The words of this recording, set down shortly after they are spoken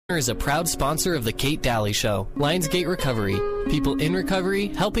is a proud sponsor of the Kate Daly Show, Lionsgate Recovery. People in recovery,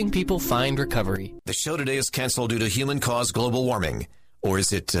 helping people find recovery. The show today is canceled due to human-caused global warming. Or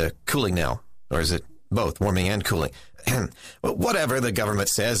is it cooling now? Or is it both, warming and cooling? Whatever the government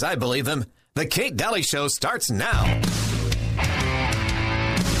says, I believe them. The Kate Daly Show starts now.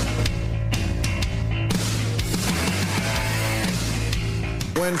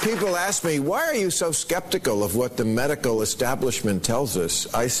 When people ask me, why are you so skeptical of what the medical establishment tells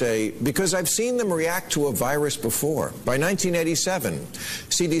us, I say, because I've seen them react to a virus before. By 1987,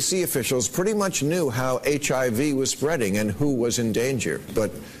 CDC officials pretty much knew how HIV was spreading and who was in danger.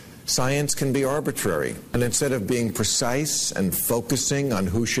 But science can be arbitrary. And instead of being precise and focusing on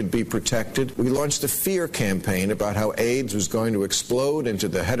who should be protected, we launched a fear campaign about how AIDS was going to explode into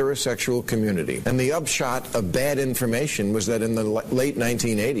the heterosexual community. And the upshot of bad information was that in the late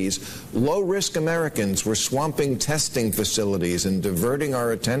 1980s, low-risk Americans were swamping testing facilities and diverting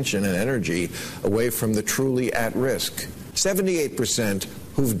our attention and energy away from the truly at-risk. 78%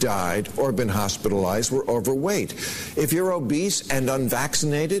 who've died or been hospitalized were overweight. If you're obese and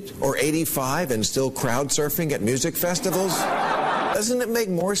unvaccinated, or 85 and still crowd surfing at music festivals, doesn't it make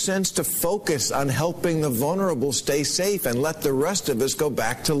more sense to focus on helping the vulnerable stay safe and let the rest of us go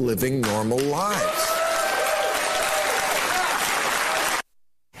back to living normal lives?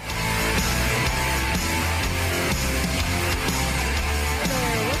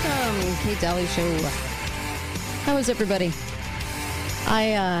 Welcome, Kate Daly Show. How is everybody?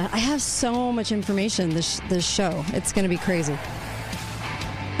 I have so much information this show. It's going to be crazy.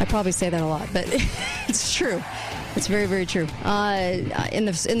 I probably say that a lot, but it's true. It's very, very true. In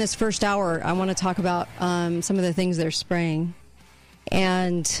this first hour, I want to talk about some of the things they're spraying,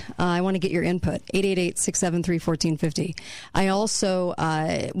 and I want to get your input. 888-673-1450. I also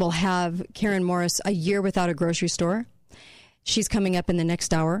will have Karen Morris, A Year Without a Grocery Store. She's coming up in the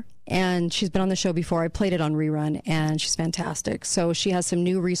next hour, and she's been on the show before. I played it on rerun, and she's fantastic. So she has some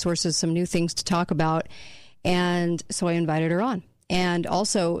new resources, some new things to talk about, and so I invited her on. And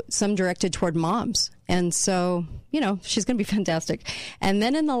also some directed toward moms. And so, she's going to be fantastic. And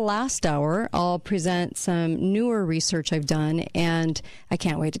then in the last hour, I'll present some newer research I've done, and I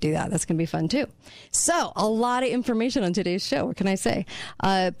can't wait to do that. That's going to be fun, too. So, a lot of information on today's show. What can I say?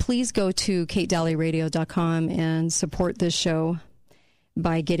 Please go to katedalyradio.com and support this show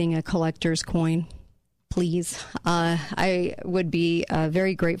by getting a collector's coin. Please. I would be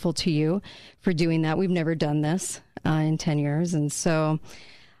very grateful to you for doing that. We've never done this in 10 years. And so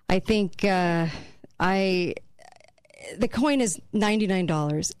I think the coin is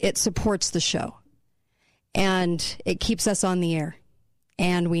 $99. It supports the show. And it keeps us on the air.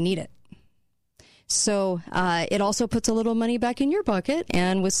 And we need it. So it also puts a little money back in your pocket.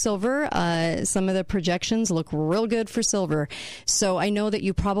 And with silver, some of the projections look real good for silver. So I know that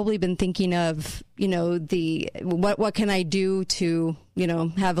you've probably been thinking of, what can I do to,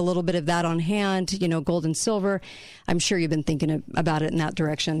 have a little bit of that on hand, gold and silver. I'm sure you've been thinking about it in that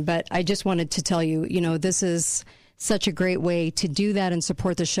direction. But I just wanted to tell you, this is such a great way to do that and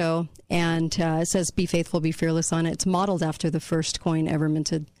support the show. And it says, be faithful, be fearless on it. It's modeled after the first coin ever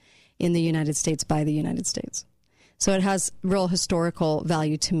minted in the United States by the United States. So it has real historical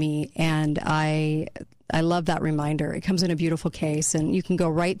value to me, and I love that reminder. It comes in a beautiful case, and you can go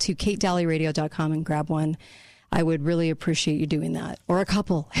right to katedalyradio.com and grab one. I would really appreciate you doing that, or a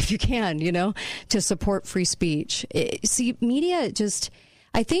couple if you can, to support free speech. Media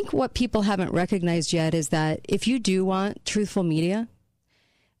I think what people haven't recognized yet is that if you do want truthful media,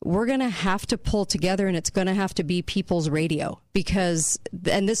 we're going to have to pull together, and it's going to have to be people's radio,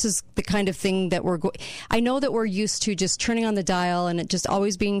 and this is the kind of thing that I know that we're used to just turning on the dial and it just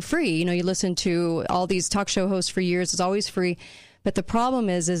always being free. You listen to all these talk show hosts for years, it's always free. But the problem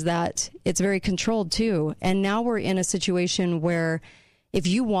is that it's very controlled too. And now we're in a situation where if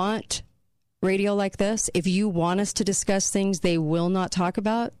you want radio like this, if you want us to discuss things they will not talk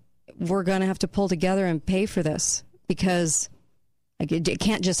about, we're going to have to pull together and pay for this, because it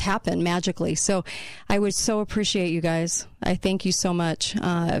can't just happen magically. So I would so appreciate you guys. I thank you so much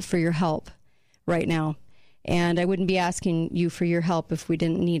for your help right now. And I wouldn't be asking you for your help if we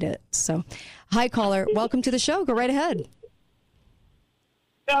didn't need it. So, hi, caller. Welcome to the show. Go right ahead.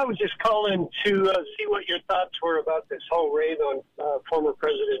 I was just calling to see what your thoughts were about this whole raid on former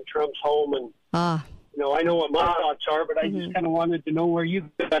President Trump's home. And, I know what my thoughts are, but I just kind of wanted to know where you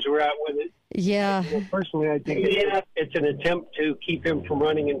guys were at with it. Yeah. Personally, I think it's an attempt to keep him from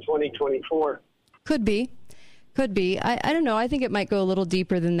running in 2024. Could be. I don't know. I think it might go a little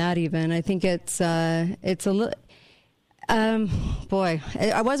deeper than that even. I think it's a little...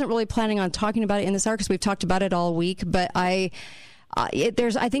 I wasn't really planning on talking about it in this hour because we've talked about it all week, but I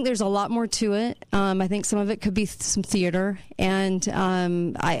I think there's a lot more to it. I think some of it could be some theater, and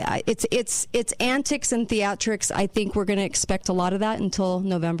it's antics and theatrics. I think we're going to expect a lot of that until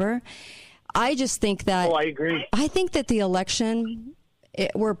November. I just think that. Oh, I agree. I think that the election.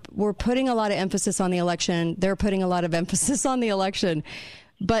 We're putting a lot of emphasis on the election. They're putting a lot of emphasis on the election.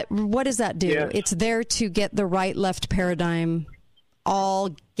 But what does that do? Yes. It's there to get the right-left paradigm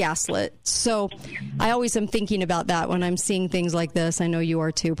all gaslit. So I always am thinking about that when I'm seeing things like this. I know you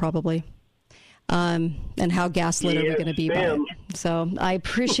are too, probably. And how gaslit are we going to be by it? So I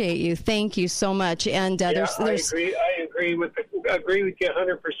appreciate you. Thank you so much. And there's I agree with you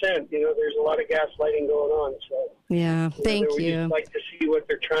 100%. There's a lot of gaslighting going on. So yeah, thank you. We just like to see what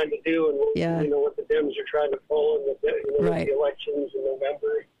they're trying to do, and what the Dems are trying to pull, and the elections in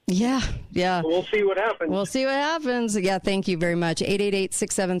November. Yeah. So we'll see what happens. Yeah, thank you very much.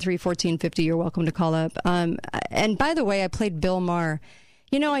 888-673-1450. You're welcome to call up. And by the way, I played Bill Maher.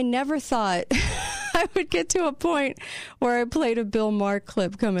 I never thought I would get to a point where I played a Bill Maher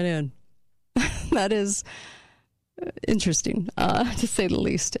clip coming in. That is interesting, to say the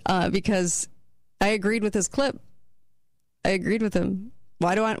least, because I agreed with his clip. I agreed with him.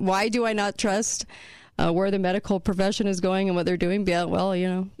 Why do I not trust where the medical profession is going and what they're doing? Yeah,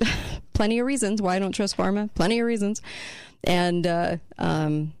 well, plenty of reasons why I don't trust pharma. Plenty of reasons. And I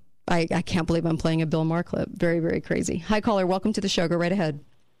can't believe I'm playing a Bill Maher clip. Very, very crazy. Hi, caller. Welcome to the show. Go right ahead.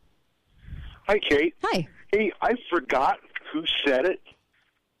 Hi, Kate. Hi. Hey, I forgot who said it,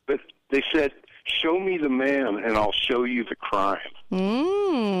 but they said, "Show me the man, and I'll show you the crime."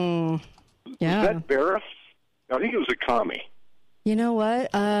 Yeah. Was that Barra? I think it was a commie. You know what?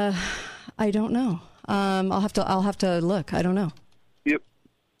 I don't know. I'll have to look. I don't know. Yep.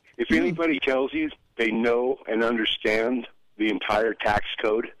 If anybody tells you they know and understand the entire tax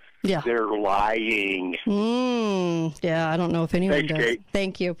code, they're lying. Yeah, I don't know if anyone does. Kate.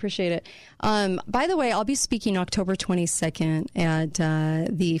 Thank you. Appreciate it. By the way, I'll be speaking October 22nd at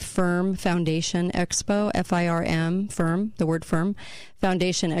the FIRM Foundation Expo, F-I-R-M, FIRM, the word FIRM,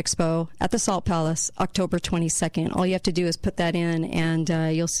 Foundation Expo at the Salt Palace, October 22nd. All you have to do is put that in, and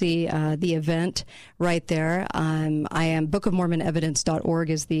you'll see the event right there.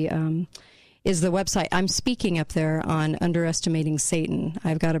 bookofmormonevidence.org is the website. I'm speaking up there on Underestimating Satan.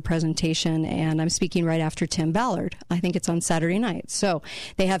 I've got a presentation, and I'm speaking right after Tim Ballard. I think it's on Saturday night. So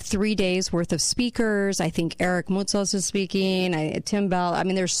they have 3 days worth of speakers. I think Eric Mutzos is speaking, Tim Ballard. I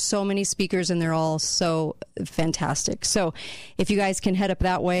mean, there's so many speakers, and they're all so fantastic. So if you guys can head up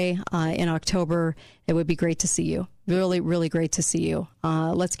that way in October, it would be great to see you. Really, really great to see you.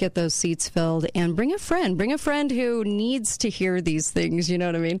 Let's get those seats filled, and bring a friend. Bring a friend who needs to hear these things. You know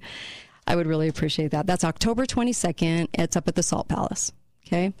what I mean? I would really appreciate that. That's October 22nd. It's up at the Salt Palace.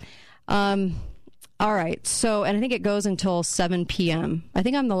 Okay. All right. So, and I think it goes until 7 p.m. I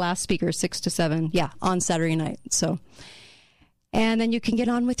think I'm the last speaker, 6 to 7. Yeah, on Saturday night. So, and then you can get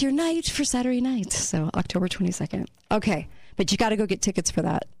on with your night for Saturday night. So, October 22nd. Okay. But you got to go get tickets for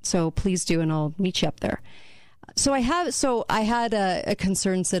that. So please do, and I'll meet you up there. So I had a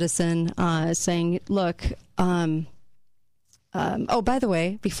concerned citizen saying, look, oh, by the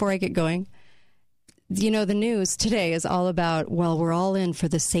way, before I get going, the news today is all about, well, we're all in for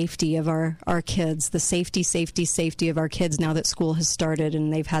the safety of our kids, the safety of our kids now that school has started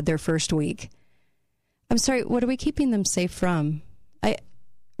and they've had their first week. I'm sorry, what are we keeping them safe from?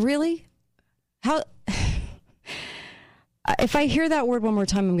 Really? How? If I hear that word one more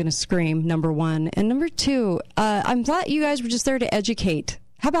time, I'm going to scream, number one. And number two, I'm glad you guys were just there to educate.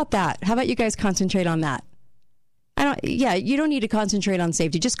 How about that? How about you guys concentrate on that? You don't need to concentrate on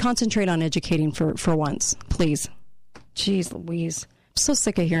safety. Just concentrate on educating for once, please. Jeez Louise. I'm so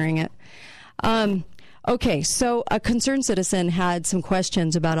sick of hearing it. Okay, so a concerned citizen had some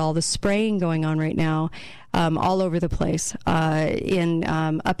questions about all the spraying going on right now all over the place,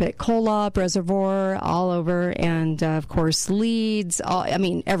 up at Kolob Reservoir, all over, and of course Leeds,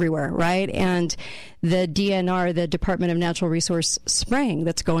 everywhere, right? And the DNR, the Department of Natural Resource spraying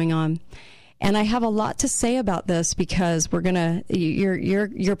that's going on. And I have a lot to say about this because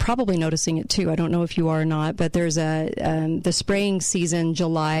you're probably noticing it too. I don't know if you are or not, but there's the spraying season,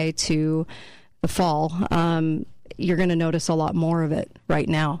 July to the fall. You're going to notice a lot more of it right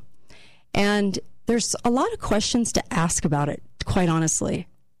now. And there's a lot of questions to ask about it, quite honestly.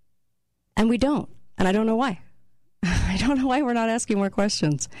 And we don't. And I don't know why. I don't know why we're not asking more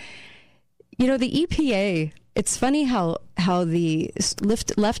questions. The EPA, it's funny how the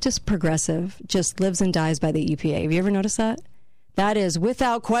leftist progressive just lives and dies by the EPA. Have you ever noticed that? That is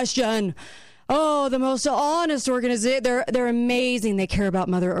without question. Oh, the most honest organization. They're amazing. They care about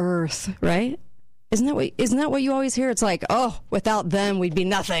Mother Earth, right? Isn't that what you always hear? It's like, oh, without them, we'd be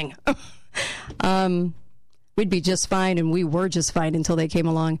nothing. We'd be just fine, and we were just fine until they came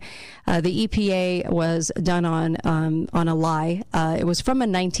along. The EPA was done on a lie. It was from a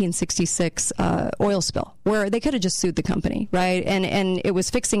 1966 oil spill where they could have just sued the company, right? And it was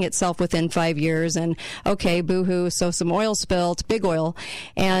fixing itself within 5 years. And okay, boo-hoo, so some oil spill, it's big oil,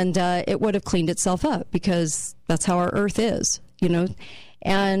 and it would have cleaned itself up because that's how our Earth is, you know.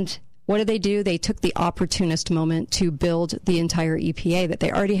 And what did they do? They took the opportunist moment to build the entire EPA that they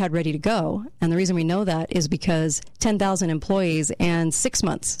already had ready to go. And the reason we know that is because 10,000 employees and 6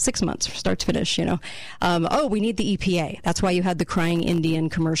 months, start to finish, you know. We need the EPA. That's why you had the crying Indian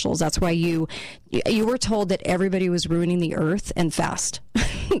commercials. That's why you were told that everybody was ruining the earth and fast.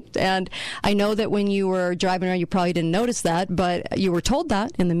 And I know that when you were driving around, you probably didn't notice that, but you were told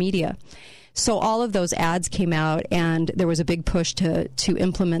that in the media. So all of those ads came out, and there was a big push to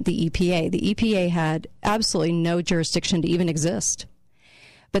implement the EPA. The EPA had absolutely no jurisdiction to even exist.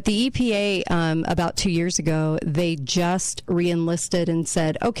 But the EPA, about 2 years ago, they just re-enlisted and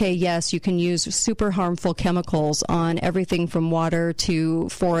said, okay, yes, you can use super harmful chemicals on everything from water to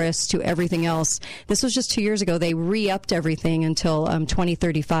forests to everything else. This was just 2 years ago. They re-upped everything until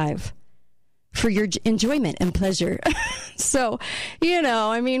 2035. For your enjoyment and pleasure. So, you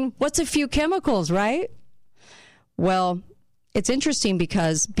know, I mean, what's a few chemicals, right? Well, it's interesting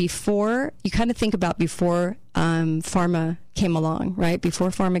because before, you kind of think about before pharma came along, right? Before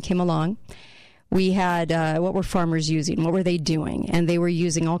pharma came along, we had, what were farmers using? What were they doing? And they were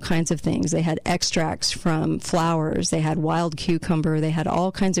using all kinds of things. They had extracts from flowers. They had wild cucumber. They had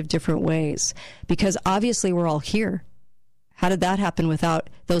all kinds of different ways because obviously we're all here. How did that happen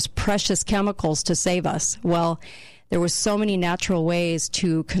without those precious chemicals to save us? Well, there were so many natural ways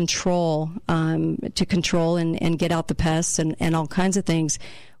to control and get out the pests and all kinds of things.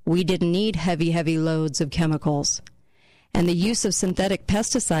 We didn't need heavy loads of chemicals. And the use of synthetic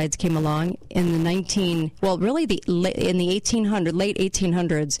pesticides came along in the late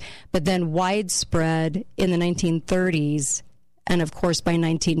 1800s, but then widespread in the 1930s, and of course by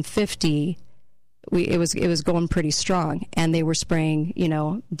 1950. It was going pretty strong, and they were spraying, you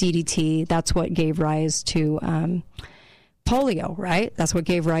know, DDT. That's what gave rise to polio, right? That's what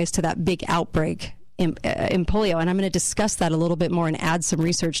gave rise to that big outbreak in polio. And I'm going to discuss that a little bit more and add some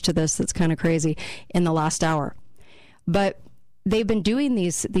research to this that's kind of crazy in the last hour. But they've been doing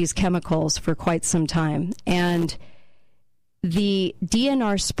these chemicals for quite some time, and the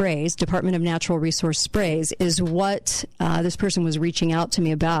DNR sprays, Department of Natural Resource sprays, is what this person was reaching out to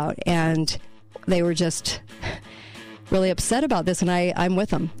me about, and they were just really upset about this, and I'm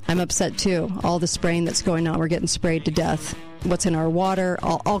with them. I'm upset too. All the spraying that's going on, we're getting sprayed to death. What's in our water,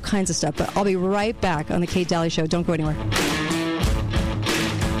 all kinds of stuff. But I'll be right back on the Kate Daly Show. Don't go anywhere.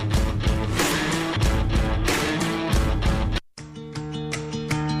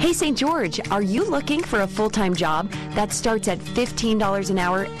 Hey, St. George, are you looking for a full-time job that starts at $15 an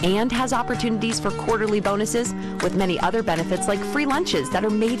hour and has opportunities for quarterly bonuses with many other benefits like free lunches that are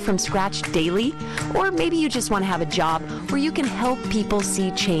made from scratch daily? Or maybe you just want to have a job where you can help people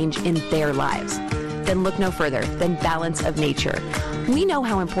see change in their lives? Then look no further than Balance of Nature. We know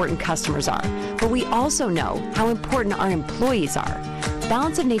how important customers are, but we also know how important our employees are.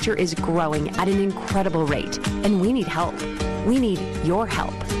 Balance of Nature is growing at an incredible rate, and we need help. We need your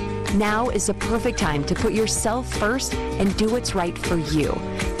help. Now is the perfect time to put yourself first and do what's right for you.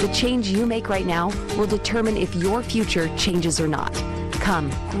 The change you make right now will determine if your future changes or not. Come,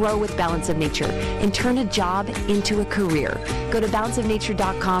 grow with Balance of Nature and turn a job into a career. Go to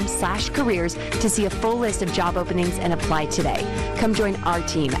balanceofnature.com/careers to see a full list of job openings and apply today. Come join our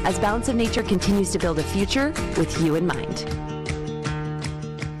team as Balance of Nature continues to build a future with you in mind.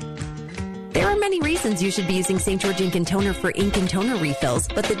 There are many reasons you should be using St. George Ink and Toner for ink and toner refills,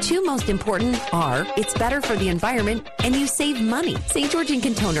 but the two most important are it's better for the environment and you save money. St. George Ink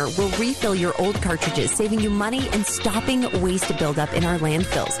and Toner will refill your old cartridges, saving you money and stopping waste buildup in our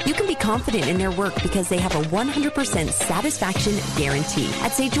landfills. You can be confident in their work because they have a 100% satisfaction guarantee.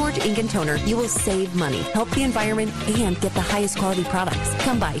 At St. George Ink and Toner, you will save money, help the environment, and get the highest quality products.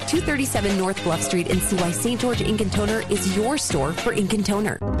 Come by 237 North Bluff Street and see why St. George Ink and Toner is your store for ink and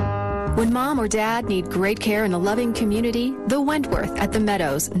toner. When mom or dad need great care in a loving community, the Wentworth at the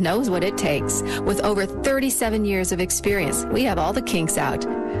Meadows knows what it takes. With over 37 years of experience, we have all the kinks out.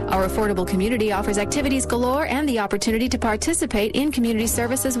 Our affordable community offers activities galore and the opportunity to participate in community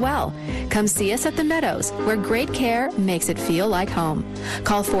service as well. Come see us at the Meadows, where great care makes it feel like home.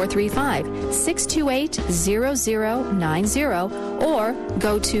 Call 435-628-0090 or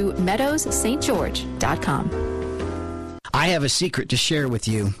go to meadowsstgeorge.com. I have a secret to share with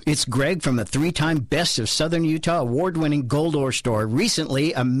you. It's Greg from the 3-time Best of Southern Utah award-winning Gold Ore Store.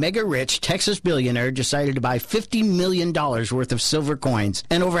 Recently, a mega-rich Texas billionaire decided to buy $50 million worth of silver coins,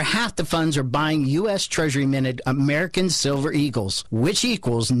 and over half the funds are buying U.S. Treasury-minted American Silver Eagles, which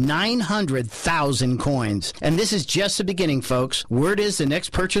equals 900,000 coins. And this is just the beginning, folks. Word is the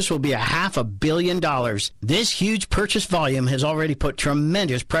next purchase will be $500 million. This huge purchase volume has already put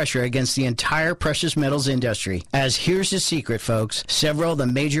tremendous pressure against the entire precious metals industry. As here's the secret, folks. Several of the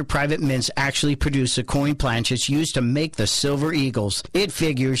major private mints actually produce the coin planchets used to make the Silver Eagles. It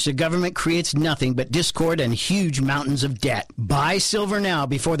figures the government creates nothing but discord and huge mountains of debt. Buy silver now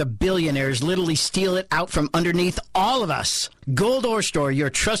before the billionaires literally steal it out from underneath all of us. Gold Ore Store,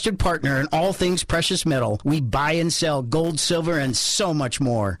 your trusted partner in all things precious metal. We buy and sell gold, silver, and so much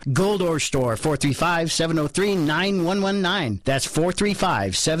more. Gold Ore Store, 435-703-9119. That's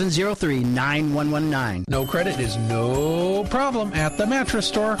 435-703-9119. No credit is no problem at the Mattress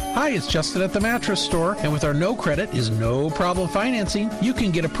Store. Hi, it's Justin at the Mattress Store. And with our no credit is no problem financing, you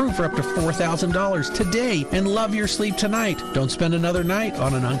can get approved for up to $4,000 today and love your sleep tonight. Don't spend another night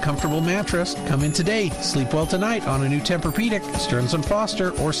on an uncomfortable mattress. Come in today. Sleep well tonight on a new Tempur-Pedic, Stearns &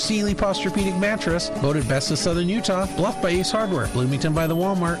 Foster, or Sealy Posturepedic mattress. Voted Best of Southern Utah. Bluff by Ace Hardware. Bloomington by the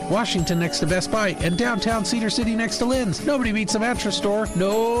Walmart. Washington next to Best Buy. And downtown Cedar City next to Lynn's. Nobody beats the Mattress Store.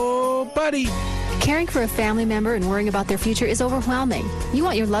 Nobody. Caring for a family member and worrying about their future is overwhelming. You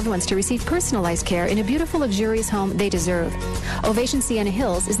want your loved ones to receive personalized care in a beautiful, luxurious home they deserve. Ovation Sienna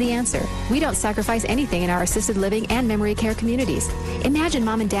Hills is the answer. We don't sacrifice anything in our assisted living and memory care communities. Imagine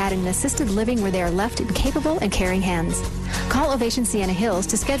mom and dad in an assisted living where they are left in capable and caring hands. Call Ovation Sienna Hills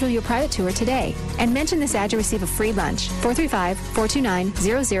to schedule your private tour today and mention this ad to receive a free lunch.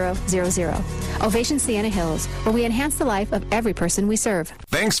 435-429-0000. Ovation Sienna Hills, where we enhance the life of every person we serve.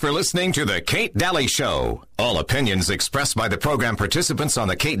 Thanks for listening to The Kate Daly Show. All opinions expressed by the program participants on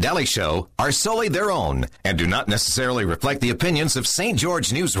The Kate Daly Show are solely their own and do not necessarily reflect the opinions of St.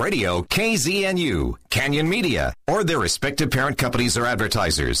 George News Radio, KZNU, Canyon Media, or their respective parent companies or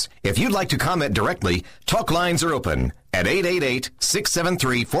advertisers. If you'd like to comment directly, talk lines are open at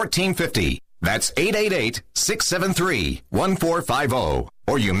 888-673-1450. That's 888-673-1450.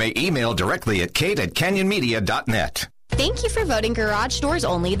 Or you may email directly at kate@canyonmedia.net. Thank you for voting Garage Doors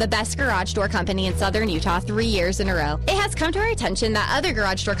Only the best garage door company in Southern Utah 3 years in a row. It has come to our attention that other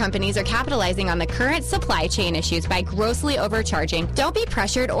garage door companies are capitalizing on the current supply chain issues by grossly overcharging. Don't be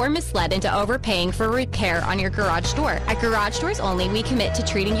pressured or misled into overpaying for repair on your garage door. At Garage Doors Only, we commit to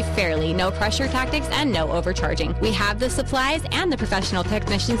treating you fairly, no pressure tactics, and no overcharging. We have the supplies and the professional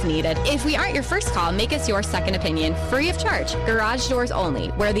technicians needed. If we aren't your first call, make us your second opinion, free of charge. Garage Doors Only,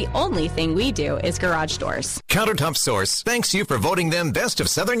 where the only thing we do is garage doors. Countertop Source thanks you for voting them Best of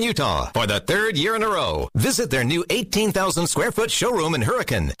Southern Utah for the 3rd year in a row. Visit their new 18,000 square foot showroom in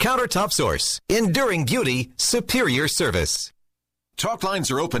Hurricane. Countertop Source. Enduring beauty, superior service. Talk lines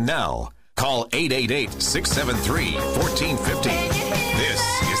are open now. Call 888-673-1450.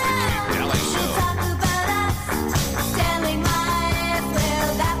 This is the Kate Daly Show.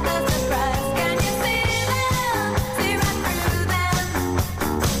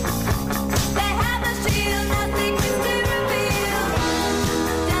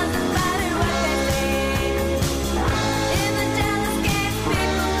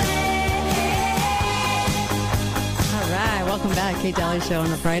 Welcome back, Kate Daly Show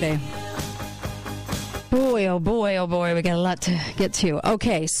on a Friday. Boy, oh boy, oh boy, we got a lot to get to.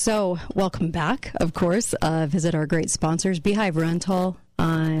 Okay, so welcome back, of course. Visit our great sponsors, Beehive Rental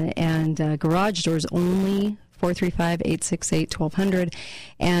and Garage Doors Only, 435-868-1200,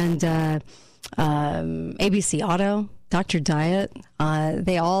 and ABC Auto, Dr. Diet.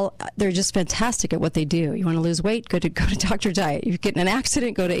 They're just fantastic at what they do. You want to lose weight, go to Dr. Diet. If you get in an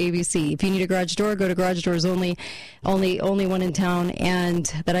accident, go to ABC. If you need a garage door, go to Garage Doors Only one in town,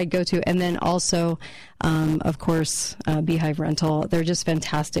 and that I'd go to. And then also, of course, Beehive Rental. They're just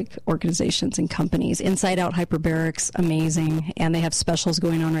fantastic organizations and companies. Inside Out Hyperbarics, amazing, and they have specials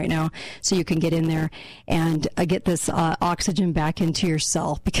going on right now, so you can get in there and get this oxygen back into your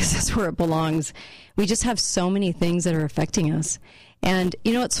cell, because that's where it belongs. We just have so many things that are affecting us. And,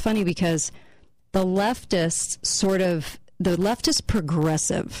 you know, it's funny because the leftist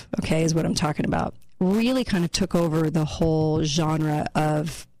progressive, okay, is what I'm talking about, really kind of took over the whole genre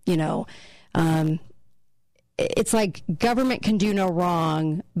of, it's like government can do no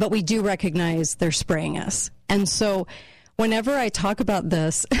wrong, but we do recognize they're spraying us. And so whenever I talk about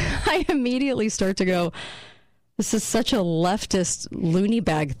this, I immediately start to go, this is such a leftist loony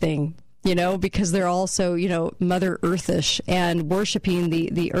bag thing. Because they're also, Mother Earthish and worshiping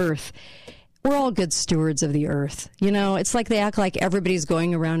the earth. we're all good stewards of the earth. You know, it's like they act like everybody's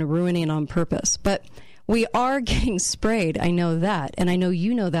going around and ruining it on purpose. But we are getting sprayed. I know that. And I know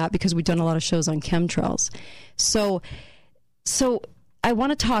you know that because we've done a lot of shows on chemtrails. So I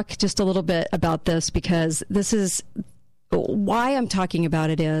want to talk just a little bit about this, because this is why I'm talking about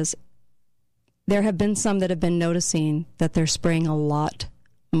it. Is there have been some that have been noticing that they're spraying a lot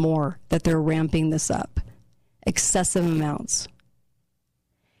more, that they're ramping this up, excessive amounts.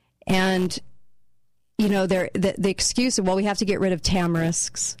 And, you know, the excuse of, well, we have to get rid of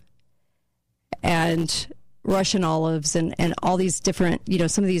tamarisks and Russian olives and all these different, you know,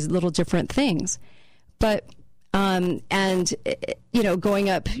 some of these little different things. But, and, you know, going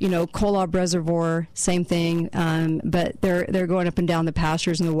up, you know, Kolob Reservoir, same thing. But they're going up and down the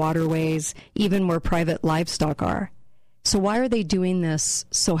pastures and the waterways, even where private livestock are. So why are they doing this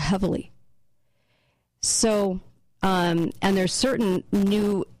so heavily? So, and there's certain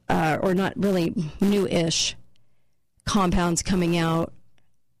new, or not really new-ish compounds coming out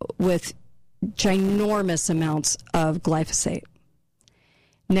with ginormous amounts of glyphosate.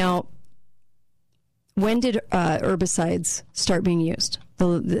 Now, when did herbicides start being used?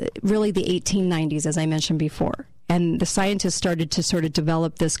 Really the 1890s, as I mentioned before. And the scientists started to sort of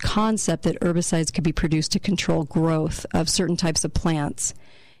develop this concept that herbicides could be produced to control growth of certain types of plants,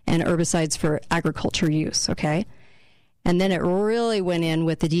 and herbicides for agriculture use, okay? And then it really went in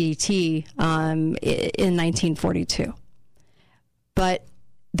with the DDT in 1942. But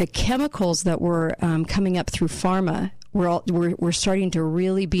the chemicals that were coming up through pharma were starting to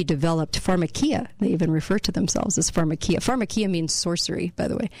really be developed. Pharmakia, they even refer to themselves as pharmakia. Pharmakia means sorcery, by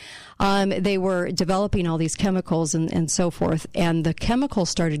the way. They were developing all these chemicals and so forth, and the chemicals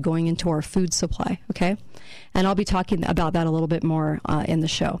started going into our food supply, okay? And I'll be talking about that a little bit more in the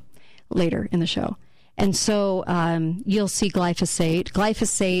show, later in the show. And so you'll see glyphosate.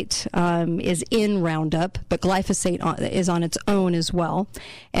 Glyphosate is in Roundup, but glyphosate is on its own as well.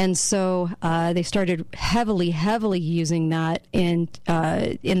 And so they started heavily using that in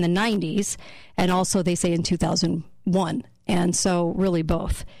the 90s, and also they say in 2001. And so really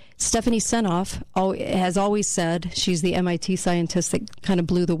both. Stephanie Seneff has always said, she's the MIT scientist that kind of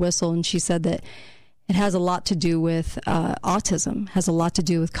blew the whistle, and she said that it has a lot to do with autism, has a lot to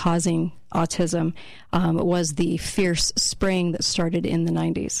do with causing autism. It was the fierce spraying that started in the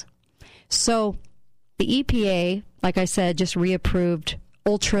 90s. So the EPA, like I said, just reapproved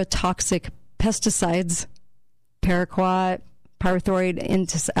ultra-toxic pesticides, paraquat, pyrethroid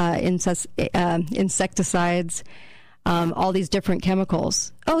insecticides, all these different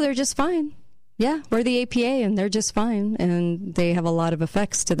chemicals. Oh, they're just fine. Yeah, we're the EPA, and they're just fine, and they have a lot of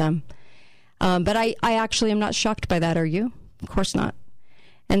effects to them. But I actually am not shocked by that, are you? Of course not.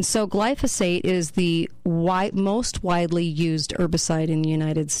 And so glyphosate is the most widely used herbicide in the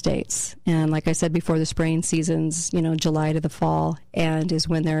United States. And like I said before, the spraying seasons, you know, July to the fall, and is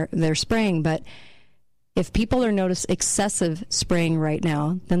when they're spraying. But if people are noticing excessive spraying right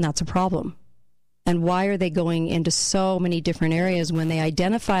now, then that's a problem. And why are they going into so many different areas when they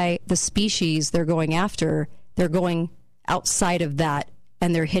identify the species they're going after? They're going outside of that,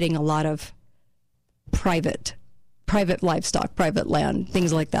 and they're hitting a lot of private livestock, private land,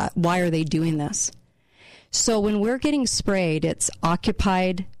 things like that. Why are they doing this? So when we're getting sprayed, it's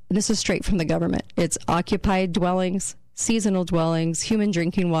occupied, and this is straight from the government, it's occupied dwellings, seasonal dwellings, human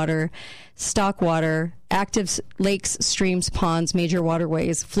drinking water, stock water, active lakes, streams, ponds, major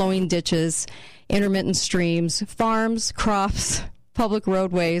waterways, flowing ditches, intermittent streams, farms, crops, public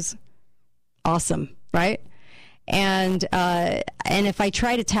roadways. Awesome, right? And if I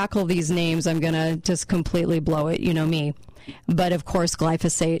try to tackle these names, I'm going to just completely blow it. You know me. But, of course,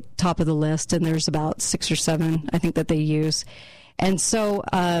 glyphosate, top of the list, and there's about 6 or 7, I think, that they use. And so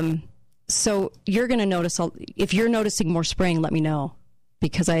so you're going to notice, if you're noticing more spraying, let me know,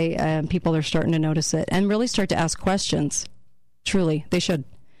 because people are starting to notice it and really start to ask questions. Truly, they should.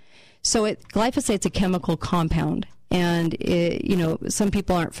 So glyphosate's a chemical compound, and some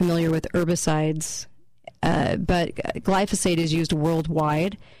people aren't familiar with herbicides. But glyphosate is used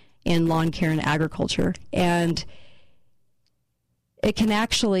worldwide in lawn care and agriculture, and it can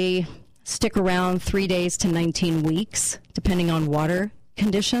actually stick around 3 days to 19 weeks, depending on water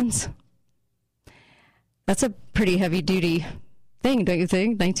conditions. That's a pretty heavy-duty thing, don't you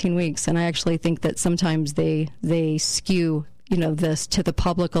think? 19 weeks, and I actually think that sometimes they skew this to the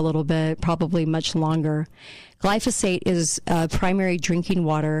public a little bit, probably much longer. Glyphosate is a primary drinking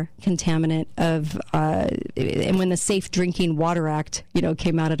water contaminant and when the Safe Drinking Water Act,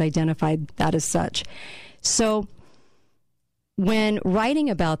 came out, it identified that as such. So when writing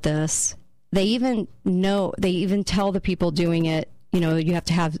about this, they even tell the people doing it, you have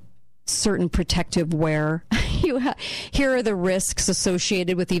to have certain protective wear. Here are the risks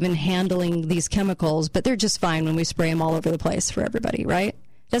associated with even handling these chemicals, but they're just fine when we spray them all over the place for everybody, right?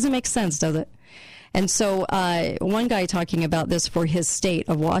 Doesn't make sense, does it? And so one guy talking about this for his state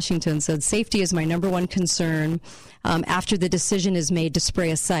of Washington said, safety is my number one concern. After the decision is made to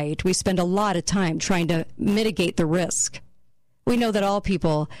spray a site, we spend a lot of time trying to mitigate the risk. We know that all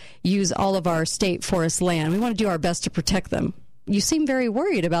people use all of our state forest land. We want to do our best to protect them. You seem very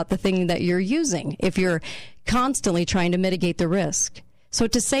worried about the thing that you're using if you're constantly trying to mitigate the risk. So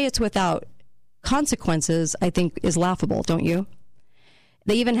to say it's without consequences, I think, is laughable, don't you?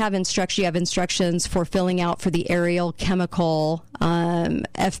 They even have instructions for filling out for the aerial chemical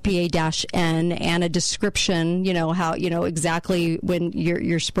FPA-N and a description, how, exactly when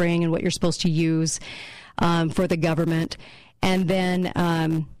you're spraying and what you're supposed to use for the government. And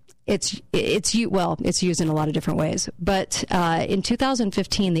then it's used in a lot of different ways. But in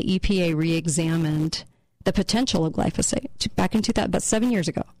 2015, the EPA re-examined the potential of glyphosate back in 2000, about 7 years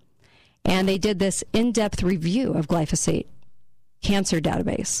ago. And they did this in-depth review of glyphosate cancer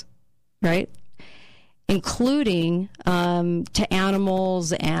database, right? Including to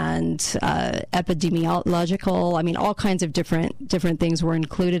animals and epidemiological. All kinds of different things were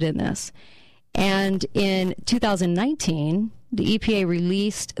included in this. And in 2019, the EPA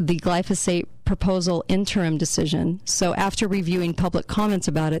released the glyphosate proposal interim decision. So after reviewing public comments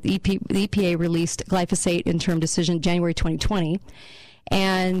about it, the EPA released glyphosate interim decision January 2020.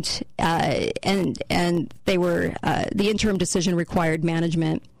 And they were the interim decision required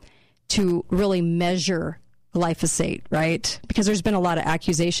management to really measure glyphosate, right? Because there's been a lot of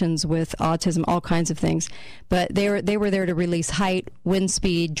accusations with autism, all kinds of things. But they were there to release height, wind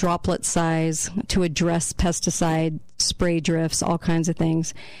speed, droplet size, to address pesticide spray drifts, all kinds of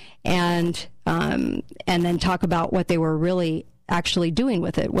things, and then talk about what they were really actually doing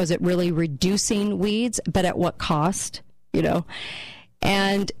with it. Was it really reducing weeds, but at what cost?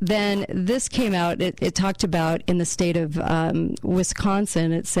 And then this came out, it talked about in the state of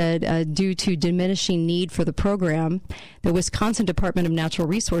Wisconsin, it said, due to diminishing need for the program, the Wisconsin Department of Natural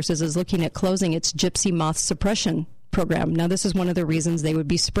Resources is looking at closing its gypsy moth suppression program. Now, this is one of the reasons they would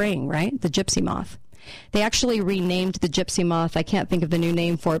be spraying, right? The gypsy moth. They actually renamed the gypsy moth. I can't think of the new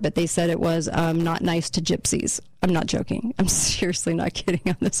name for it, but they said it was not nice to gypsies. I'm not joking. I'm seriously not kidding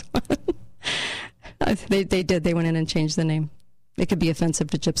on this one. They did. They went in and changed the name. It could be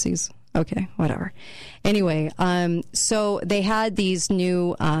offensive to gypsies. Okay, whatever. Anyway, so they had these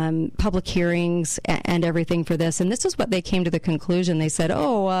new public hearings and everything for this, and this is what they came to the conclusion. They said,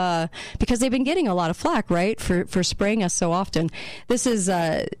 because they've been getting a lot of flack, right, for spraying us so often. They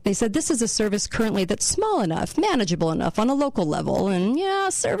said this is a service currently that's small enough, manageable enough on a local level, and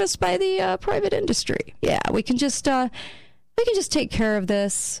serviced by the private industry. Yeah, we can just take care of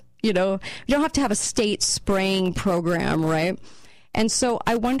this. You don't have to have a state spraying program, right? And so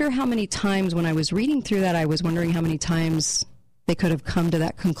I wonder how many times when I was reading through that, I was wondering how many times they could have come to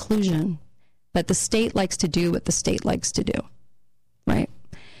that conclusion. But the state likes to do what the state likes to do, right?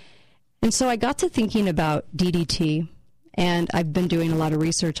 And so I got to thinking about DDT, and I've been doing a lot of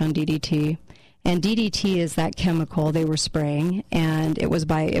research on DDT. And DDT is that chemical they were spraying, and it was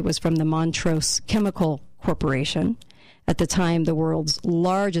from the Montrose Chemical Corporation, at the time the world's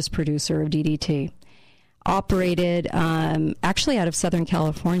largest producer of DDT. Operated actually out of Southern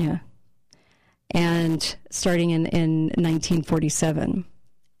California, and starting in 1947.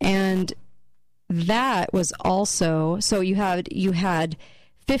 And that was also, so you had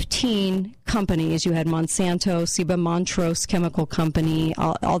 15 companies. You had Monsanto, Ciba, Montrose Chemical Company,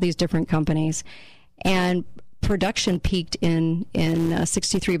 all these different companies. And production peaked in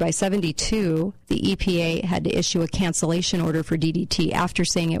 63. By 72, the EPA had to issue a cancellation order for DDT after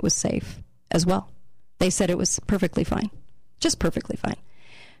saying it was safe as well. They said it was perfectly fine, just perfectly fine,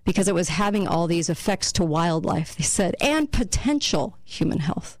 because it was having all these effects to wildlife, they said, and potential human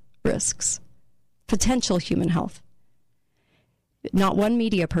health risks. Potential human health. Not one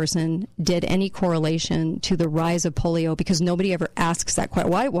media person did any correlation to the rise of polio, because nobody ever asks that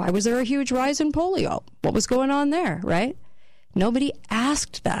question. Why was there a huge rise in polio? What was going on there, right? Nobody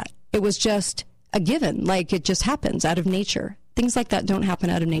asked that. It was just a given, like it just happens out of nature. Things like that don't happen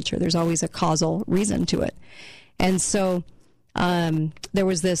out of nature. There's always a causal reason to it. And so there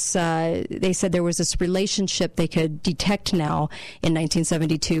was this, they said there was this relationship they could detect now in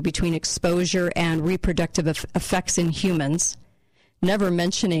 1972 between exposure and reproductive effects in humans, never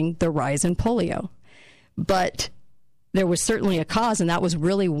mentioning the rise in polio. But there was certainly a cause, and that was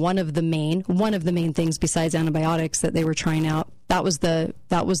really one of the main things besides antibiotics that they were trying out. That was the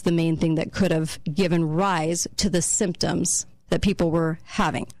main thing that could have given rise to the symptoms that people were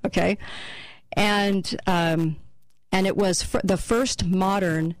having. Okay, and it was the first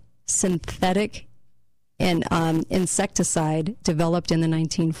modern synthetic insecticide developed in the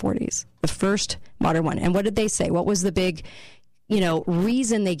 1940s. The first modern one. And what did they say? What was the big,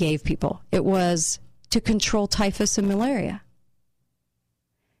 reason they gave people? It was to control typhus and malaria.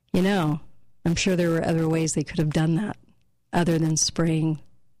 I'm sure there were other ways they could have done that other than spraying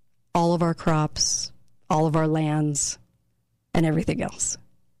all of our crops, all of our lands, and everything else.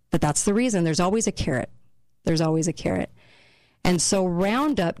 But that's the reason. There's always a carrot. There's always a carrot. And so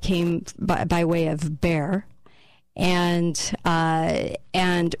Roundup came by way of Bayer, and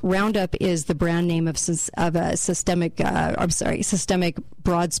Roundup is the brand name of a systemic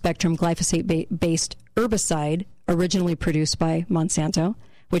broad-spectrum glyphosate-based herbicide originally produced by Monsanto,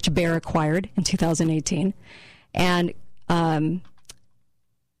 which Bayer acquired in 2018. And I'm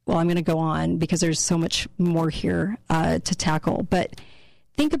going to go on because there's so much more here to tackle. But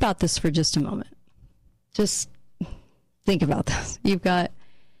think about this for just a moment. Just think about this. You've got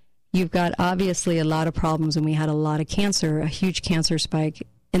obviously a lot of problems, and we had a lot of cancer, a huge cancer spike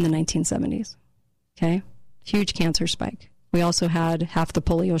in the 1970s. Okay? Huge cancer spike. We also had half the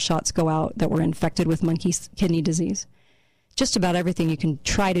polio shots go out that were infected with monkey kidney disease. Just about everything you can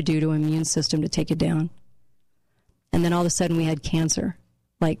try to do to an immune system to take it down. And then all of a sudden we had cancer,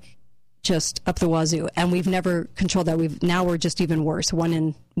 like just up the wazoo. And we've never controlled that. Now we're just even worse. One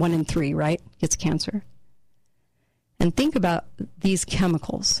in three, right, gets cancer. And think about these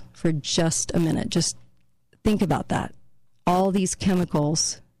chemicals for just a minute. Just think about that. All these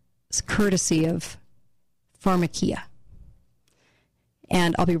chemicals, courtesy of Pharmacia.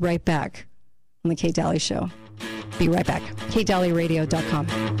 And I'll be right back on the Kate Daly Show. Be right back. KateDalyRadio.com.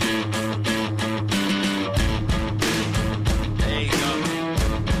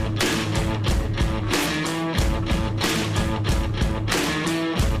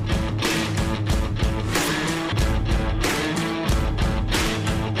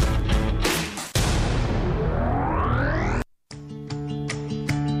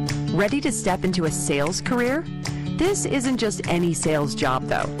 Ready to step into a sales career? This isn't just any sales job,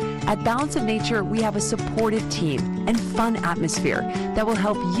 though. At Balance of Nature, we have a supportive team and fun atmosphere that will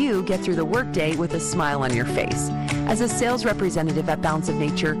help you get through the workday with a smile on your face. As a sales representative at Balance of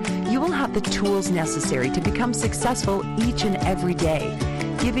Nature, you will have the tools necessary to become successful each and every day,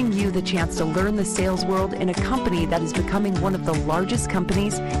 giving you the chance to learn the sales world in a company that is becoming one of the largest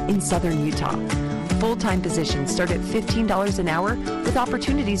companies in Southern Utah. Full-time positions start at $15 an hour with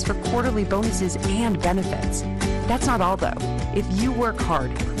opportunities for quarterly bonuses and benefits. That's not all, though. If you work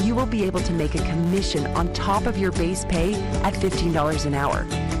hard, you will be able to make a commission on top of your base pay at $15 an hour.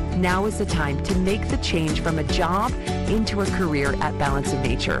 Now is the time to make the change from a job into a career at Balance of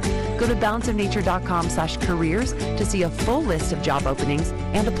Nature. Go to balanceofnature.com/careers to see a full list of job openings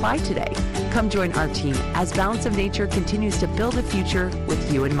and apply today. Come join our team as Balance of Nature continues to build a future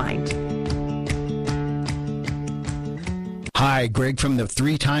with you in mind. Hi, Greg from the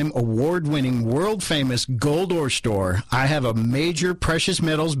 3-time award-winning, world-famous Gold Ore Store. I have a major precious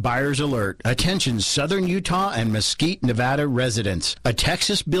metals buyer's alert. Attention, Southern Utah and Mesquite, Nevada residents. A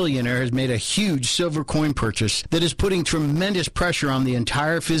Texas billionaire has made a huge silver coin purchase that is putting tremendous pressure on the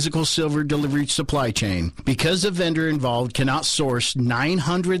entire physical silver delivery supply chain. Because the vendor involved cannot source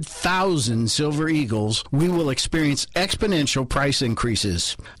 900,000 silver eagles, we will experience exponential price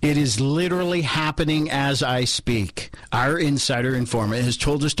increases. It is literally happening as I speak. Our insider informant has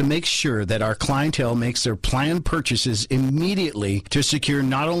told us to make sure that our clientele makes their planned purchases immediately to secure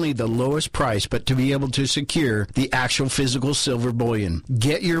not only the lowest price, but to be able to secure the actual physical silver bullion.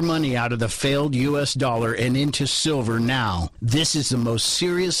 Get your money out of the failed U.S. dollar and into silver now. This is the most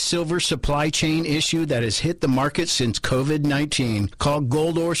serious silver supply chain issue that has hit the market since COVID-19. Call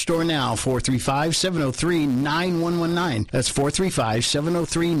Gold Ore Store now, 435-703-9119. That's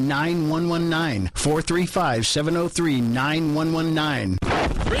 435-703-9119. 435-703-9119. 3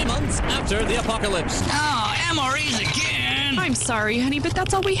 months after the apocalypse. Oh, MREs again. I'm sorry, honey, but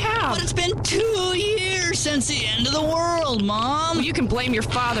that's all we have. But it's been 2 years since the end of the world, Mom. Well, you can blame your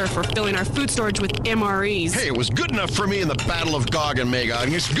father for filling our food storage with MREs. Hey, it was good enough for me in the Battle of Gog and Magog,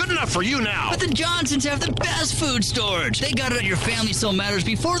 and it's good enough for you now. But the Johnsons have the best food storage. They got it at Your Family Still Matters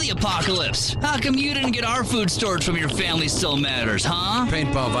before the apocalypse. How come you didn't get our food storage from Your Family Still Matters, huh?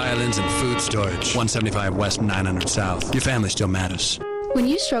 Paintball, violins, and food storage. 175 West, 900 South. Your family still matters. When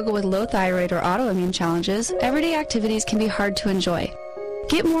you struggle with low thyroid or autoimmune challenges, everyday activities can be hard to enjoy.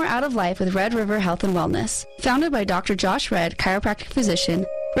 Get more out of life with Red River Health and Wellness. Founded by Dr. Josh Red, chiropractic physician,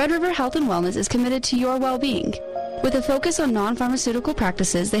 Red River Health and Wellness is committed to your well-being. With a focus on non-pharmaceutical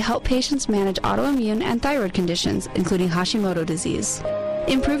practices, they help patients manage autoimmune and thyroid conditions, including Hashimoto disease.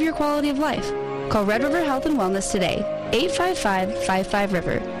 Improve your quality of life. Call Red River Health and Wellness today,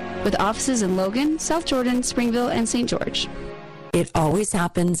 855-55-RIVER, with offices in Logan, South Jordan, Springville, and St. George. It always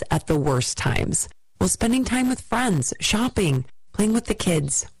happens at the worst times. While spending time with friends, shopping, playing with the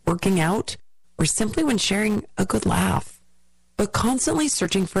kids, working out, or simply when sharing a good laugh. But constantly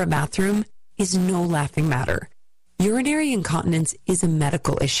searching for a bathroom is no laughing matter. Urinary incontinence is a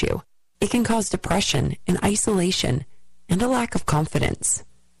medical issue. It can cause depression and isolation and a lack of confidence.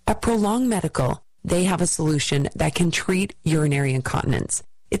 At Prolong Medical, they have a solution that can treat urinary incontinence.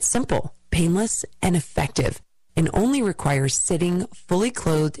 It's simple, painless, and effective, and only requires sitting fully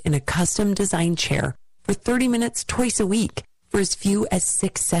clothed in a custom-designed chair for 30 minutes twice a week for as few as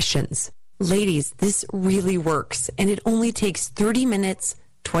 6 sessions. Ladies, this really works, and it only takes 30 minutes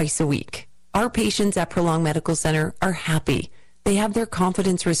twice a week. Our patients at Prolong Medical Center are happy. They have their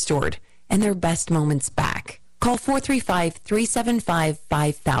confidence restored and their best moments back. Call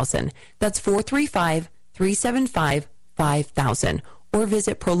 435-375-5000. That's 435-375-5000. Or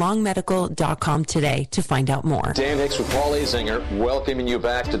visit prolongmedical.com today to find out more. Dan Hicks with Paul Azinger, welcoming you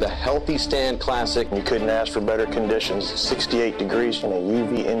back to the Healthy Stand Classic. You couldn't ask for better conditions. 68 degrees and a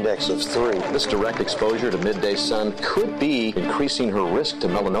UV index of 3. This direct exposure to midday sun could be increasing her risk to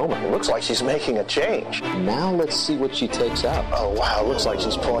melanoma. It looks like she's making a change. Now let's see what she takes out. Oh, wow, looks like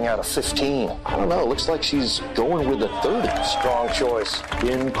she's pulling out a 15. I don't know, it looks like she's going with a 30. Strong choice.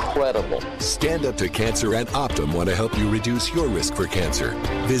 Incredible. Stand Up to Cancer and Optum want to help you reduce your risk for cancer.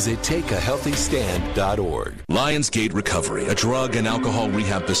 Visit takeahealthystand.org. Lionsgate Recovery, a drug and alcohol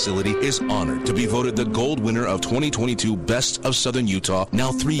rehab facility, is honored to be voted the gold winner of 2022 Best of Southern Utah,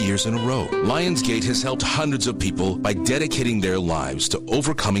 now 3 years in a row. Lionsgate has helped hundreds of people by dedicating their lives to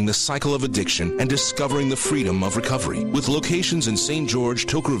overcoming the cycle of addiction and discovering the freedom of recovery. With locations in St. George,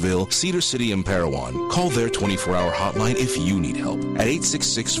 Toquerville, Cedar City, and Parowan, call their 24-hour hotline if you need help at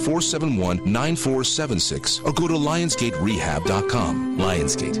 866-471-9476 or go to lionsgaterehab.com.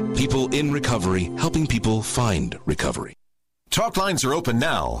 Lionsgate, people in recovery, helping people find recovery. Talk lines are open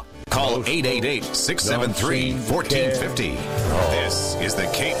now. Call 888-673-1450. This is the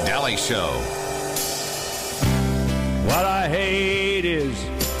Kate Daly Show. What I hate is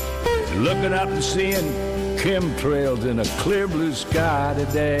looking up and seeing chemtrails in a clear blue sky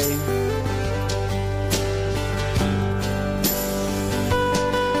today.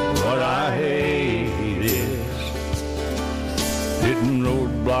 What I hate is hitting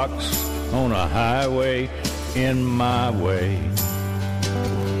roadblocks on a highway in my way.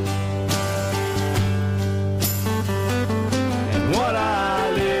 And what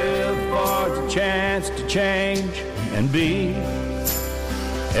I live for is a chance to change and be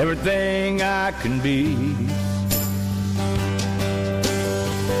everything I can be.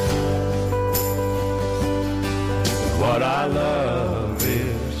 What I love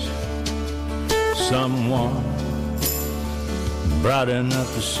is someone bright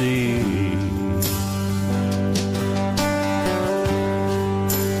enough to see.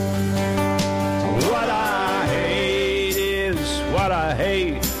 What I hate is what I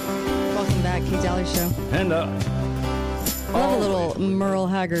hate. Welcome back, Kate Daly Show. And I love a little Merle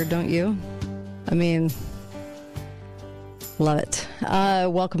Haggard, don't you? I mean, love it.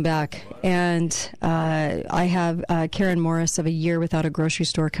 Welcome back. And I have Karen Morris of A Year Without a Grocery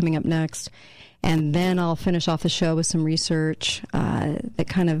Store coming up next. And then I'll finish off the show with some research that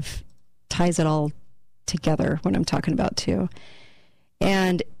kind of ties it all together, what I'm talking about, too.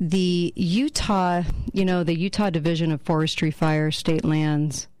 And the Utah, the Utah Division of Forestry, Fire, State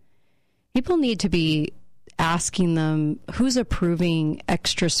Lands, people need to be asking them, who's approving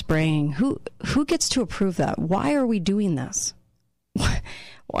extra spraying? Who gets to approve that? Why are we doing this?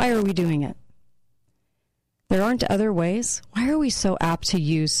 Why are we doing it? There aren't other ways. Why are we so apt to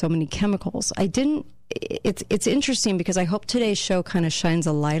use so many chemicals? It's interesting because I hope today's show kind of shines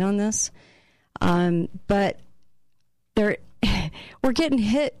a light on this. But we're getting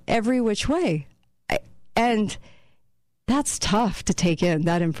hit every which way. And that's tough to take in,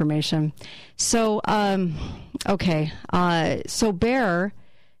 that information. So, so Bayer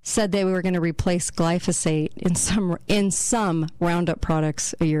said they were going to replace glyphosate in some Roundup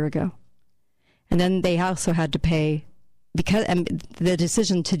products a year ago. And then they also had to pay, and the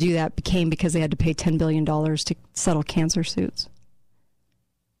decision to do that became because they had to pay $10 billion to settle cancer suits.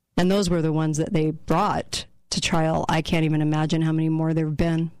 And those were the ones that they brought to trial. I can't even imagine how many more there have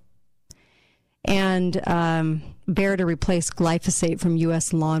been. And Bayer to replace glyphosate from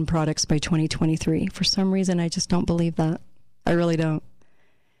U.S. lawn products by 2023. For some reason, I just don't believe that. I really don't.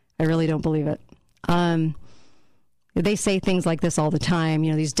 I really don't believe it. They say things like this all the time,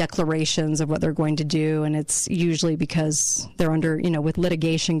 these declarations of what they're going to do, and it's usually because they're under, with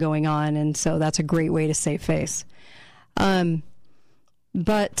litigation going on, and so that's a great way to save face.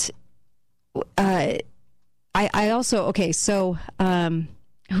 But I also, so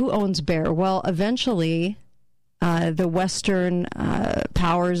who owns Bayer? Well, eventually the Western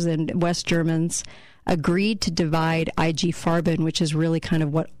powers and West Germans agreed to divide IG Farben, which is really kind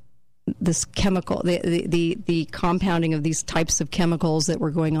of what this chemical, the compounding of these types of chemicals that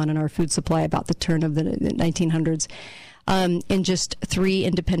were going on in our food supply about the turn of the 1900s, in just 3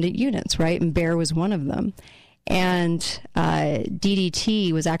 independent units, right? And Bayer was one of them. And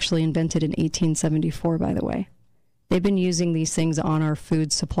DDT was actually invented in 1874, by the way. They've been using these things on our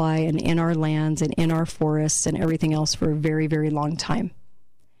food supply and in our lands and in our forests and everything else for a very, very long time.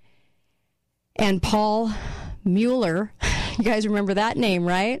 And Paul Mueller, you guys remember that name,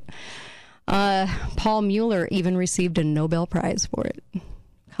 right? Paul Mueller even received a Nobel Prize for it.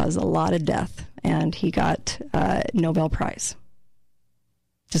 Caused a lot of death, and he got a Nobel Prize.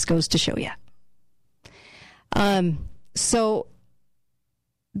 Just goes to show you. So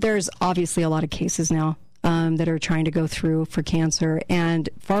there's obviously a lot of cases now that are trying to go through for cancer, and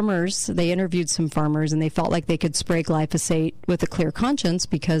farmers, they interviewed some farmers, and they felt like they could spray glyphosate with a clear conscience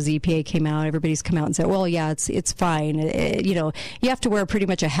because the EPA came out, everybody's come out and said, well, yeah, it's fine. You have to wear pretty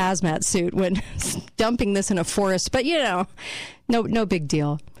much a hazmat suit when dumping this in a forest, but no big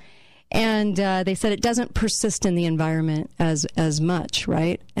deal. And they said it doesn't persist in the environment as much,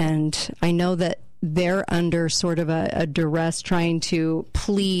 right? And I know that they're under sort of a duress trying to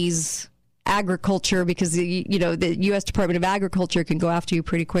please agriculture because the U.S. Department of Agriculture can go after you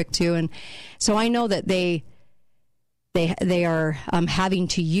pretty quick too, and so I know that they are having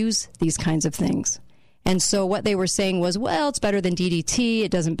to use these kinds of things. And so what they were saying was, well, it's better than DDT.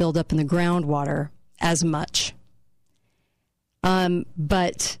 It doesn't build up in the groundwater as much.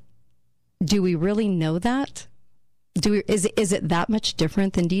 But do we really know that? Is it that much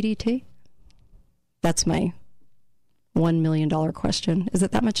different than DDT? That's my $1 million question. Is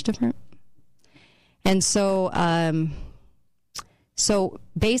it that much different? And so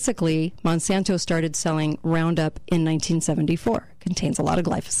basically, Monsanto started selling Roundup in 1974. Contains a lot of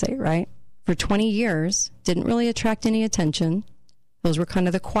glyphosate, right? For 20 years, didn't really attract any attention. Those were kind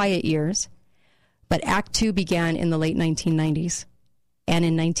of the quiet years. But Act 2 began in the late 1990s. And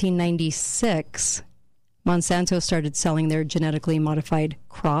in 1996, Monsanto started selling their genetically modified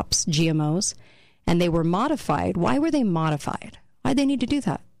crops, GMOs, and they were modified. Why were they modified? Why did they need to do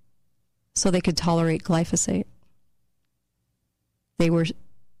that? So they could tolerate glyphosate.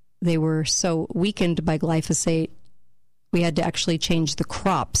 They were so weakened by glyphosate, we had to actually change the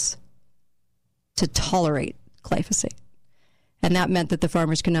crops to tolerate glyphosate. And that meant that the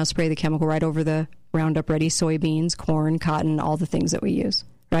farmers can now spray the chemical right over the Roundup Ready soybeans, corn, cotton, all the things that we use,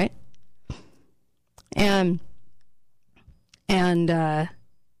 right? And the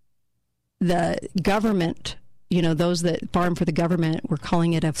government, those that farm for the government were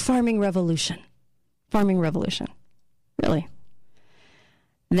calling it a farming revolution. Farming revolution. Really.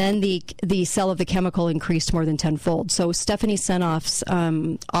 Then the sale of the chemical increased more than tenfold. So Stephanie Senoff's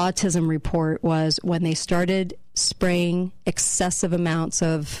autism report was when they started spraying excessive amounts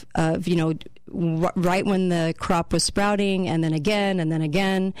of right when the crop was sprouting, and then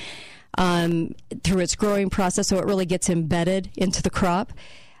again, through its growing process, so it really gets embedded into the crop.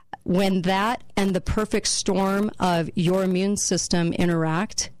 When that and the perfect storm of your immune system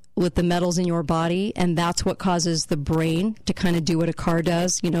interact with the metals in your body, and that's what causes the brain to kind of do what a car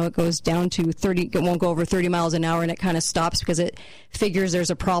does. It goes down to 30, it won't go over 30 miles an hour, and it kind of stops because it figures there's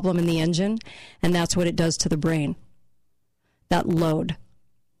a problem in the engine, and that's what it does to the brain, that load.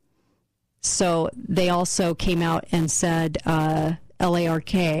 So they also came out and said IARC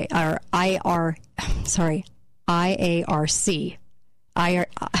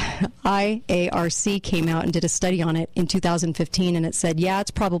came out and did a study on it in 2015, and it said, yeah,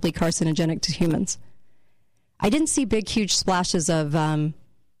 it's probably carcinogenic to humans. I didn't see big, huge splashes of,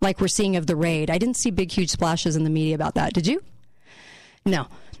 like we're seeing of the raid. I didn't see big, huge splashes in the media about that. Did you? No.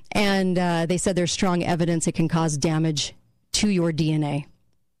 And they said there's strong evidence it can cause damage to your DNA.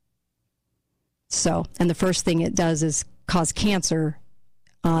 So, and the first thing it does is cause cancer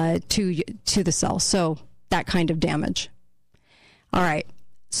to the cell. So that kind of damage. All right.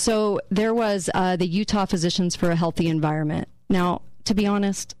 So there was the Utah Physicians for a Healthy Environment. Now, to be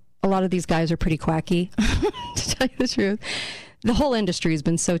honest, a lot of these guys are pretty quacky, to tell you the truth. The whole industry has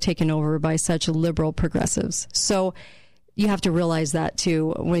been so taken over by such liberal progressives. So you have to realize that,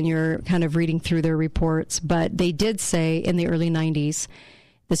 too, when you're kind of reading through their reports. But they did say in the early 90s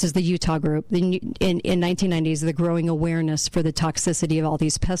This is the Utah group. In 1990s, the growing awareness for the toxicity of all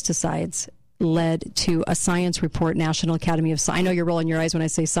these pesticides led to a science report, National Academy of Science. I know you're rolling your eyes when I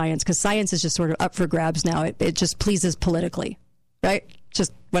say science, because science is just sort of up for grabs now. It just pleases politically, right?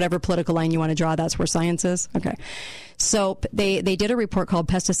 Just whatever political line you want to draw, that's where science is. Okay. So they did a report called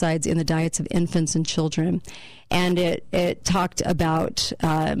Pesticides in the Diets of Infants and Children, and it talked about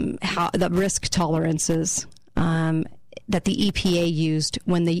how the risk tolerances that the EPA used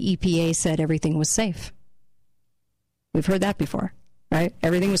when the EPA said everything was safe. We've heard that before, right?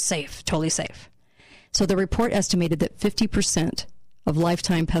 Everything was safe, totally safe. So the report estimated that 50% of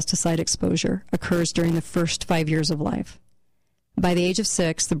lifetime pesticide exposure occurs during the first 5 years of life. By the age of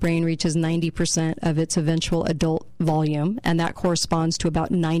 6, the brain reaches 90% of its eventual adult volume, and that corresponds to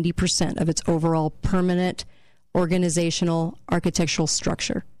about 90% of its overall permanent organizational architectural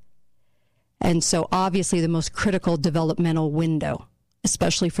structure. And so obviously the most critical developmental window,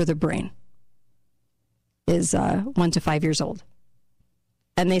 especially for the brain, is 1 to 5 years old.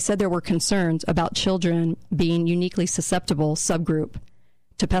 And they said there were concerns about children being uniquely susceptible subgroup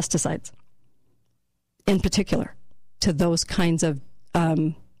to pesticides, in particular to those kinds of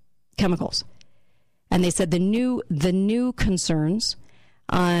chemicals. And they said the new concerns,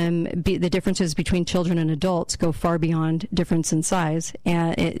 the differences between children and adults go far beyond difference in size.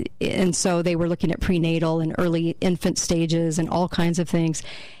 And so they were looking at prenatal and early infant stages and all kinds of things,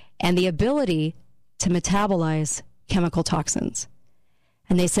 and the ability to metabolize chemical toxins.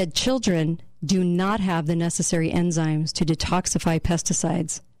 And they said children do not have the necessary enzymes to detoxify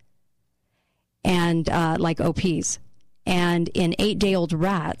pesticides and like OPs. And in 8-day-old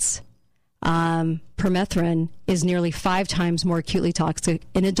rats, permethrin is nearly 5 times more acutely toxic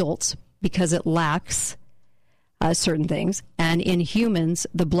in adults because it lacks certain things. And in humans,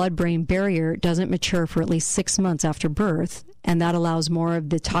 the blood-brain barrier doesn't mature for at least 6 months after birth, and that allows more of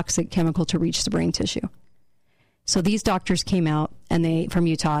the toxic chemical to reach the brain tissue. So these doctors came out from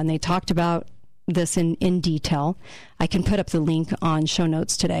Utah, and they talked about this in detail. I can put up the link on show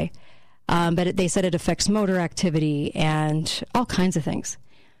notes today. But they said it affects motor activity and all kinds of things.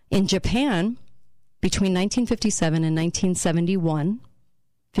 In Japan, between 1957 and 1971,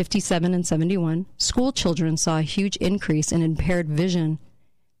 57 and 71, school children saw a huge increase in impaired vision,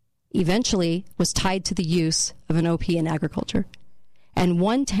 eventually was tied to the use of an OP in agriculture. And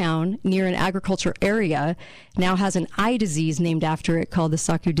one town near an agriculture area now has an eye disease named after it called the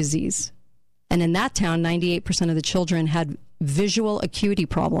Saku disease. And in that town, 98% of the children had visual acuity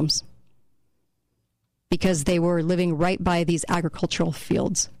problems because they were living right by these agricultural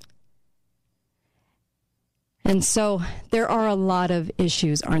fields. And so there are a lot of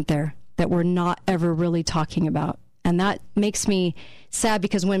issues, aren't there, that we're not ever really talking about. And that makes me sad,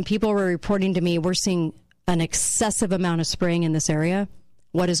 because when people were reporting to me, we're seeing an excessive amount of spraying in this area.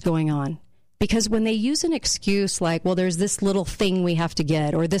 What is going on? Because when they use an excuse like, well, there's this little thing we have to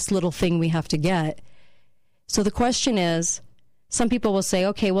get, or this little thing we have to get. So the question is, some people will say,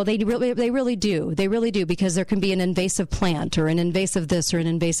 okay, well, they really do, because there can be an invasive plant or an invasive this or an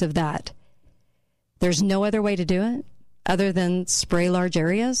invasive that. There's no other way to do it other than spray large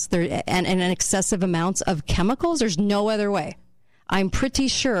areas and excessive amounts of chemicals. There's no other way. I'm pretty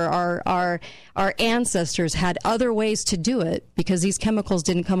sure our ancestors had other ways to do it because these chemicals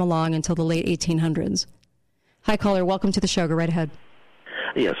didn't come along until the late 1800s. Hi, caller. Welcome to the show. Go right ahead.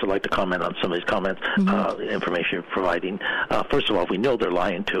 Yes, I'd like to comment on some of these comments, information you're providing. First of all, we know they're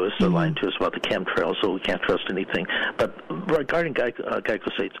lying to us. They're lying to us about the chemtrails, so we can't trust anything. But regarding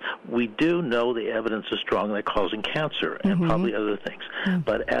glyphosates, we do know the evidence is strong that causing cancer and probably other things.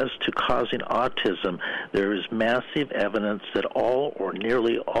 But as to causing autism, there is massive evidence that all or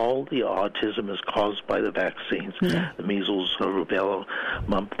nearly all the autism is caused by the vaccines, the measles, rubella,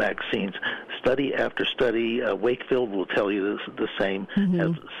 mumps vaccines. Study after study, Wakefield will tell you the same.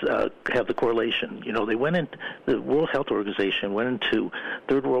 Have the correlation. You know, they went in, the World Health Organization went into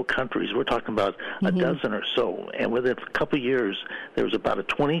third world countries. We're talking about a dozen or so, and within a couple of years, there was about a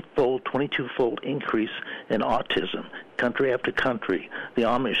 20-fold, 22-fold increase in autism. Country after country. The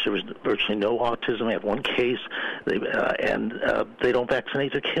Amish, there was virtually no autism. They have one case, and they don't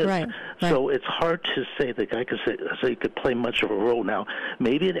vaccinate their kids. Right. So it's hard to say that glyphosate could play much of a role. Now,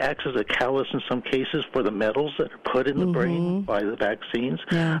 maybe it acts as a callous in some cases for the metals that are put in the brain by the vaccines.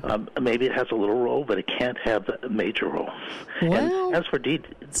 Yeah. Maybe it has a little role, but it can't have a major role. Well, and as for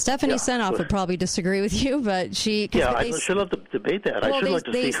Stephanie Seneff would probably disagree with you, but she... I should love to debate that. I should like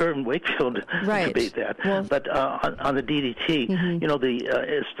to see her in Wakefield debate that. Well, but on the DDT,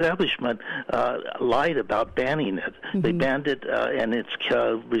 the establishment lied about banning it. They banned it, and it's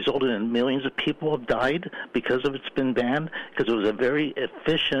resulted in millions of people have died because of it's been banned, because it was a very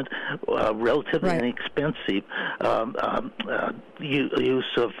efficient, relatively inexpensive use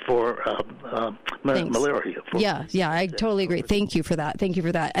for malaria. I totally agree. Thank you for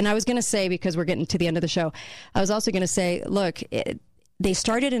that. And I was going to say, because we're getting to the end of the show, I was also going to say, look, they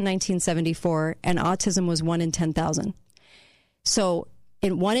started in 1974, and autism was 1 in 10,000. So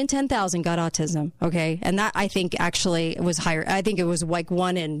 1 in 10,000 got autism, okay? And that, I think, actually was higher. I think it was like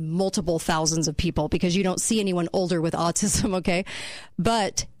 1 in multiple thousands of people, because you don't see anyone older with autism, okay?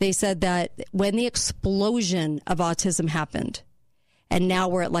 But they said that when the explosion of autism happened, and now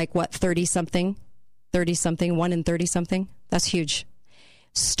we're at like, what, 30-something, 1 in 30-something? That's huge.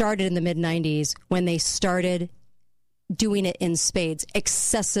 Started in the mid-90s when they started doing it in spades.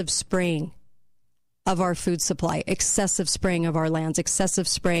 Excessive spraying of our food supply, excessive spraying of our lands, excessive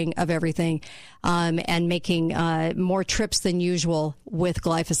spraying of everything, and making more trips than usual with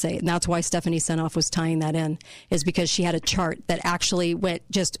glyphosate. And that's why Stephanie Seneff was tying that in, is because she had a chart that actually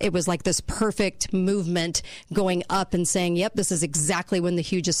it was like this perfect movement going up and saying, yep, this is exactly when the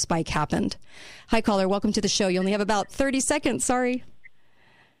hugest spike happened. Hi, caller. Welcome to the show. You only have about 30 seconds. Sorry.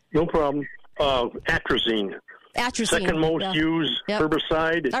 No problem. Atrazine. Second most used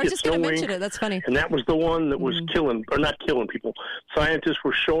herbicide. It I was just going to mention it. That's funny. And that was the one that was killing, or not killing people. Scientists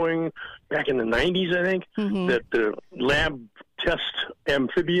were showing back in the 90s, I think, that the lab test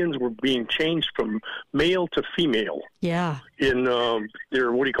amphibians were being changed from male to female. Yeah. In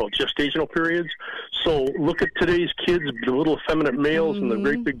their, gestational periods. So look at today's kids, the little effeminate males and the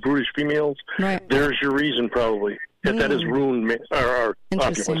great big brutish females. Right. There's your reason, probably. That has ruined our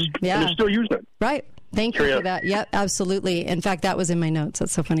populace. Yeah. And they're still using it. Right. Thank you for that. Yep, absolutely. In fact, that was in my notes.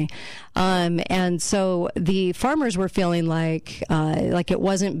 That's so funny. And so the farmers were feeling like it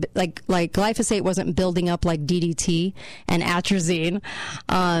wasn't like glyphosate wasn't building up like DDT and atrazine.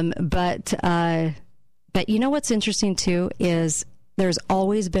 But you know what's interesting too is there's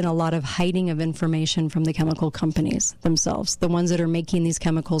always been a lot of hiding of information from the chemical companies themselves, the ones that are making these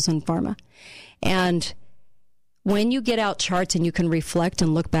chemicals in pharma. And when you get out charts and you can reflect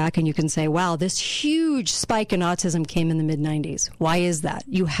and look back and you can say, wow, this huge spike in autism came in the mid-90s. Why is that?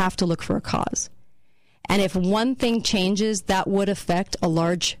 You have to look for a cause. And if one thing changes that would affect a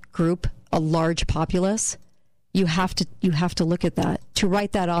large group, a large populace, you have to look at that. To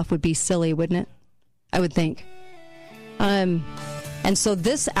write that off would be silly, wouldn't it? I would think. And so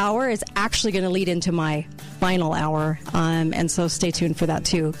this hour is actually going to lead into my final hour. And so stay tuned for that,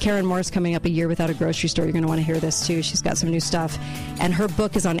 too. Karen Moore's coming up, A Year Without a Grocery Store. You're going to want to hear this, too. She's got some new stuff. And her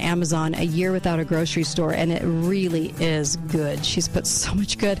book is on Amazon, A Year Without a Grocery Store. And it really is good. She's put so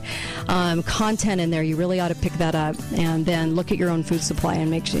much good content in there. You really ought to pick that up. And then look at your own food supply and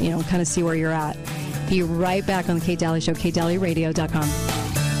make sure, kind of see where you're at. Be right back on the Kate Daly Show, KateDalyRadio.com.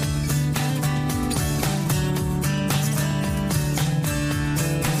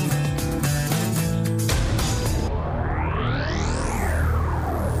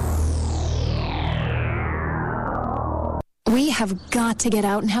 We have got to get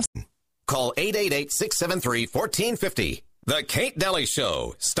out and have... Call 888-673-1450. The Kate Daly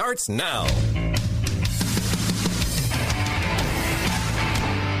Show starts now.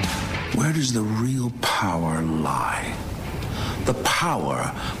 Where does the real power lie? The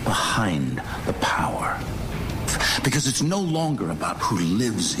power behind the power. Because it's no longer about who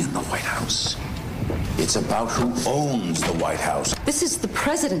lives in the White House. It's about who owns the White House. This is the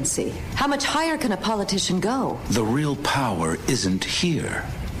presidency. How much higher can a politician go? The real power isn't here.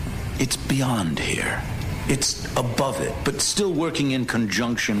 It's beyond here. It's above it, but still working in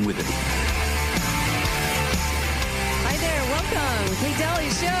conjunction with it. Hi there. Welcome. Kate Daly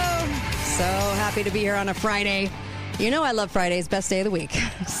Show. So happy to be here on a Friday. You know I love Fridays, best day of the week.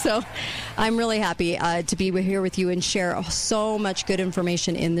 So I'm really happy to be here with you and share so much good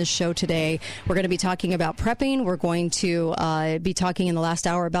information in this show today. We're going to be talking about prepping. We're going to be talking in the last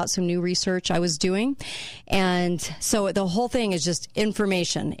hour about some new research I was doing. And so the whole thing is just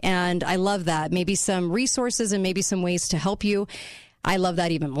information. And I love that. Maybe some resources and maybe some ways to help you. I love that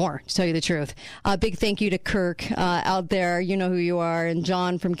even more, to tell you the truth. Big thank you to Kirk out there. You know who you are. And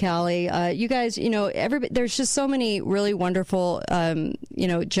John from Cali. You guys, there's just so many really wonderful,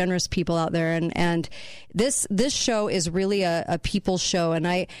 generous people out there. And this show is really a people show.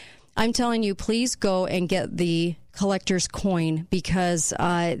 And I'm telling you, please go and get the collector's coin, because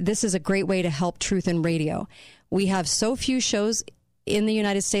this is a great way to help Truth in Radio. We have so few shows in the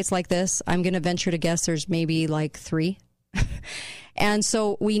United States like this. I'm going to venture to guess there's maybe like 3. And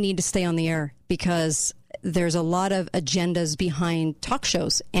so we need to stay on the air, because there's a lot of agendas behind talk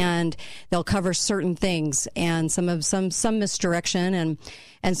shows, and they'll cover certain things, and some misdirection,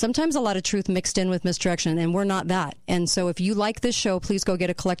 and sometimes a lot of truth mixed in with misdirection, and we're not that. And so if you like this show, please go get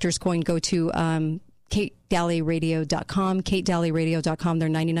a collector's coin. Go to KateDalleyRadio.com, KateDalleyRadio.com. They're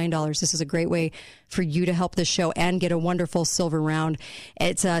 $99. This is a great way for you to help this show and get a wonderful silver round.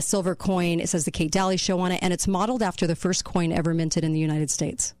 It's a silver coin. It says the Kate Daly Show on it, and it's modeled after the first coin ever minted in the United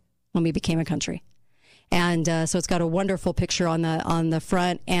States when we became a country. And so it's got a wonderful picture on the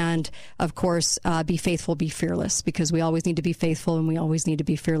front, and of course, be faithful, be fearless, because we always need to be faithful and we always need to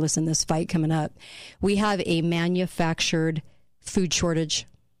be fearless in this fight coming up. We have a manufactured food shortage,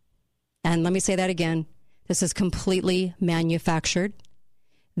 and let me say that again. This is completely manufactured.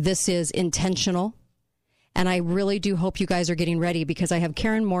 This is intentional. And I really do hope you guys are getting ready, because I have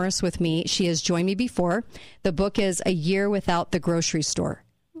Karen Morris with me. She has joined me before. The book is A Year Without the Grocery Store.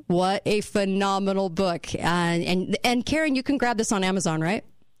 What a phenomenal book. And Karen, you can grab this on Amazon, right?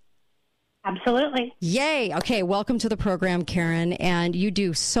 Absolutely. Yay. Okay. Welcome to the program, Karen. And you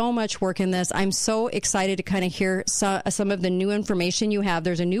do so much work in this. I'm so excited to kind of hear some of the new information you have.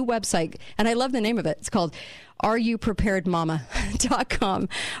 There's a new website, and I love the name of it. It's called areyouppreparedmama.com.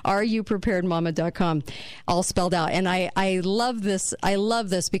 areyouppreparedmama.com, all spelled out. And I love this. I love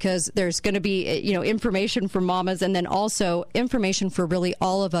this because there's going to be, information for mamas, and then also information for really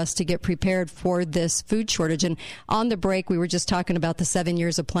all of us to get prepared for this food shortage. And on the break, we were just talking about the 7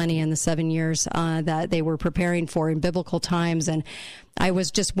 years of plenty and the 7 years that they were preparing for in biblical times. And I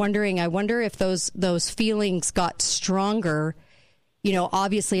was just wondering, I wonder if those feelings got stronger,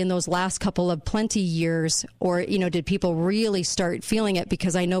 obviously in those last couple of plenty years, or, did people really start feeling it?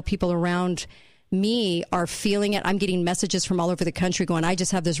 Because I know people around me are feeling it. I'm getting messages from all over the country going, I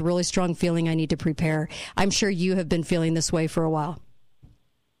just have this really strong feeling I need to prepare. I'm sure you have been feeling this way for a while.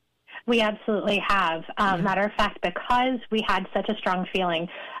 We absolutely have. Matter of fact, because we had such a strong feeling,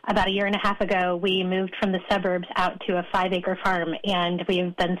 about a year and a half ago, we moved from the suburbs out to a 5-acre farm, and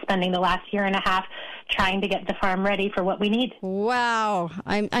we've been spending the last year and a half trying to get the farm ready for what we need. Wow.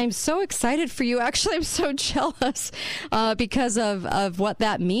 I'm so excited for you. Actually, I'm so jealous because of what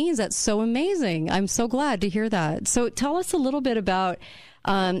that means. That's so amazing. I'm so glad to hear that. So tell us a little bit about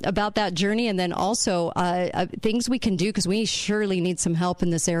that journey, and then also things we can do, because we surely need some help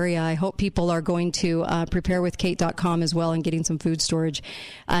in this area. I hope people are going to preparewithkate.com as well and getting some food storage.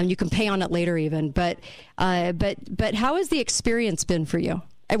 You can pay on it later even. But how has the experience been for you?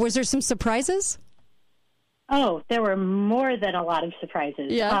 Was there some surprises? Oh, there were more than a lot of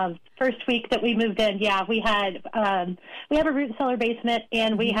surprises. Yeah. First week that we moved in, we have a root cellar basement,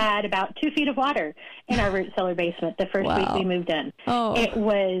 and we had about 2 feet of water in our root cellar basement the first week we moved in. Oh. It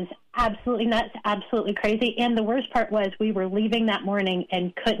was absolutely nuts, absolutely crazy. And the worst part was we were leaving that morning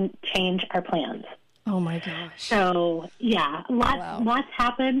and couldn't change our plans. Oh, my gosh. So, lots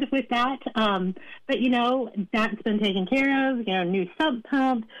happened with that. But, that's been taken care of. New sump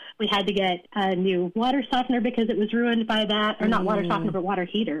pump. We had to get a new water softener because it was ruined by that. Or not water softener, but water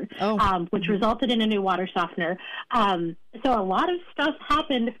heater, which resulted in a new water softener. So a lot of stuff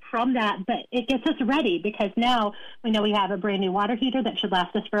happened from that, but it gets us ready, because now we know we have a brand new water heater that should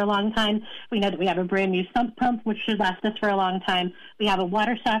last us for a long time. We know that we have a brand new sump pump, which should last us for a long time. We have a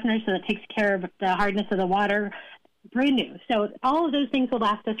water softener, so that takes care of the hardness of the water, brand new. So all of those things will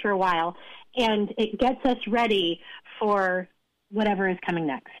last us for a while, and it gets us ready for whatever is coming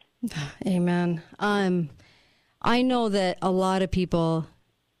next. Amen. I know that a lot of people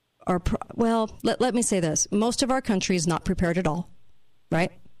are, let me say this. Most of our country is not prepared at all,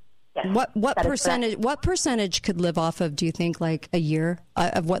 right? Yes, what percentage could live off of, do you think, like a year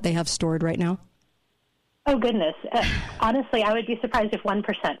of what they have stored right now? Oh, goodness. Honestly, I would be surprised if 1%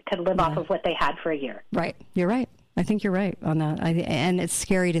 could live off of what they had for a year. Right. You're right. I think you're right on that. And it's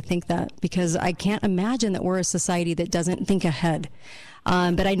scary to think that, because I can't imagine that we're a society that doesn't think ahead.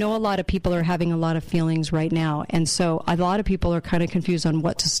 But I know a lot of people are having a lot of feelings right now. And so a lot of people are kind of confused on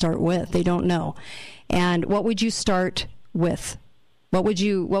what to start with. They don't know. And what would you start with? What would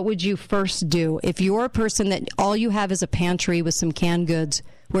you first do? If you're a person that all you have is a pantry with some canned goods,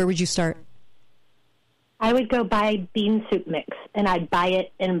 where would you start? I would go buy bean soup mix, and I'd buy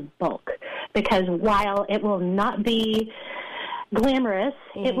it in bulk, because while it will not be glamorous,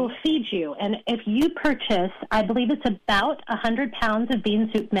 it will feed you. And if you purchase, I believe it's about 100 pounds of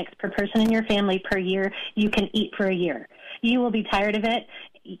bean soup mix per person in your family per year, you can eat for a year. You will be tired of it.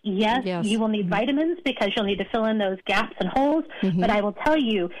 Yes, you will need vitamins because you'll need to fill in those gaps and holes. But I will tell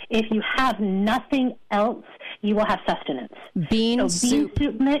you, if you have nothing else, you will have sustenance. Bean soup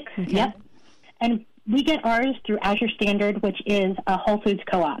mix. Okay. Yep. And we get ours through Azure Standard, which is a Whole Foods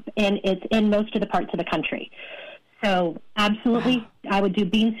co-op, and it's in most of the parts of the country. So absolutely, I would do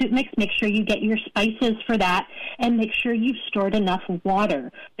bean soup mix. Make sure you get your spices for that, and make sure you've stored enough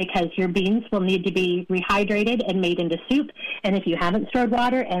water because your beans will need to be rehydrated and made into soup. And if you haven't stored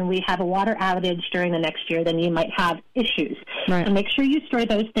water and we have a water outage during the next year, then you might have issues. Right. So make sure you store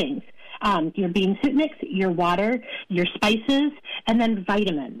those things. Your bean soup mix, your water, your spices, and then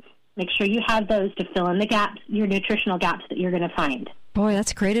vitamins. Make sure you have those to fill in the gaps, your nutritional gaps that you're going to find. Boy,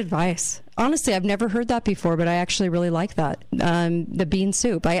 that's great advice. Honestly, I've never heard that before, but I actually really like that. The bean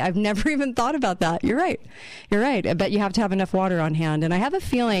soup. I've never even thought about that. You're right. I bet you have to have enough water on hand. And I have a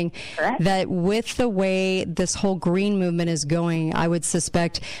feeling that with the way this whole green movement is going, I would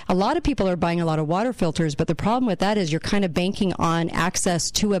suspect a lot of people are buying a lot of water filters, but the problem with that is you're kind of banking on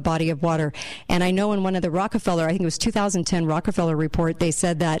access to a body of water. And I know in one of the Rockefeller, I think it was 2010 Rockefeller report, they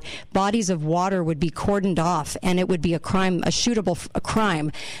said that bodies of water would be cordoned off and it would be a crime, a shootable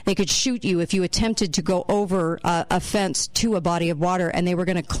crime. They could shoot you if you attempted to go over a fence to a body of water, and they were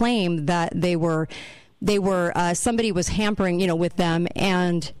going to claim that they were somebody was hampering, with them,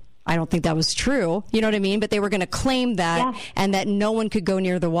 and I don't think that was true. You know what I mean? But they were going to claim that, and that no one could go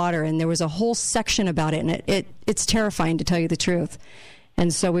near the water, and there was a whole section about it, and it's terrifying, to tell you the truth.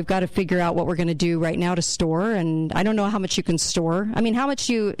 And so we've got to figure out what we're going to do right now to store, and I don't know how much you can store. I mean,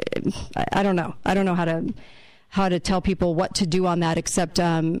 I don't know. I don't know how to tell people what to do on that, except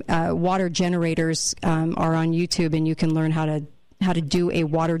water generators are on YouTube, and you can learn how to do a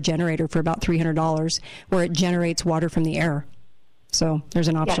water generator for about $300, where it generates water from the air. So there's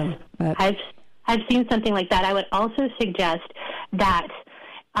an option. Yes. I've seen something like that. I would also suggest that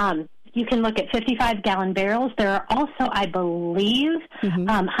you can look at 55-gallon barrels. There are also, I believe,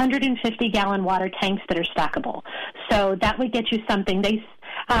 150-gallon water tanks that are stackable. So that would get you something.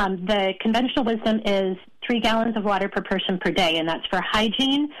 The conventional wisdom is 3 gallons of water per person per day, and that's for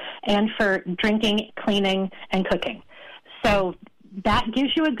hygiene and for drinking, cleaning, and cooking. So that gives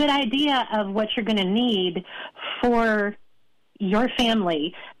you a good idea of what you're going to need for your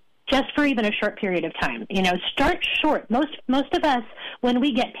family just for even a short period of time. Start short. Most of us, when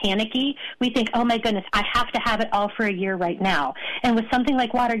we get panicky, we think, oh my goodness, I have to have it all for a year right now. And with something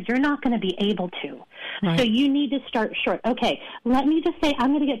like water, you're not going to be able to. Right. So you need to start short. Okay, let me just say I'm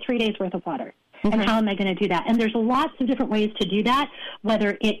going to get 3 days worth of water. Mm-hmm. And how am I going to do that? And there's lots of different ways to do that,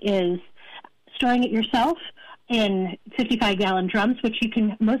 whether it is storing it yourself in 55-gallon drums, which you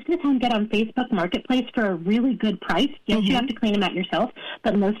can most of the time get on Facebook Marketplace for a really good price. Yes, you have to clean them out yourself,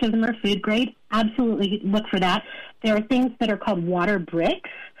 but most of them are food grade. Absolutely look for that. There are things that are called water bricks,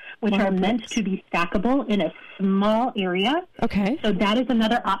 which are meant to be stackable in a small area. Okay. So that is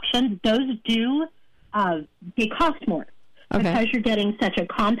another option. Those they cost more. Okay. Because you're getting such a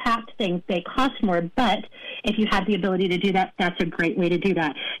compact thing, they cost more, but if you have the ability to do that, that's a great way to do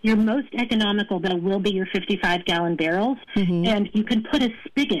that. Your most economical, though, will be your 55-gallon barrels, and you can put a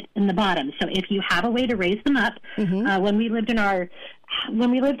spigot in the bottom. So if you have a way to raise them up, when we lived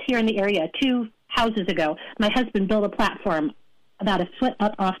here in the area 2 houses ago, my husband built a platform about a foot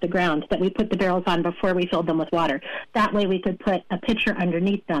up off the ground that we put the barrels on before we filled them with water. That way we could put a pitcher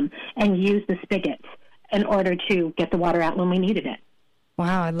underneath them and use the spigots in order to get the water out when we needed it.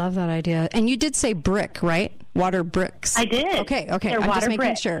 Wow, I love that idea. And you did say brick, right? Water bricks. I did. Okay. They're I'm water just making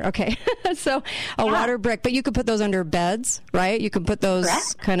brick. sure. Okay. So water brick, but you could put those under beds, right? You could put those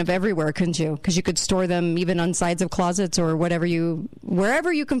kind of everywhere, couldn't you? Because you could store them even on sides of closets or wherever you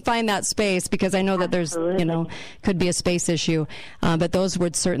can find that space, because I know that there's, could be a space issue. But those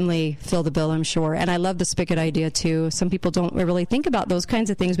would certainly fill the bill, I'm sure. And I love the spigot idea too. Some people don't really think about those kinds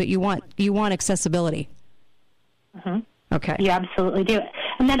of things, but you want Okay. accessibility. You absolutely do.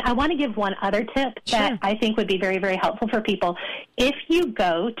 And then I want to give one other tip that I think would be very, very helpful for people. If you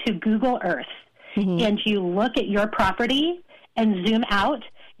go to Google Earth and you look at your property and zoom out,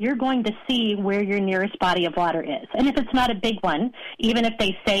 you're going to see where your nearest body of water is. And if it's not a big one, even if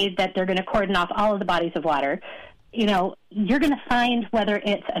they say that they're going to cordon off all of the bodies of water, you're going to find whether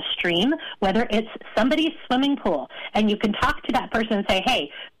it's a stream, whether it's somebody's swimming pool, and you can talk to that person and say, hey,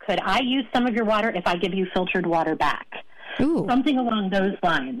 could I use some of your water if I give you filtered water back? Ooh. Something along those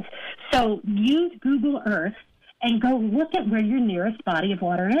lines. So use Google Earth and go look at where your nearest body of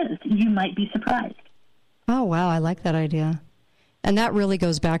water is. You might be surprised. Oh, wow. I like that idea. And that really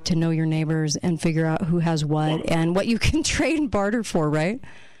goes back to know your neighbors and figure out who has what and what you can trade and barter for, right?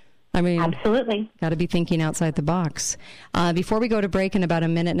 I mean, absolutely. Got to be thinking outside the box. Before we go to break in about a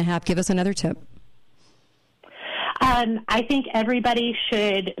minute and a half, give us another tip. I think everybody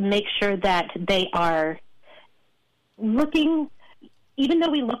should make sure that they are looking, even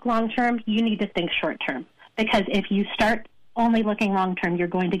though we look long-term, you need to think short-term. Because if you start only looking long-term, you're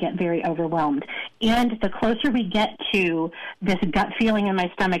going to get very overwhelmed. And the closer we get to this gut feeling in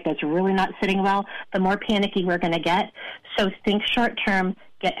my stomach that's really not sitting well, the more panicky we're going to get. So think short-term,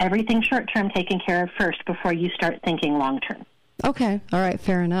 get everything short-term taken care of first before you start thinking long-term. Okay. All right.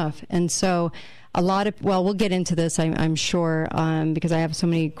 Fair enough. And so we'll get into this, I'm sure, because I have so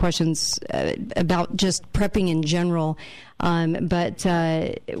many questions about just prepping in general. But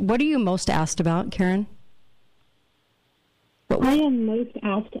what are you most asked about, Karen? I am most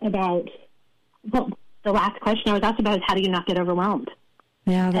asked about, the last question I was asked about is how do you not get overwhelmed?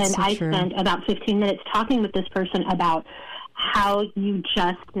 Yeah, that's and I spent about 15 minutes talking with this person about how you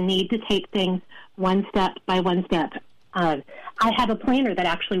just need to take things one step by one step. I have a planner that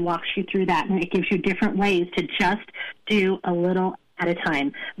actually walks you through that, and it gives you different ways to just do a little at a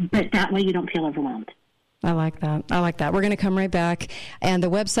time. But that way you don't feel overwhelmed. I like that. We're going to come right back. And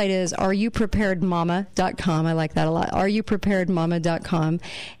the website is areyoupreparedmama.com. I like that a lot. areyoupreparedmama.com.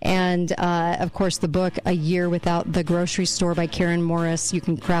 And, of course, the book, A Year Without the Grocery Store by Karen Morris. You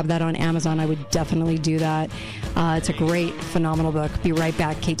can grab that on Amazon. I would definitely do that. It's a great, phenomenal book. Be right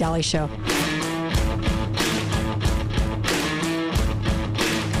back. Kate Daly Show.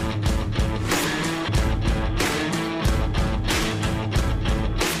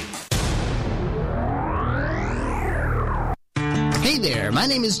 Hey there, my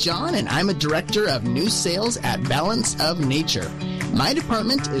name is John, and I'm a director of new sales at Balance of Nature. My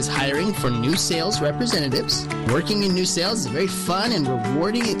department is hiring for new sales representatives. Working in new sales is a very fun and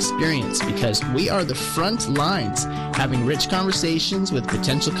rewarding experience because we are the front lines, having rich conversations with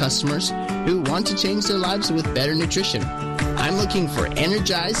potential customers who want to change their lives with better nutrition. I'm looking for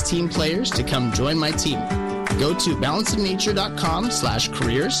energized team players to come join my team. Go to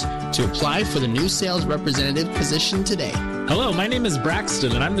balanceofnature.com/careers to apply for the new sales representative position today. Hello, my name is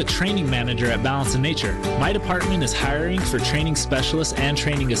Braxton, and I'm the training manager at Balance of Nature. My department is hiring for training specialists and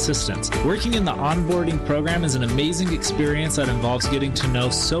training assistants. Working in the onboarding program is an amazing experience that involves getting to know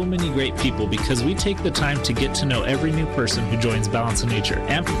so many great people because we take the time to get to know every new person who joins Balance of Nature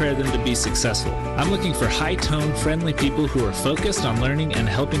and prepare them to be successful. I'm looking for high-tone, friendly people who are focused on learning and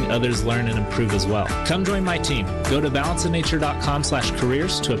helping others learn and improve as well. Come join my team. Go to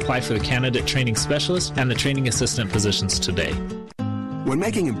balanceofnature.com/careers to apply for the candidate training specialist and the training assistant positions today. When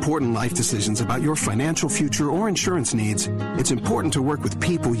making important life decisions about your financial future or insurance needs, it's important to work with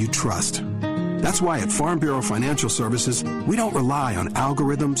people you trust. That's why at Farm Bureau Financial Services, we don't rely on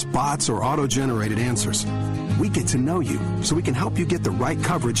algorithms, bots, or auto-generated answers. We get to know you so we can help you get the right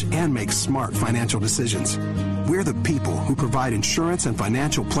coverage and make smart financial decisions. We're the people who provide insurance and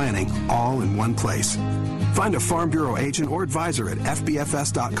financial planning all in one place. Find a Farm Bureau agent or advisor at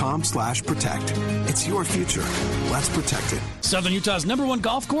fbfs.com/protect. It's your future. Let's protect it. Southern Utah's #1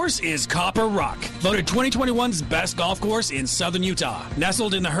 golf course is Copper Rock, voted 2021's best golf course in Southern Utah.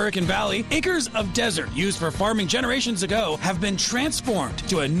 Nestled in the Hurricane Valley, acres of desert used for farming generations ago have been transformed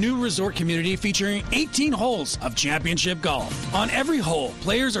to a new resort community featuring 18 holes of championship golf. On every hole,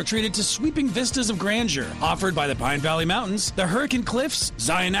 players are treated to sweeping vistas of grandeur offered by the Pine Valley Mountains, the Hurricane Cliffs,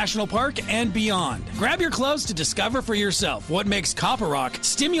 Zion National Park, and beyond. Grab your clubs to discover for yourself what makes Copper Rock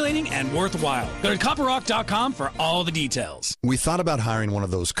stimulating and worthwhile. Go to copperrock.com for all the details. We thought about hiring one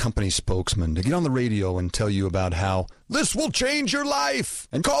of those company spokesmen to get on the radio and tell you about how this will change your life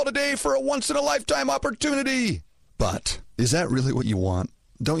and call today for a once-in-a-lifetime opportunity. But is that really what you want?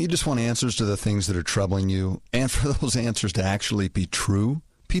 Don't you just want answers to the things that are troubling you and for those answers to actually be true?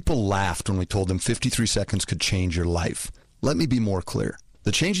 People laughed when we told them 53 seconds could change your life. Let me be more clear.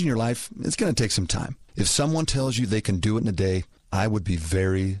 The change in your life, it's going to take some time. If someone tells you they can do it in a day, I would be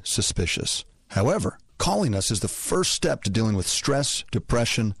very suspicious. However, calling us is the first step to dealing with stress,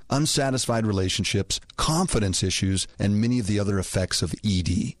 depression, unsatisfied relationships, confidence issues, and many of the other effects of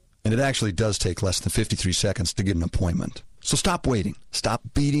ED. And it actually does take less than 53 seconds to get an appointment. So stop waiting. Stop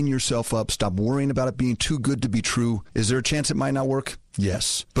beating yourself up. Stop worrying about it being too good to be true. Is there a chance it might not work?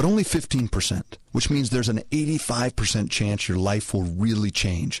 Yes, but only 15%, which means there's an 85% chance your life will really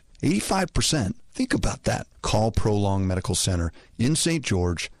change. 85%? Think about that. Call Prolong Medical Center in St.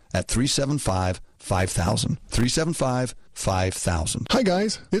 George at 375-5000. 375-5000. Hi,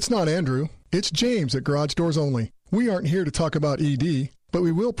 guys. It's not Andrew. It's James at Garage Doors Only. We aren't here to talk about ED, but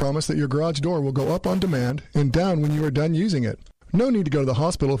we will promise that your garage door will go up on demand and down when you are done using it. No need to go to the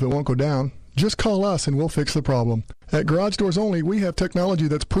hospital if it won't go down. Just call us and we'll fix the problem. At Garage Doors Only, we have technology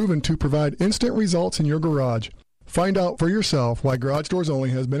that's proven to provide instant results in your garage. Find out for yourself why Garage Doors Only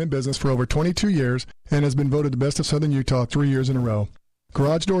has been in business for over 22 years and has been voted the best of Southern Utah 3 years in a row.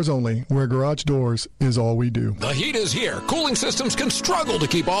 Garage Doors Only, where garage doors is all we do. The heat is here. Cooling systems can struggle to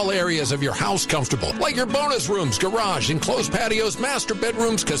keep all areas of your house comfortable, like your bonus rooms, garage, enclosed patios, master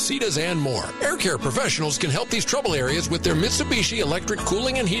bedrooms, casitas, and more. Air Care professionals can help these trouble areas with their Mitsubishi electric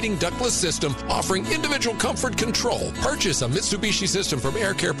cooling and heating ductless system, offering individual comfort control. Purchase a Mitsubishi system from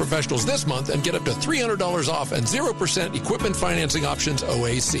Air Care professionals this month and get up to $300 off and 0% equipment financing options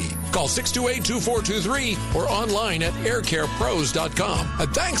OAC. Call 628-2423 or online at aircarepros.com.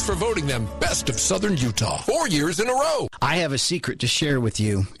 And thanks for voting them Best of Southern Utah 4 years in a row. I have a secret to share with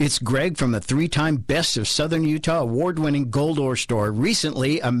you. It's Greg from the 3-time Best of Southern Utah award-winning Gold Ore Store.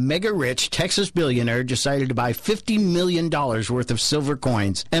 Recently, a mega-rich Texas billionaire decided to buy $50 million worth of silver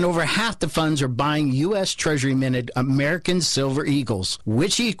coins. And over half the funds are buying U.S. Treasury-minted American Silver Eagles,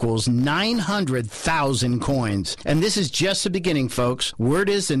 which equals 900,000 coins. And this is just the beginning, folks. Word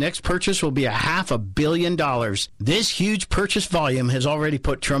is the next purchase will be $500 million. This huge purchase volume has already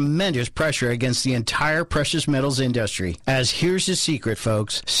put tremendous pressure against the entire precious metals industry. As here's the secret,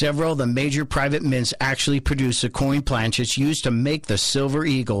 folks. Several of the major private mints actually produce the coin planchets used to make the silver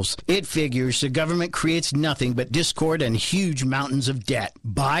eagles. It figures the government creates nothing but discord and huge mountains of debt.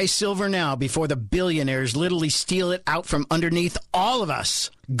 Buy silver now before the billionaires literally steal it out from underneath all of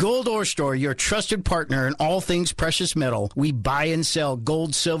us. Gold Ore Store, your trusted partner in all things precious metal. We buy and sell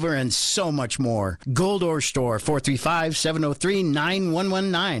gold, silver, and so much more. Gold Ore Store,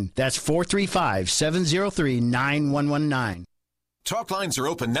 435-703-9119. That's 435-703-9119. Talk lines are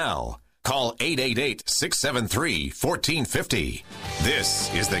open now. Call 888-673-1450.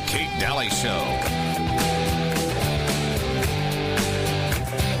 This is the Kate Daly Show.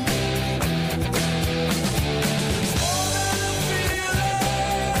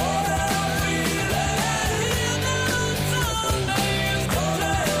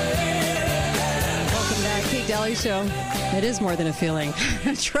 Daly Show. It is more than a feeling.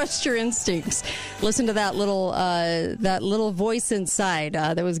 Trust your instincts. Listen to that little voice inside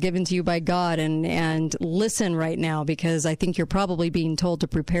that was given to you by God, and listen right now, because I think you're probably being told to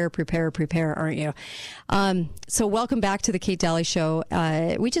prepare, aren't you? So welcome back to the Kate Daly Show.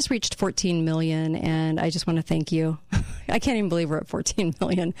 We just reached 14 million, and I just want to thank you. I can't even believe we're at 14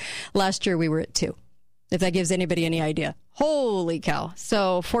 million. Last year we were at 2. If that gives anybody any idea. Holy cow.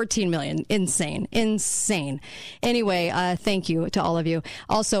 So 14 million. Insane. Anyway, thank you to all of you.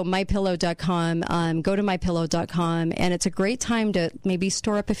 Also, MyPillow.com. Go to MyPillow.com, and it's a great time to maybe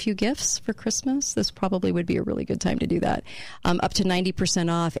store up a few gifts for Christmas. This probably would be a really good time to do that. Up to 90%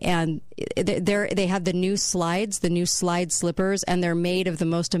 off. And they have the new slides, the new slide slippers, and they're made of the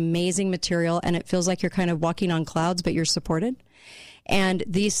most amazing material, and it feels like you're kind of walking on clouds, but you're supported. And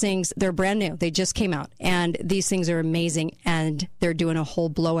these things, they're brand new. They just came out. And these things are amazing. And they're doing a whole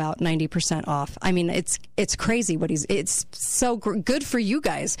blowout 90% off. I mean, it's crazy it's so good for you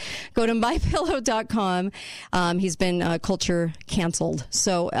guys. Go to MyPillow.com. He's been culture canceled.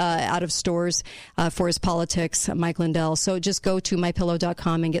 So out of stores for his politics, Mike Lindell. So just go to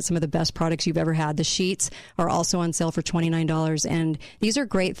MyPillow.com and get some of the best products you've ever had. The sheets are also on sale for $29. And these are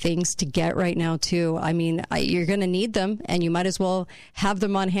great things to get right now, too. I mean, you're going to need them, and you might as well have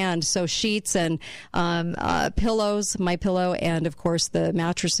them on hand. So sheets and pillows, MyPillow, and of course the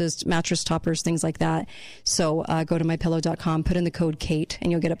mattresses, mattress toppers, things like that. So go to MyPillow.com, put in the code Kate, and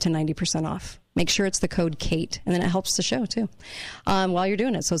you'll get up to 90% off. Make sure it's the code Kate, and then it helps the show, too, while you're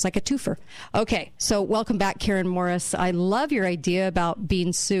doing it. So it's like a twofer. Okay, so welcome back, Karen Morris. I love your idea about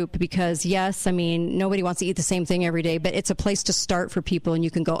bean soup because, yes, I mean, nobody wants to eat the same thing every day, but it's a place to start for people, and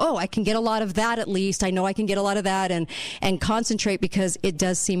you can go, oh, I can get a lot of that at least. I know I can get a lot of that, and concentrate, because it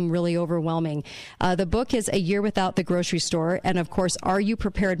does seem really overwhelming. The book is A Year Without the Grocery Store, and, of course,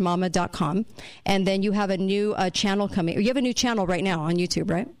 areyoupreparedmama.com. And then you have a new channel coming. You have a new channel right now on YouTube,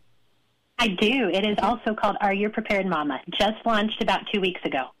 right? I do. It is also called Are You Prepared Mama? Just launched about 2 weeks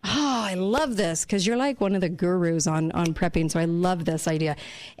ago. Oh, I love this, because you're like one of the gurus on prepping, so I love this idea.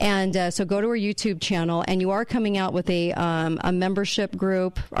 And so go to our YouTube channel, and you are coming out with a membership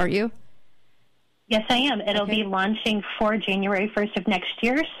group, aren't you? Yes, I am. It'll be launching for January 1st of next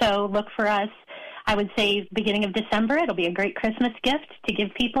year, so look for us. I would say beginning of December. It'll be a great Christmas gift to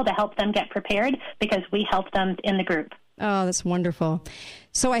give people to help them get prepared, because we help them in the group. Oh, that's wonderful.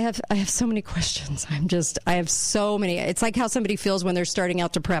 So I have so many questions. I have so many. It's like how somebody feels when they're starting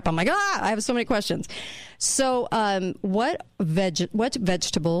out to prep. I'm like, I have so many questions. So what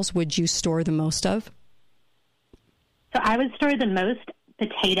vegetables would you store the most of? So I would store the most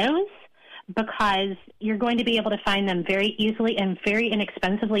potatoes, because you're going to be able to find them very easily and very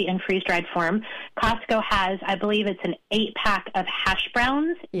inexpensively in freeze-dried form. Costco has, I believe it's an 8-pack of hash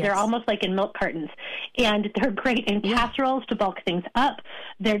browns. Yes. They're almost like in milk cartons. And they're great in casseroles to bulk things up.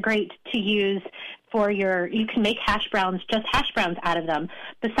 They're great to use for you can make hash browns, just hash browns out of them,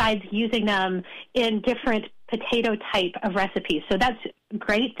 besides using them in different potato type of recipes. So that's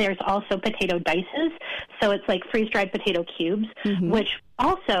great. There's also potato dices. So it's like freeze-dried potato cubes, which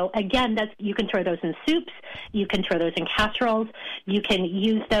also, again, you can throw those in soups. You can throw those in casseroles. You can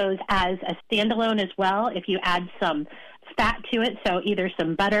use those as a standalone as well if you add some fat to it, so either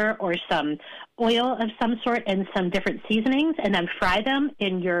some butter or some oil of some sort and some different seasonings, and then fry them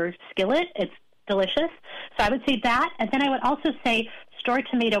in your skillet. It's delicious. So I would say that, and then I would also say store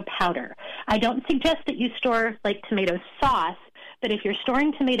tomato powder. I don't suggest that you store like tomato sauce, but if you're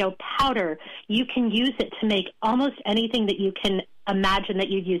storing tomato powder, you can use it to make almost anything that you can imagine that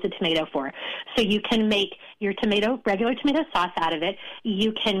you'd use a tomato for. So you can make your regular tomato sauce out of it.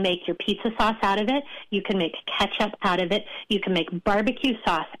 You can make your pizza sauce out of it. You can make ketchup out of it. You can make barbecue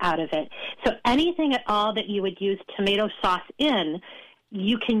sauce out of it. So anything at all that you would use tomato sauce in,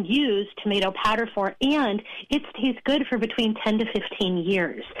 you can use tomato powder for, and it stays good for between 10 to 15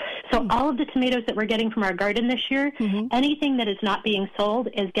 years. So all of the tomatoes that we're getting from our garden this year, anything that is not being sold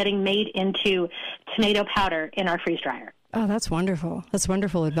is getting made into tomato powder in our freeze dryer. Oh, that's wonderful. That's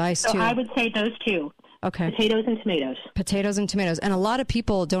wonderful advice, too. So I would say those two. Okay. Potatoes and tomatoes. Potatoes and tomatoes. And a lot of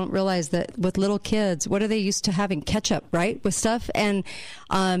people don't realize that with little kids, what are they used to having? Ketchup, right? With stuff. And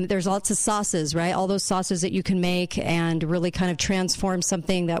there's lots of sauces, right? All those sauces that you can make and really kind of transform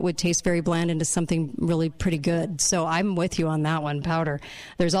something that would taste very bland into something really pretty good. So I'm with you on that one, powder.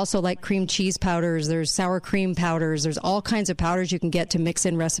 There's also like cream cheese powders. There's sour cream powders. There's all kinds of powders you can get to mix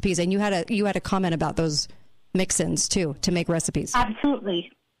in recipes. And you had a comment about those mix-ins too, to make recipes.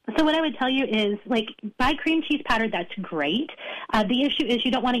 Absolutely. So what I would tell you is, like, buy cream cheese powder. That's great. The issue is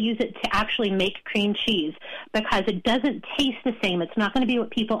you don't want to use it to actually make cream cheese because it doesn't taste the same. It's not going to be what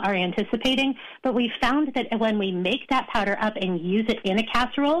people are anticipating. But we found that when we make that powder up and use it in a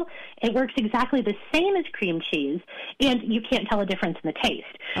casserole, it works exactly the same as cream cheese, and you can't tell a difference in the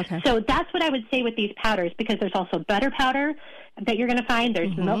taste. Okay. So that's what I would say with these powders, because there's also butter powder that you're going to find.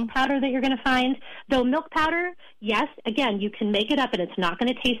 There's milk powder that you're going to find. Though milk powder, yes, again, you can make it up and it's not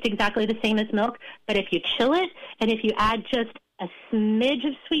going to taste exactly the same as milk, but if you chill it and if you add just a smidge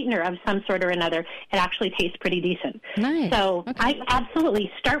of sweetener of some sort or another, it actually tastes pretty decent. Nice. So I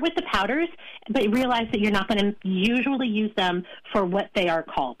absolutely start with the powders, but realize that you're not going to usually use them for what they are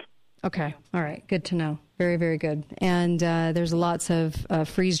called. Okay. All right. Good to know. Very, very good. And there's lots of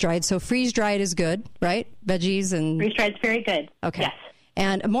freeze-dried. So freeze-dried is good, right? Veggies and... Freeze-dried is very good. Okay. Yes.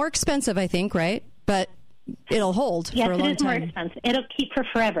 And more expensive, I think, right? But it'll hold for a long time. Yes, it is more expensive. It'll keep for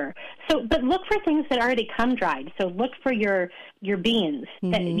forever. So, but look for things that already come dried. So look for your beans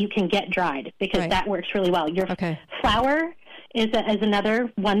that you can get dried, because that works really well. Your flour is another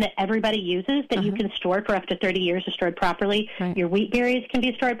one that everybody uses that you can store for up to 30 years if stored properly. Right. Your wheat berries can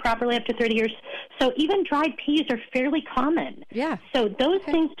be stored properly up to 30 years. So even dried peas are fairly common. Yeah. So those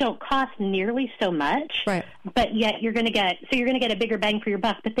things don't cost nearly so much. Right. But yet you're going to get a bigger bang for your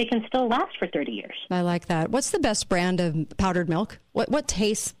buck, but they can still last for 30 years. I like that. What's the best brand of powdered milk? What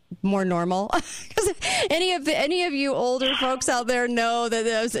tastes more normal? Because any of you older folks out there know that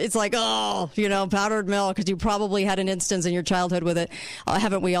it's like, powdered milk, because you probably had an instance in your childhood with it.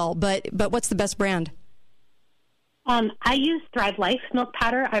 Haven't we all? But what's the best brand? I use Thrive Life milk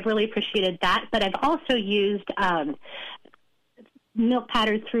powder. I've really appreciated that. But I've also used milk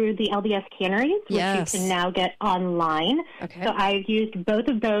powder through the LDS canneries, which you can now get online. Okay. So I've used both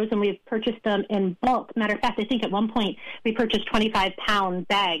of those, and we've purchased them in bulk. Matter of fact, I think at one point we purchased 25-pound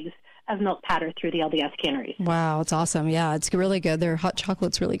bags of milk powder through the LDS canneries. Wow, it's awesome. Yeah, it's really good. Their hot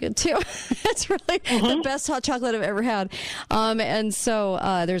chocolate's really good, too. It's really the best hot chocolate I've ever had. And so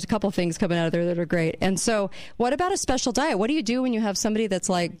there's a couple things coming out of there that are great. And so what about a special diet? What do you do when you have somebody that's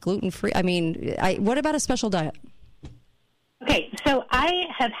like gluten-free? I mean, what about a special diet? Okay, so I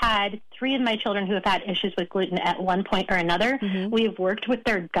have had 3 of my children who have had issues with gluten at one point or another. We have worked with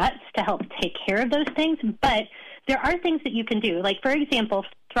their guts to help take care of those things, but there are things that you can do. Like, for example,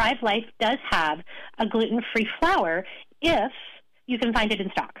 Thrive Life does have a gluten-free flour if you can find it in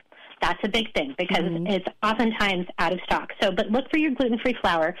stock. That's a big thing because it's oftentimes out of stock. So, but look for your gluten-free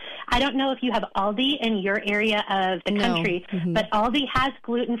flour. I don't know if you have Aldi in your area of the country, but Aldi has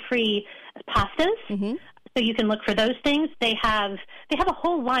gluten-free pastas. So you can look for those things. They have a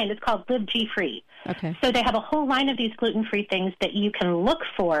whole line. It's called Live G-Free. Okay. So they have a whole line of these gluten-free things that you can look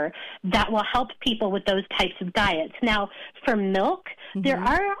for that will help people with those types of diets. Now, for milk, there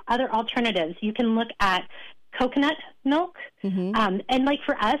are other alternatives. You can look at coconut milk. And like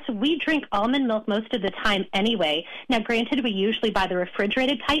for us, we drink almond milk most of the time anyway. Now, granted, we usually buy the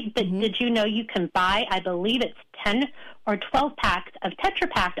refrigerated type, but did you know you can buy, I believe it's 10 or 12 packs of Tetra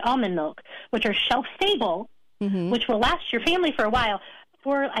Pak almond milk, which are shelf-stable, which will last your family for a while,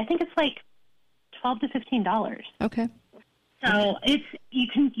 for I think it's like $12 to $15. Okay. So you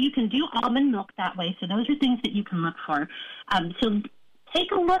can do almond milk that way. So those are things that you can look for. So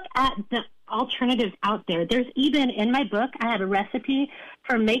take a look at the alternatives out there. There's even, in my book, I have a recipe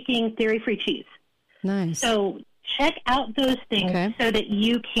for making dairy-free cheese. Nice. So check out those things so that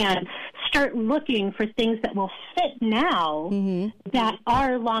you can start looking for things that will fit now that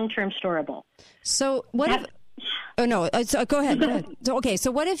are long-term storable. So what if... Oh no! So go ahead. Go ahead. So, okay.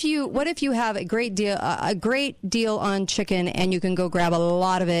 So what if you have a great deal on chicken, and you can go grab a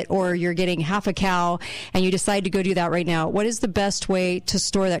lot of it, or you're getting half a cow, and you decide to go do that right now? What is the best way to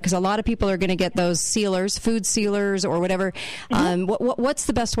store that? Because a lot of people are going to get those sealers, food sealers, or whatever. What's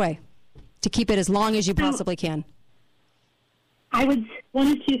the best way to keep it as long as you possibly can? I would one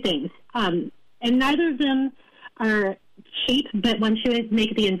of two things, and neither of them are cheap, but once you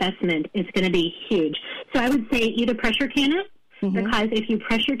make the investment, it's going to be huge. So I would say either pressure can it, because if you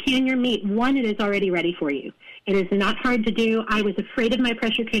pressure can your meat, one, it is already ready for you. It is not hard to do. I was afraid of my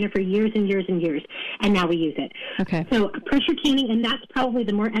pressure canner for years and years and years, and now we use it. Okay. So pressure canning, and that's probably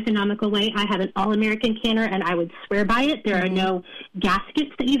the more economical way. I have an All-American canner, and I would swear by it. There are no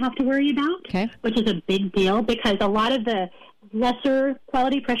gaskets that you have to worry about, which is a big deal, because a lot of the lesser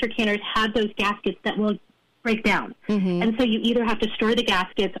quality pressure canners have those gaskets that will break down. And so you either have to store the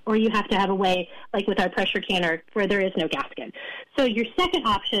gaskets, or you have to have a way, like with our pressure canner, where there is no gasket. So your second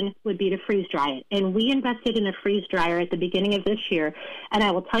option would be to freeze dry it. And we invested in a freeze dryer at the beginning of this year, and I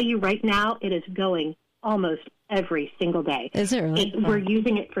will tell you right now, it is going almost every single day. Is it really? We're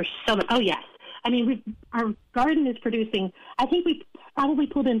using it for so much. Oh, yes. I mean, our garden is producing, I think we probably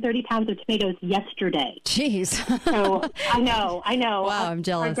pulled in 30 pounds of tomatoes yesterday. Jeez. So I know. Wow, I'm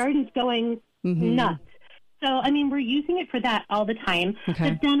jealous. Our garden's going nuts. So, I mean, we're using it for that all the time.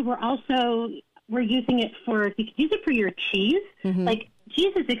 But then we're using it you can use it for your cheese. Like,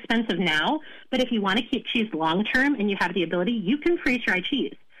 cheese is expensive now, but if you want to keep cheese long-term and you have the ability, you can freeze-dry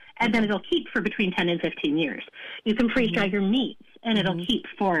cheese. And then it'll keep for between 10 and 15 years. You can freeze-dry your meats, and it'll keep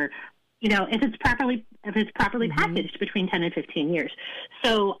for, if it's properly packaged, between 10 and 15 years.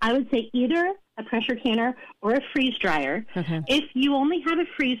 So I would say either a pressure canner or a freeze dryer. If you only have a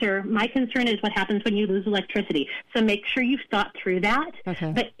freezer, my concern is what happens when you lose electricity. So make sure you've thought through that.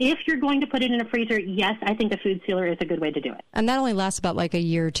 But if you're going to put it in a freezer, yes, I think a food sealer is a good way to do it. And that only lasts about like a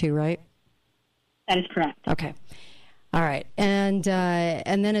year or two, right? That is correct. Okay. All right. And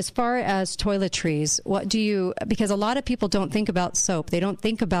then as far as toiletries, because a lot of people don't think about soap. They don't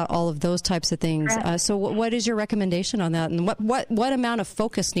think about all of those types of things. So what is your recommendation on that? And what amount of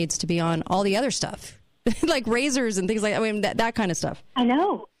focus needs to be on all the other stuff, like razors and things like that? I mean, that kind of stuff. I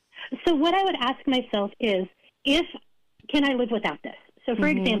know. So what I would ask myself is, can I live without this? So, for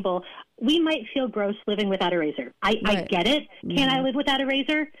example, we might feel gross living without a razor. I get it. Can I live without a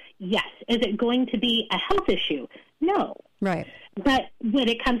razor? Yes. Is it going to be a health issue? No. Right. But when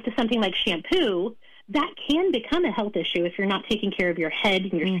it comes to something like shampoo, that can become a health issue if you're not taking care of your head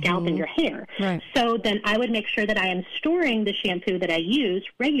and your scalp and your hair. Right. So then I would make sure that I am storing the shampoo that I use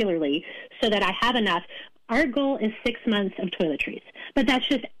regularly so that I have enough. Our goal is 6 months of toiletries, but that's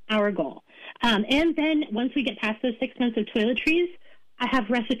just our goal. And then once we get past those 6 months of toiletries, I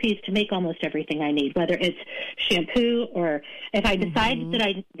have recipes to make almost everything I need, whether it's shampoo or if I decide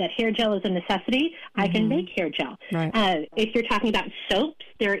that hair gel is a necessity, I can make hair gel. Right. If you're talking about soaps,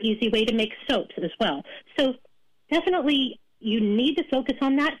 there are easy way to make soaps as well. So definitely you need to focus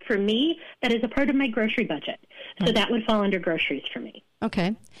on that. For me, that is a part of my grocery budget. So that would fall under groceries for me.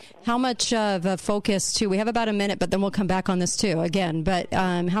 Okay. How much of a focus, too? We have about a minute, but then we'll come back on this, too, again. But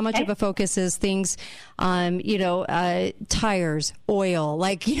how much of a focus is things, tires, oil,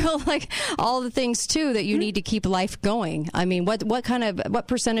 like all the things, too, that you need to keep life going? I mean, what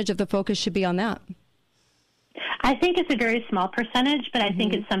percentage of the focus should be on that? I think it's a very small percentage, but I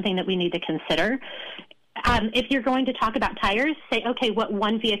think it's something that we need to consider. If you're going to talk about tires, say, okay, what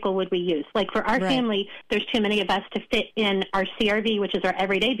one vehicle would we use? Like for our family, there's too many of us to fit in our CRV, which is our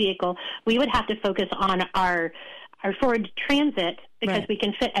everyday vehicle. We would have to focus on our Ford Transit because we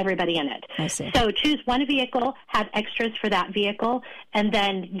can fit everybody in it. I see. So choose one vehicle, have extras for that vehicle, and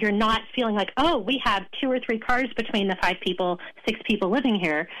then you're not feeling like, oh, we have 2 or 3 cars between the 5 people, 6 people living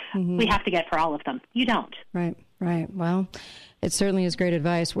here. We have to get for all of them. You don't. Right. Well, it certainly is great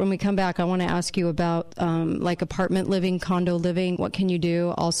advice. When we come back, I want to ask you about like apartment living, condo living. What can you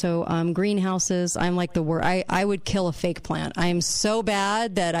do? Also, greenhouses. I'm like the worst. I would kill a fake plant. I am so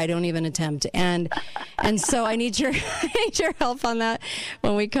bad that I don't even attempt. And so I need your help on that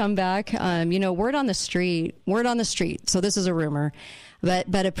when we come back. Word on the street. So this is a rumor.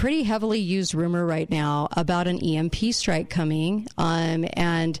 But a pretty heavily used rumor right now about an EMP strike coming.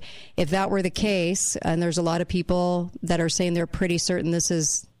 And if that were the case, and there's a lot of people that are saying they're pretty certain this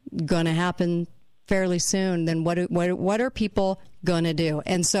is going to happen fairly soon, then what are people going to do?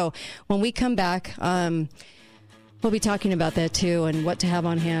 And so when we come back, we'll be talking about that too, and what to have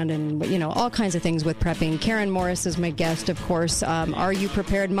on hand, and all kinds of things with prepping. Karen Morris is my guest, of course. Are You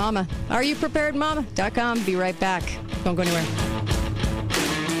Prepared Mama? AreYouPreparedMama.com. Be right back. Don't go anywhere.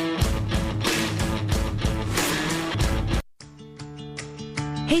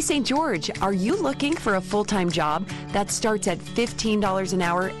 Hey, St. George, are you looking for a full-time job that starts at $15 an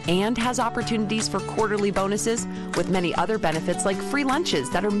hour and has opportunities for quarterly bonuses with many other benefits like free lunches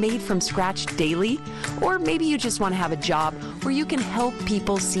that are made from scratch daily? Or maybe you just want to have a job where you can help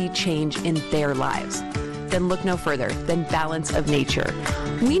people see change in their lives? Then look no further than Balance of Nature.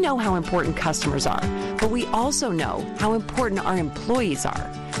 We know how important customers are, but we also know how important our employees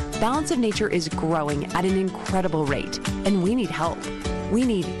are. Balance of Nature is growing at an incredible rate, and we need help. We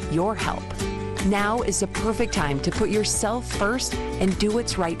need your help. Now is the perfect time to put yourself first and do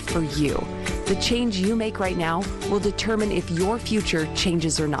what's right for you. The change you make right now will determine if your future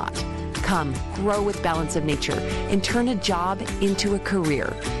changes or not. Come, grow with Balance of Nature and turn a job into a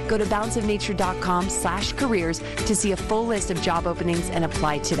career. Go to balanceofnature.com/careers to see a full list of job openings and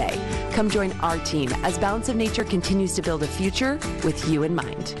apply today. Come join our team as Balance of Nature continues to build a future with you in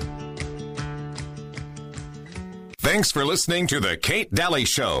mind. Thanks for listening to The Kate Daly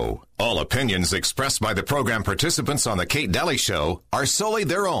Show. All opinions expressed by the program participants on The Kate Daly Show are solely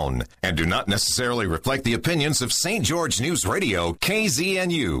their own and do not necessarily reflect the opinions of St. George News Radio,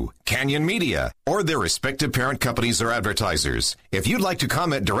 KZNU, Canyon Media, or their respective parent companies or advertisers. If you'd like to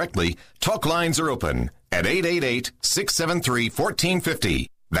comment directly, talk lines are open at 888-673-1450.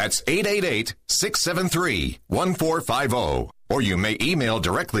 That's 888-673-1450. Or you may email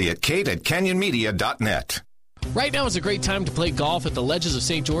directly at kate@canyonmedia.net. Right now is a great time to play golf at the Ledges of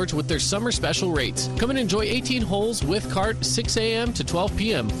St. George with their summer special rates. Come and enjoy 18 holes with cart 6 a.m. to 12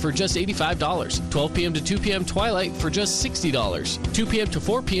 p.m. for just $85. 12 p.m. to 2 p.m. Twilight for just $60. 2 p.m. to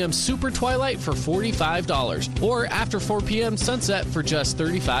 4 p.m. Super Twilight for $45. Or after 4 p.m. Sunset for just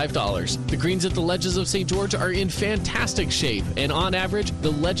 $35. The greens at the Ledges of St. George are in fantastic shape, and on average,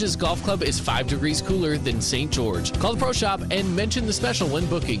 the Ledges Golf Club is 5 degrees cooler than St. George. Call the Pro Shop and mention the special when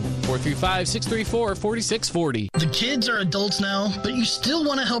booking. 435-634-4640. The kids are adults now, but you still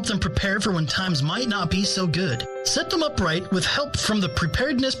want to help them prepare for when times might not be so good. Set them up right with help from the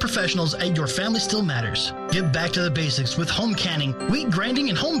preparedness professionals at Your Family Still Matters. Get back to the basics with home canning, wheat grinding,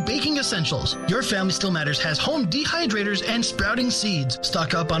 and home baking essentials. Your Family Still Matters has home dehydrators and sprouting seeds.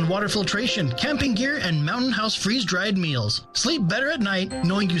 Stock up on water filtration, camping gear, and Mountain House freeze-dried meals. Sleep better at night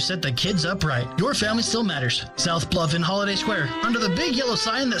knowing you set the kids up right. Your Family Still Matters. South Bluff in Holiday Square, under the big yellow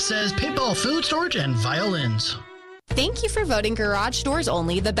sign that says Paintball Food Storage and Violins. Thank you for voting Garage Doors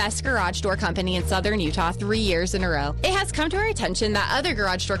Only the best garage door company in Southern Utah 3 years in a row. It has come to our attention that other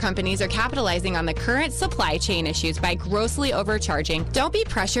garage door companies are capitalizing on the current supply chain issues by grossly overcharging. Don't be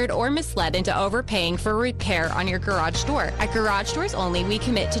pressured or misled into overpaying for repair on your garage door. At Garage Doors Only, we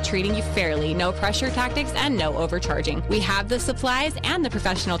commit to treating you fairly, no pressure tactics, and no overcharging. We have the supplies and the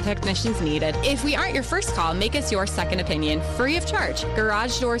professional technicians needed. If we aren't your first call, make us your second opinion, free of charge.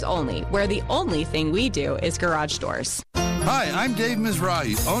 Garage Doors Only, where the only thing we do is garage doors. Hi, I'm Dave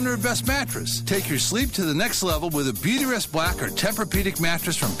Mizrahi, owner of Best Mattress. Take your sleep to the next level with a Beautyrest Black or Tempur-Pedic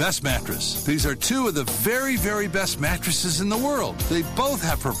mattress from Best Mattress. These are two of the very, very best mattresses in the world. They both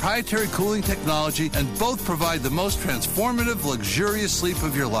have proprietary cooling technology and both provide the most transformative, luxurious sleep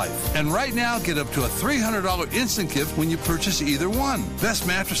of your life. And right now, get up to a $300 instant gift when you purchase either one. Best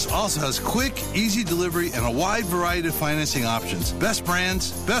Mattress also has quick, easy delivery and a wide variety of financing options. Best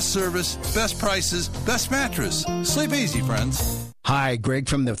brands, best service, best prices, best mattress. Sleep easy, friends. Hi, Greg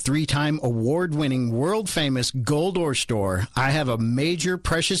from the 3-time award-winning, world-famous Gold Ore Store. I have a major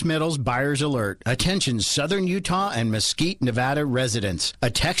precious metals buyer's alert. Attention, Southern Utah and Mesquite, Nevada residents.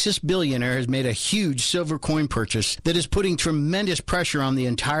 A Texas billionaire has made a huge silver coin purchase that is putting tremendous pressure on the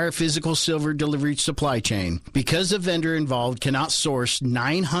entire physical silver delivery supply chain. Because the vendor involved cannot source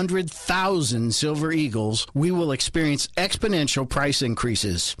 900,000 silver eagles, we will experience exponential price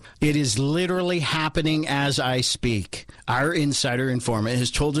increases. It is literally happening as I speak. Our insider informant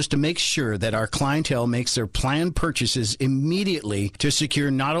has told us to make sure that our clientele makes their planned purchases immediately to secure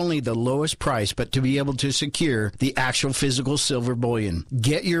not only the lowest price, but to be able to secure the actual physical silver bullion.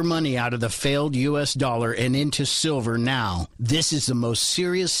 Get your money out of the failed U.S. dollar and into silver now. This is the most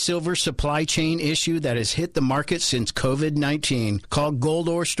serious silver supply chain issue that has hit the market since COVID-19. Call Gold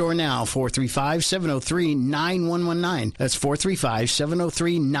Ore Store now, 435-703-9119. That's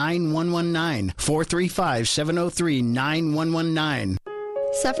 435-703-9119. 435-703-9119.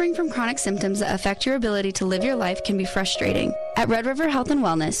 Suffering from chronic symptoms that affect your ability to live your life can be frustrating. At Red River Health and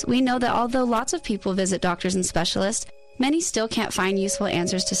Wellness, we know that although lots of people visit doctors and specialists, many still can't find useful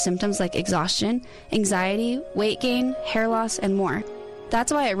answers to symptoms like exhaustion, anxiety, weight gain, hair loss, and more.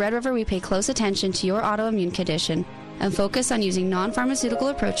 That's why at Red River we pay close attention to your autoimmune condition and focus on using non-pharmaceutical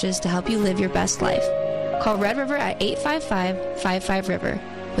approaches to help you live your best life. Call Red River at 855-55-RIVER,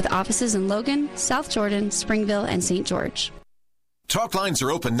 with offices in Logan, South Jordan, Springville, and St. George. Talk lines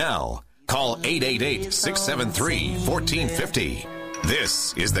are open now. Call 888-673-1450.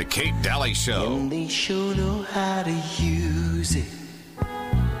 This is the Kate Daly Show. And they sure know how to use it.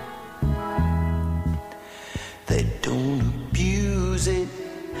 They don't abuse it.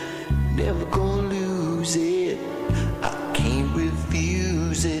 Never gonna lose it. I can't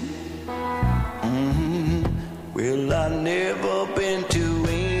refuse it. Well, I've never been to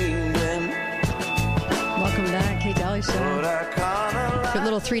England. Welcome to that Kate Daly Show. Good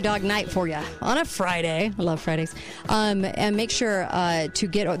little 3-dog night for you on a Friday. I love Fridays. And make sure to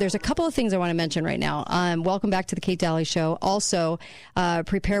get, there's a couple of things I want to mention right now. Welcome back to the Kate Daly Show. Also,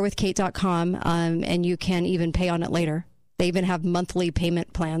 preparewithkate.com, and you can even pay on it later. They even have monthly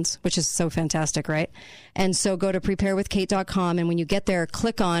payment plans, which is so fantastic, right? And so go to preparewithkate.com, and when you get there,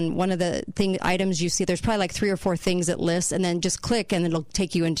 click on one of the items you see. There's probably like 3 or 4 things it lists, and then just click, and it'll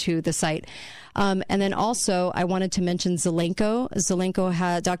take you into the site. And then also, I wanted to mention Zelenko. Zelenko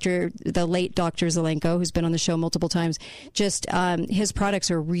had the late Dr. Zelenko, who's been on the show multiple times. Just his products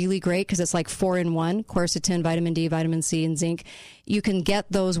are really great because it's like 4-in-1: quercetin, vitamin D, vitamin C, and zinc. You can get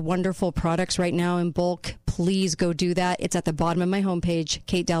those wonderful products right now in bulk. Please go do that. It's at the bottom of my homepage,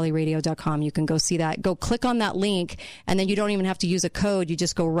 katedalyradio.com. You can go see that. Go click on that link, and then you don't even have to use a code. You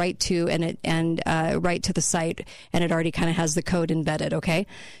just go right to right to the site, and it already kind of has the code embedded. Okay,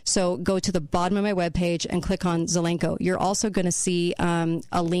 so go to the bottom of my webpage and click on Zelenko. You're also going to see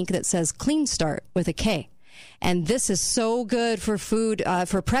a link that says Clean Start with a K, and this is so good for food,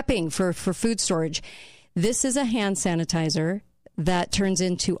 for prepping, for food storage. This is a hand sanitizer that turns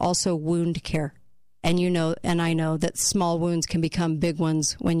into also wound care. And you know, and I know that small wounds can become big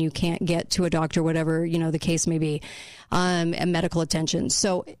ones when you can't get to a doctor, whatever, the case may be, and medical attention.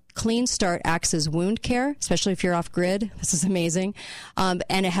 So Clean Start acts as wound care, especially if you're off grid. This is amazing. And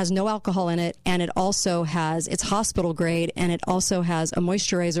it has no alcohol in it. And it also it's hospital grade, and it also has a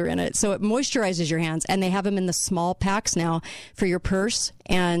moisturizer in it. So it moisturizes your hands, and they have them in the small packs now for your purse.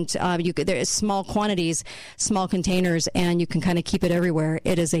 And there's small quantities, small containers, and you can kind of keep it everywhere.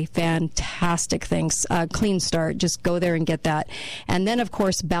 It is a fantastic thing. Clean Start. Just go there and get that. And then, of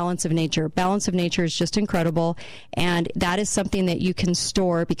course, Balance of Nature. Balance of Nature is just incredible. And that is something that you can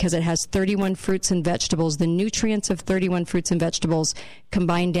store because it has 31 fruits and vegetables, the nutrients of 31 fruits and vegetables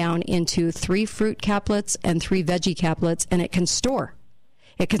combined down into 3 fruit caplets and 3 veggie caplets, and it can store.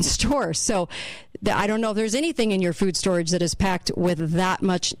 It can store. So I don't know if there's anything in your food storage that is packed with that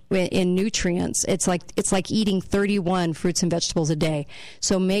much in nutrients. It's like eating 31 fruits and vegetables a day.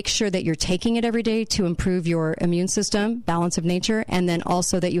 So make sure that you're taking it every day to improve your immune system, Balance of Nature, and then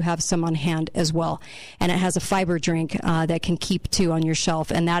also that you have some on hand as well. And it has a fiber drink that can keep too on your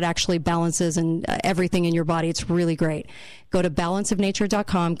shelf, and that actually balances and everything in your body. It's really great. Go to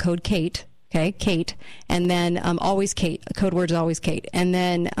balanceofnature.com, code Kate. Okay, Kate, and then always Kate. Code word is always Kate, and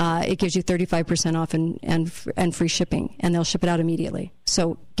then it gives you 35% off and free shipping, and they'll ship it out immediately.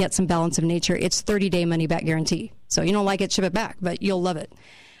 So get some Balance of Nature. It's 30-day money back guarantee. So you don't like it, ship it back, but you'll love it.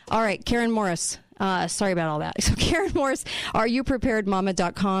 All right, Karen Morris. Sorry about all that. So Karen Morse,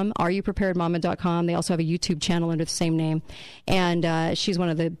 areoupreparedmama.com, areoupreparedmama.com. They also have a YouTube channel under the same name. And she's one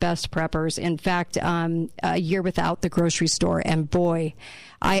of the best preppers. In fact, a year without the grocery store. And boy,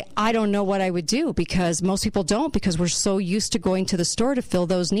 I don't know what I would do, because most people don't, because we're so used to going to the store to fill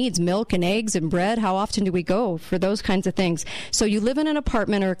those needs, milk and eggs and bread. How often do we go for those kinds of things? So you live in an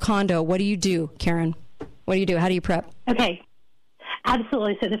apartment or a condo. What do you do, Karen? What do you do? How do you prep? Okay,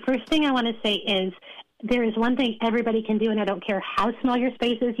 absolutely. So the first thing I want to say is there is one thing everybody can do, and I don't care how small your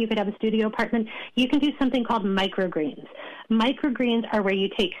space is. You could have a studio apartment. You can do something called microgreens. Microgreens are where you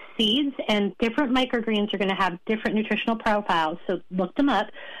take seeds, and different microgreens are going to have different nutritional profiles, so look them up.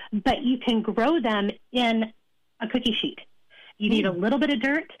 But you can grow them in a cookie sheet. You need a little bit of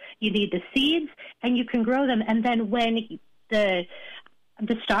dirt, you need the seeds, and you can grow them. And then when the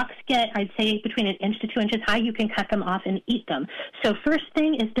stalks get, I'd say, between 1 inch to 2 inches high, you can cut them off and eat them. So first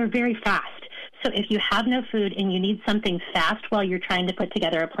thing is they're very fast. So if you have no food and you need something fast while you're trying to put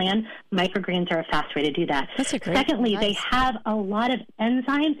together a plan, microgreens are a fast way to do that. That's a great Secondly, advice. they have a lot of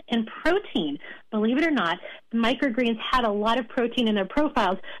enzymes and protein. Believe it or not, microgreens had a lot of protein in their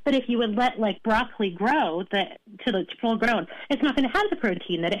profiles, but if you would let like broccoli grow to the full grown, it's not going to have the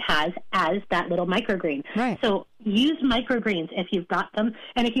protein that it has as that little microgreen. Right. So use microgreens if you've got them.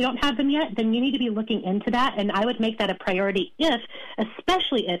 And if you don't have them yet, then you need to be looking into that. And I would make that a priority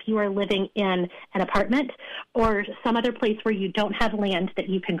especially if you are living in an apartment or some other place where you don't have land that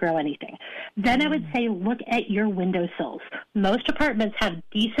you can grow anything. Then I would say look at your windowsills. Most apartments have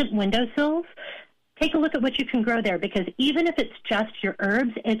decent windowsills. Take a look at what you can grow there, because even if it's just your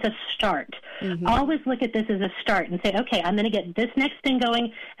herbs, it's a start. Always look at this as a start and say, okay, I'm going to get this next thing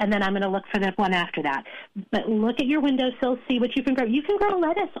going, and then I'm going to look for the one after that. But look at your windowsill, see what you can grow. You can grow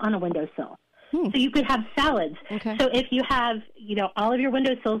lettuce on a windowsill. So you could have salads. Okay. So if you have, all of your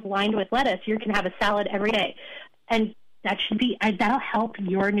windowsills lined with lettuce, you can have a salad every day. And that should be, that'll help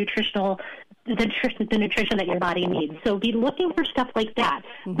your the nutrition that your body needs. So be looking for stuff like that.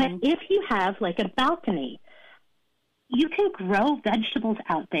 But if you have like a balcony, you can grow vegetables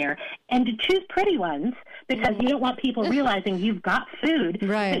out there and to choose pretty ones, because you don't want people realizing you've got food.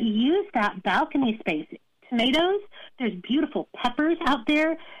 Right. But use that balcony space. Tomatoes, there's beautiful peppers out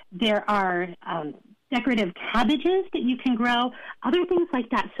there. There are decorative cabbages that you can grow, other things like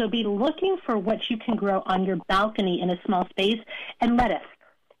that. So be looking for what you can grow on your balcony in a small space. And lettuce.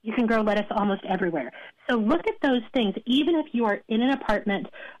 You can grow lettuce almost everywhere. So look at those things, even if you are in an apartment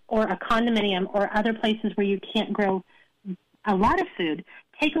or a condominium or other places where you can't grow a lot of food.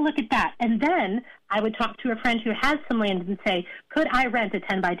 Take a look at that. And then I would talk to a friend who has some land and say, could I rent a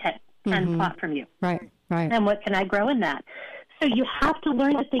 10 by 10 plot from you? Right. And what can I grow in that? So you have to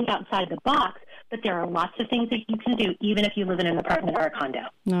learn to think outside the box, but there are lots of things that you can do, even if you live in an apartment or a condo.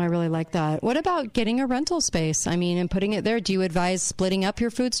 No, I really like that. What about getting a rental space? I mean, and putting it there. Do you advise splitting up your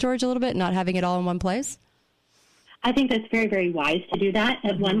food storage a little bit, not having it all in one place? I think that's very, very wise to do that.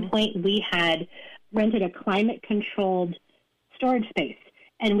 At one point, we had rented a climate-controlled storage space,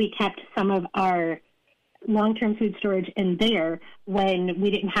 and we kept some of our long-term food storage in there when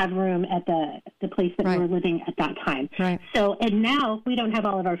we didn't have room at the place that we were living at that time. Right. So, and now we don't have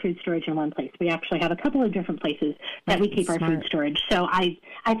all of our food storage in one place. We actually have a couple of different places that we keep our food storage. So I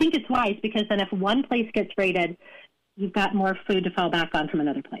think it's wise, because then if one place gets raided, you've got more food to fall back on from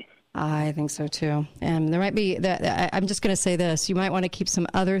another place. I think so too. And there might be I'm just going to say this. You might want to keep some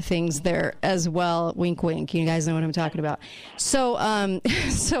other things there as well. Wink, wink. You guys know what I'm talking about. So,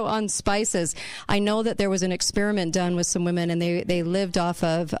 so on spices, I know that there was an experiment done with some women, and they lived off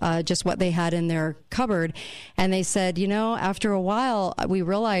of just what they had in their cupboard. And they said, after a while, we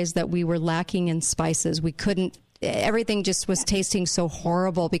realized that we were lacking in spices. We couldn't. Everything just was tasting so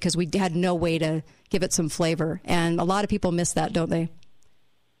horrible because we had no way to give it some flavor. And a lot of people miss that, don't they?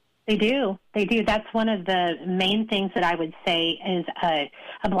 They do. That's one of the main things that I would say is a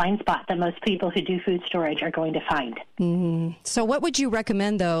blind spot that most people who do food storage are going to find. Mm-hmm. So what would you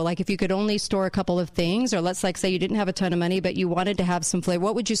recommend, though? Like if you could only store a couple of things, or let's say you didn't have a ton of money, but you wanted to have some flavor,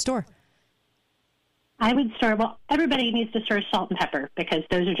 what would you store? I would store, everybody needs to store salt and pepper, because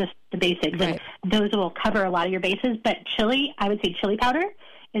those are just the basics. Right. And those will cover a lot of your bases. But chili, I would say chili powder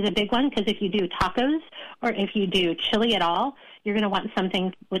is a big one, because if you do tacos or if you do chili at all, you're going to want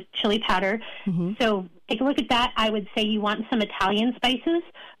something with chili powder. So take a look at that. I would say you want some Italian spices,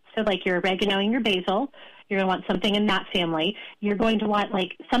 so like your oregano and your basil. You're going to want something in that family. You're going to want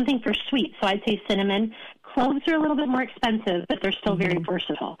like something for sweet, so I'd say cinnamon. Cloves are a little bit more expensive, but they're still very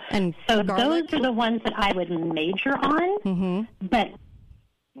versatile. And so garlic? Those are the ones that I would major on. But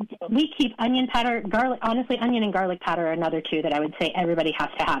we keep onion powder, garlic. Honestly, onion and garlic powder are another two that I would say everybody has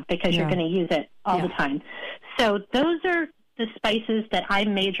to have because you're going to use it all the time. So those are the spices that I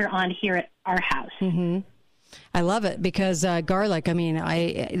major on here at our house. Mm-hmm. I love it because garlic, I mean,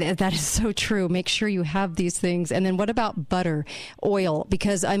 that is so true. Make sure you have these things. And then what about butter, oil?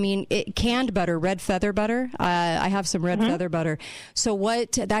 Because, I mean, canned butter, red feather butter. I have some red feather butter. So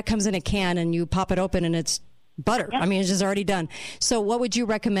that comes in a can and you pop it open and it's butter. Yep. I mean, it's just already done. So what would you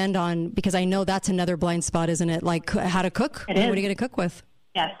recommend on, because I know that's another blind spot, isn't it? Like how to cook? What are you going to cook with?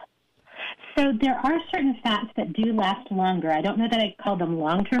 Yes. So there are certain fats that do last longer. I don't know that I'd call them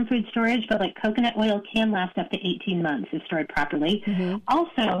long-term food storage, but like coconut oil can last up to 18 months if stored properly. Mm-hmm.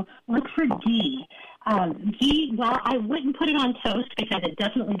 Also, look for ghee. Ghee, while I wouldn't put it on toast because it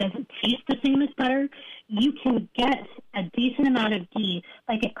definitely doesn't taste the same as butter, you can get a decent amount of ghee.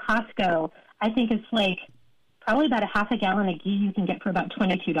 Like at Costco, I think it's like probably about a half a gallon of ghee you can get for about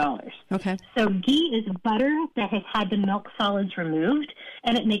 $22. Okay. So ghee is butter that has had the milk solids removed,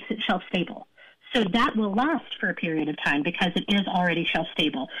 and it makes it shelf stable. So that will last for a period of time because it is already shelf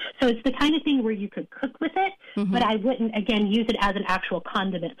stable. So it's the kind of thing where you could cook with it, but I wouldn't, again, use it as an actual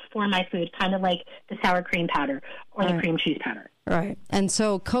condiment for my food, kind of like the sour cream powder or the cream cheese powder. Right. And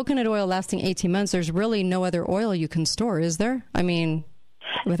so coconut oil lasting 18 months, there's really no other oil you can store, is there? I mean,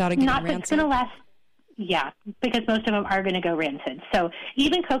 without it getting rancid? It's going to last. Yeah, because most of them are going to go rancid. So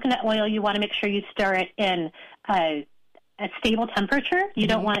even coconut oil, you want to make sure you store it in a stable temperature. You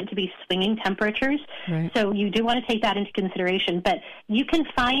don't want it to be swinging temperatures. Right. So you do want to take that into consideration. But you can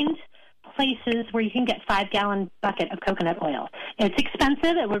find places where you can get 5-gallon bucket of coconut oil. It's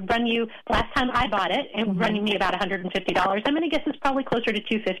expensive. It would run you, last time I bought it, it would run me about $150. I'm going to guess it's probably closer to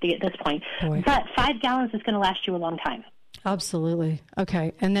 $250 at this point. Boy. But 5 gallons is going to last you a long time. Absolutely.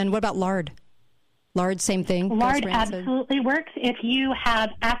 Okay. And then what about lard? Lard, same thing? Lard absolutely works. If you have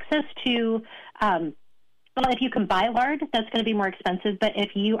access to, if you can buy lard, that's going to be more expensive. But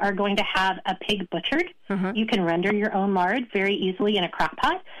if you are going to have a pig butchered, you can render your own lard very easily in a crock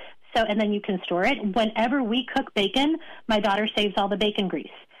pot. So, and then you can store it. Whenever we cook bacon, my daughter saves all the bacon grease.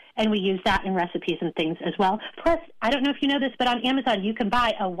 And we use that in recipes and things as well. Plus, I don't know if you know this, but on Amazon, you can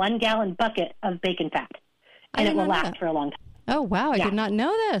buy a 1-gallon bucket of bacon fat. And it will last for a long time. Oh, wow. I did not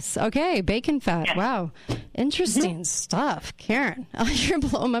know this. Okay. Bacon fat. Yes. Wow. Interesting stuff. Karen, you're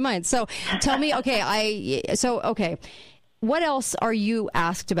blowing my mind. So tell me, okay. What else are you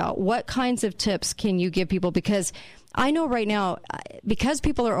asked about? What kinds of tips can you give people? Because I know right now, because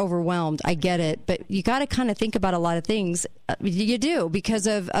people are overwhelmed, I get it, but you got to kind of think about a lot of things. You do, because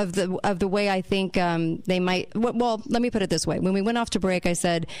of the way I think they might. Well, let me put it this way. When we went off to break, I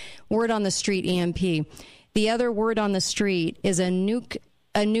said, word on the street, EMP. The other word on the street is a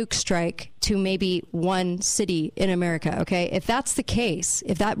nuke strike to maybe one city in America, okay? If that's the case,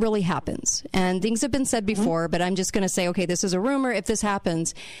 if that really happens, and things have been said before, but I'm just going to say, okay, this is a rumor. If this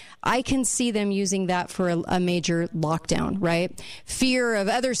happens, I can see them using that for a major lockdown, right? Fear of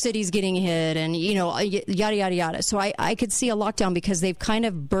other cities getting hit and, yada, yada, yada. So I could see a lockdown because they've kind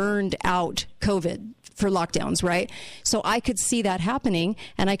of burned out COVID for lockdowns, right? So I could see that happening,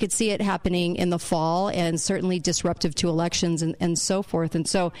 and I could see it happening in the fall and certainly disruptive to elections and so forth. And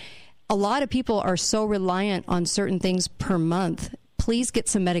so a lot of people are so reliant on certain things per month. Please get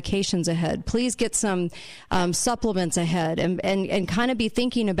some medications ahead. Please get some supplements ahead and kind of be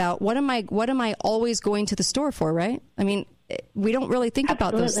thinking about what am I always going to the store for, right? I mean, we don't really think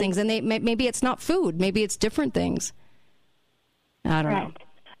about those things, and maybe it's not food. Maybe it's different things. I don't know.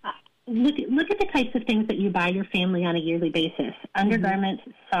 Look at the types of things that you buy your family on a yearly basis. Undergarments,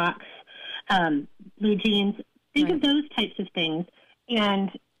 socks, blue jeans. Think of those types of things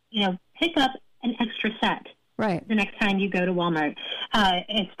and, pick up an extra set the next time you go to Walmart.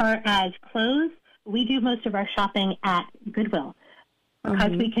 As far as clothes, we do most of our shopping at Goodwill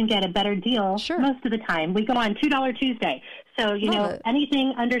because we can get a better deal most of the time. We go on $2 Tuesday. So,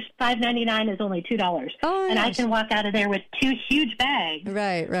 anything under $5.99 is only $2. Oh, and I can walk out of there with 2 huge bags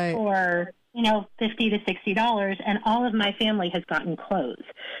for, $50 to $60, and all of my family has gotten clothes.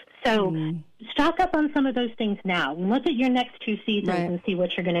 So stock up on some of those things now. Look at your next 2 seasons and see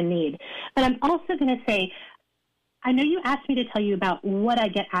what you're going to need. But I'm also going to say, I know you asked me to tell you about what I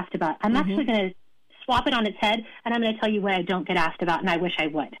get asked about. I'm actually going to swap it on its head, and I'm going to tell you what I don't get asked about, and I wish I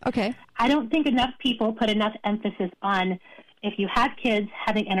would. Okay. I don't think enough people put enough emphasis on, if you have kids,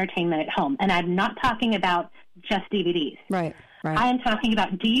 having entertainment at home. And I'm not talking about just DVDs. Right. I am talking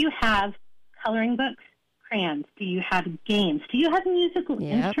about, do you have coloring books, crayons? Do you have games? Do you have musical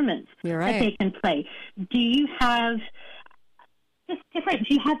instruments that they can play? Do you have just different.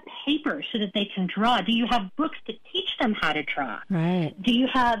 Do you have paper so that they can draw? Do you have books that teach them how to draw? Right. Do you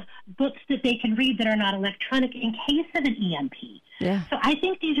have books that they can read that are not electronic in case of an EMP? Yeah. So I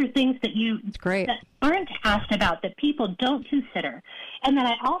think these are things that that aren't asked about, that people don't consider. And then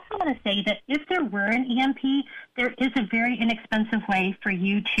I also want to say that if there were an EMP, there is a very inexpensive way for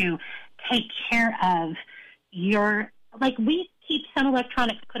you to take care of your, like we keep some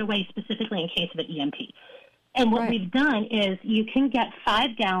electronics put away specifically in case of an EMP. And what we've done is you can get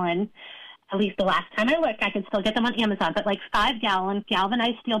 5-gallon, at least the last time I looked, I could still get them on Amazon, but like 5-gallon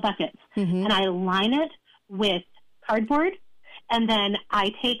galvanized steel buckets. Mm-hmm. And I line it with cardboard. And then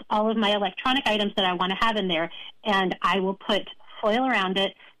I take all of my electronic items that I want to have in there, and I will put foil around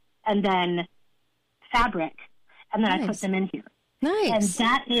it and then fabric. And then I put them in here. Nice. And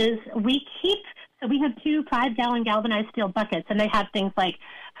that is, so we have 2 5-gallon galvanized steel buckets, and they have things like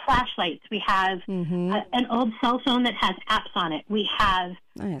flashlights. We have an old cell phone that has apps on it. We have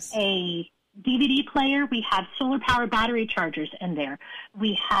a DVD player. We have solar-powered battery chargers in there.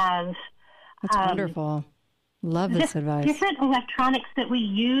 We have... That's wonderful. Love this advice. Different electronics that we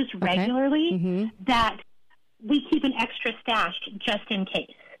use regularly that we keep an extra stash just in case.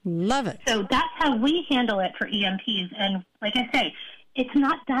 Love it. So that's how we handle it for EMPs. And like I say, it's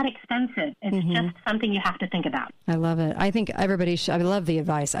not that expensive. It's just something you have to think about. I love it. I think everybody should, I love the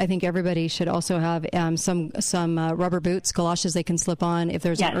advice. I think everybody should also have some rubber boots, galoshes they can slip on if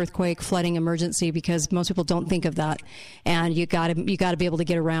there's an earthquake, flooding emergency, because most people don't think of that. And you got to be able to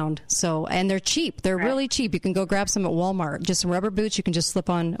get around. So, and they're cheap. They're really cheap. You can go grab some at Walmart. Just some rubber boots you can just slip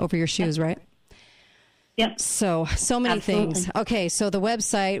on over your shoes, right? Yep. So many things. Okay, so the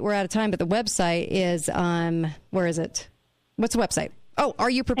website, we're out of time, but the website is, where is it? What's the website? Oh, Are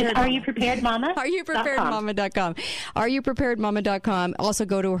You Prepared? Are You Prepared Mama? AreYouPreparedMama.com. AreYouPreparedMama.com. Also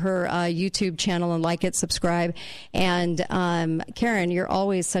go to her YouTube channel and like it, subscribe. And Karen, you're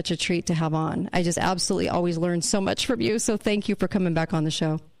always such a treat to have on. I just absolutely always learn so much from you. So thank you for coming back on the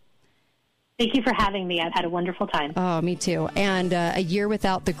show. Thank you for having me. I've had a wonderful time. Oh, me too. And A Year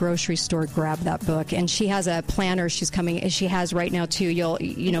Without the Grocery Store, grab that book. And she has a planner she has right now too. You'll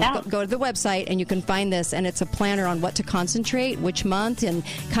go to the website and you can find this, and it's a planner on what to concentrate, which month, and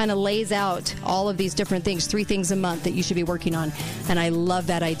kind of lays out all of these different things, 3 things a month that you should be working on. And I love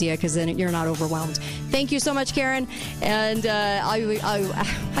that idea because then you're not overwhelmed. Thank you so much, Karen. And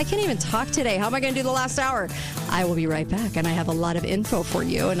I can't even talk today. How am I going to do the last hour? I will be right back, and I have a lot of info for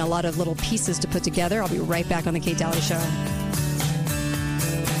you and a lot of little pieces to put together. I'll be right back on the Kate Daly Show.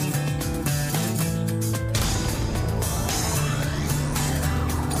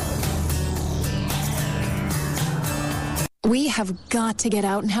 We have got to get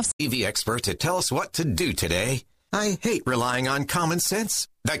out and have TV expert to tell us what to do today. I hate relying on common sense.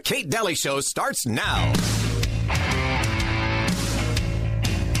 The Kate Daly Show starts now.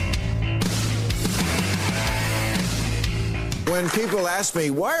 When people ask me,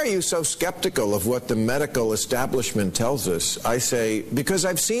 why are you so skeptical of what the medical establishment tells us, I say, because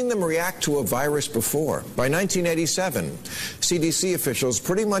I've seen them react to a virus before. By 1987, CDC officials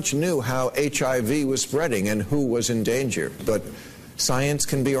pretty much knew how HIV was spreading and who was in danger. But science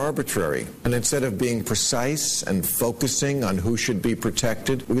can be arbitrary. And instead of being precise and focusing on who should be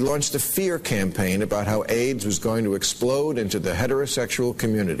protected, we launched a fear campaign about how AIDS was going to explode into the heterosexual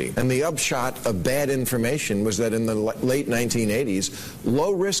community. And the upshot of bad information was that in the late 1980s,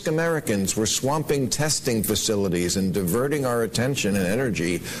 low-risk Americans were swamping testing facilities and diverting our attention and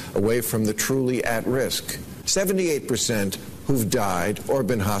energy away from the truly at-risk. 78% who've died or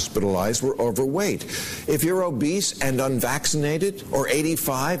been hospitalized were overweight. If you're obese and unvaccinated, or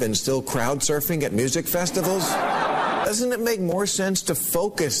 85 and still crowd surfing at music festivals, doesn't it make more sense to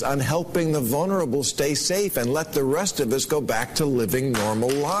focus on helping the vulnerable stay safe and let the rest of us go back to living normal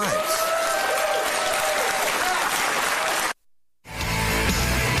lives?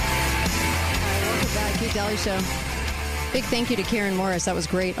 Welcome back, Kate Daly Show. Big thank you to Karen Morris. That was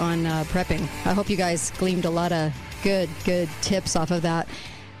great on prepping. I hope you guys gleaned a lot of good tips off of that.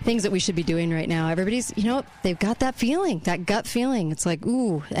 Things that we should be doing right now. Everybody's, they've got that feeling, that gut feeling. It's like,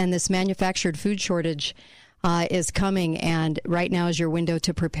 ooh, and this manufactured food shortage is coming. And right now is your window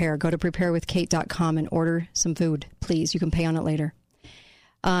to prepare. Go to preparewithkate.com and order some food, please. You can pay on it later.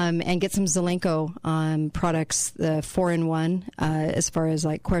 And get some Zelenko products, the 4-in-1, as far as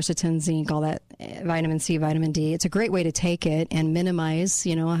like quercetin, zinc, all that, vitamin C, vitamin D. It's a great way to take it and minimize,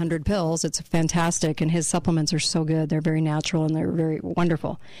 100 pills. It's fantastic. And his supplements are so good. They're very natural and they're very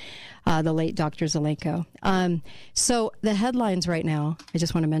wonderful. The late Dr. Zelenko. So the headlines right now, I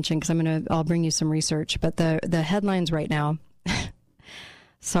just want to mention, because I'll bring you some research, but the headlines right now,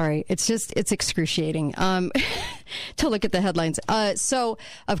 sorry, it's excruciating. to look at the headlines. So,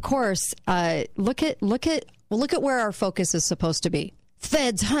 of course, look at where our focus is supposed to be.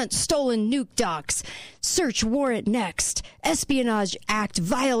 Feds hunt stolen nuke docks. Search warrant next. Espionage Act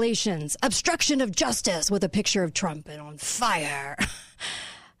violations. Obstruction of justice with a picture of Trump and on fire.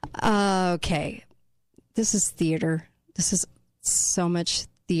 Okay. This is theater. This is so much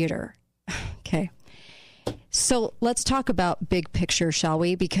theater. Okay. So let's talk about big picture, shall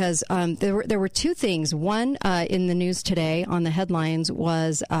we? Because there were two things. One in the news today on the headlines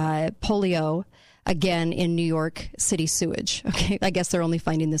was polio again in New York City sewage. Okay, I guess they're only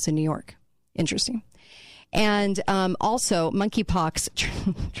finding this in New York. Interesting. And also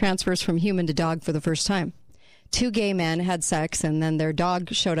monkeypox transfers from human to dog for the first time. 2 gay men had sex, and then their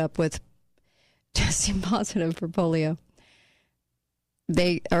dog showed up with testing positive for polio.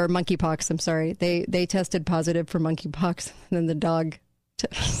 Or monkeypox, I'm sorry. They tested positive for monkeypox, and then the dog,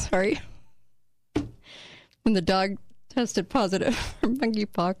 when the dog tested positive for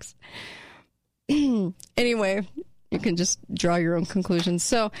monkeypox. Anyway, you can just draw your own conclusions.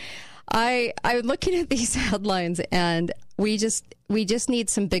 So I'm looking at these headlines, and we just need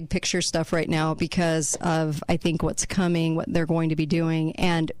some big picture stuff right now because of, I think, what's coming, what they're going to be doing.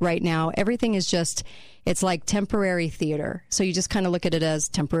 And right now, everything is it's like temporary theater. So you just kind of look at it as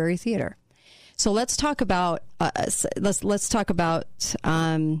temporary theater. So let's talk about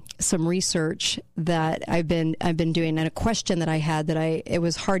some research that I've been doing, and a question that I had it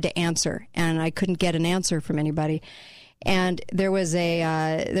was hard to answer, and I couldn't get an answer from anybody. And there was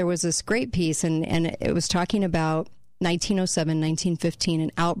this great piece, and it was talking about 1907, 1915,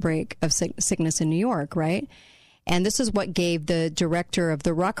 an outbreak of sickness in New York, right? And this is what gave the director of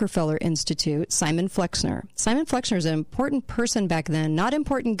the Rockefeller Institute, Simon Flexner. Simon Flexner is an important person back then, not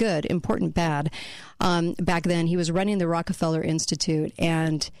important good, important bad. Back then, he was running the Rockefeller Institute,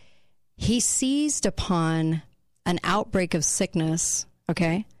 and he seized upon an outbreak of sickness,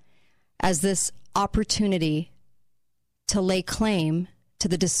 okay, as this opportunity to lay claim to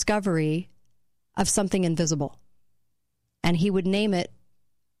the discovery of something invisible. And he would name it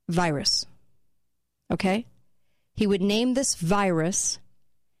virus, okay? He would name this virus,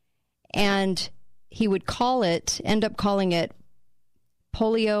 and he would end up calling it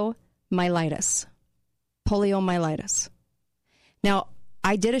poliomyelitis. Poliomyelitis. Now,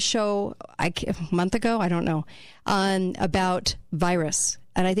 I did a show a month ago, I don't know, about virus.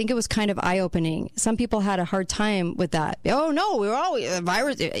 And I think it was kind of eye-opening. Some people had a hard time with that. Oh, no, we're always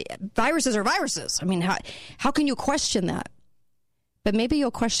viruses are viruses. I mean, how can you question that? But maybe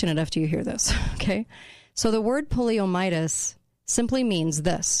you'll question it after you hear this, okay? So the word poliomyelitis simply means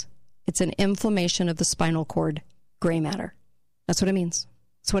this. It's an inflammation of the spinal cord gray matter. That's what it means.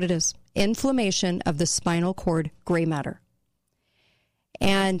 That's what it is. Inflammation of the spinal cord gray matter.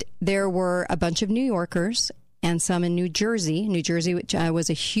 And there were a bunch of New Yorkers and some in New Jersey, which was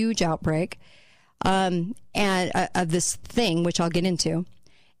a huge outbreak, and of this thing, which I'll get into.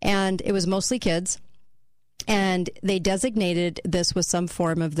 And it was mostly kids. And they designated this with some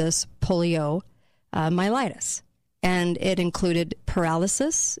form of this poliomyelitis. And it included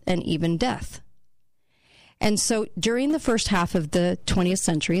paralysis and even death. And so during the first half of the 20th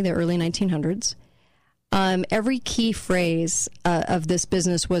century, the early 1900s, every key phrase of this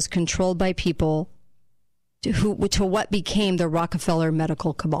business was controlled by people to what became the Rockefeller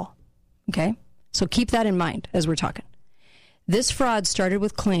medical cabal. Okay? So keep that in mind as we're talking. This fraud started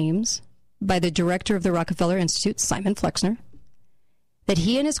with claims by the director of the Rockefeller Institute, Simon Flexner, that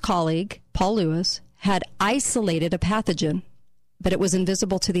he and his colleague, Paul Lewis, had isolated a pathogen, but it was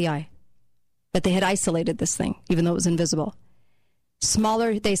invisible to the eye. That they had isolated this thing, even though it was invisible.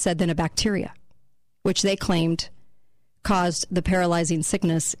 Smaller, they said, than a bacteria, which they claimed caused the paralyzing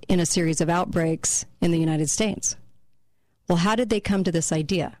sickness in a series of outbreaks in the United States. Well, how did they come to this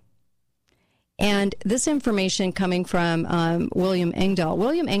idea? And this information coming from William Engdahl.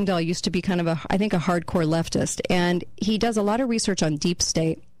 William Engdahl used to be kind of a hardcore leftist, and he does a lot of research on deep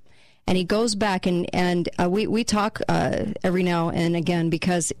state. And he goes back and we talk every now and again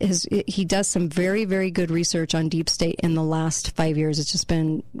because he does some very, very good research on deep state in the last 5 years. It's just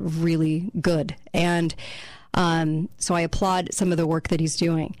been really good. And so I applaud some of the work that he's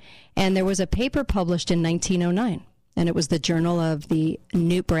doing. And there was a paper published in 1909, and it was the Journal of the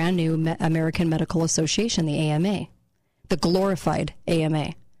brand new American Medical Association, the AMA, the glorified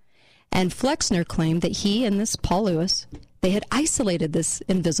AMA. And Flexner claimed that he and this Paul Lewis, they had isolated this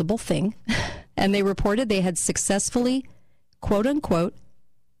invisible thing, and they reported they had successfully, quote-unquote,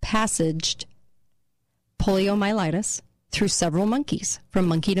 passaged poliomyelitis through several monkeys, from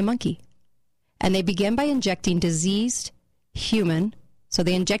monkey to monkey. And they began by injecting diseased human, so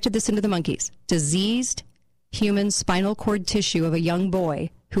they injected this into the monkeys, diseased human spinal cord tissue of a young boy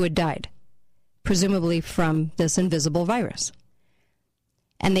who had died, presumably from this invisible virus.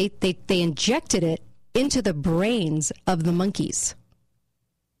 And they injected it into the brains of the monkeys.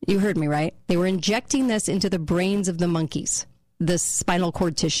 You heard me, right? They were injecting this into the brains of the monkeys, this spinal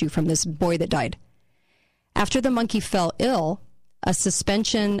cord tissue from this boy that died. After the monkey fell ill, a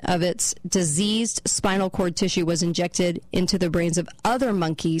suspension of its diseased spinal cord tissue was injected into the brains of other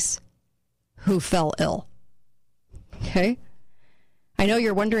monkeys who fell ill. Okay? I know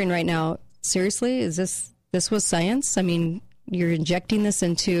you're wondering right now, seriously, is this was science? I mean, you're injecting this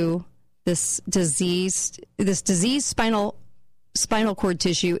into this diseased spinal cord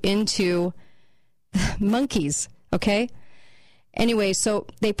tissue into monkeys, okay? Anyway, so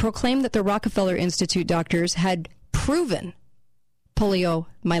they proclaimed that the Rockefeller Institute doctors had proven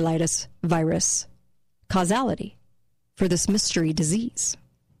poliomyelitis virus causality for this mystery disease.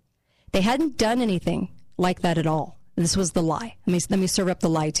 They hadn't done anything like that at all. This was the lie. Let me serve up the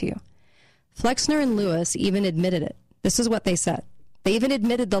lie to you. Flexner and Lewis even admitted it. This is what they said. They even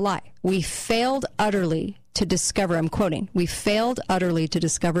admitted the lie. We failed utterly to discover, I'm quoting, we failed utterly to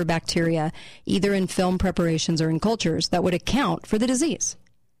discover bacteria either in film preparations or in cultures that would account for the disease.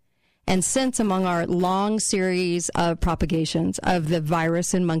 And since among our long series of propagations of the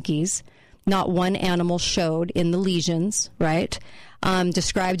virus in monkeys, not one animal showed in the lesions, right,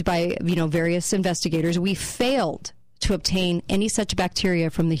 described by various investigators, we failed to obtain any such bacteria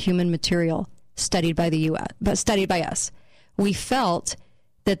from the human material studied by us. We felt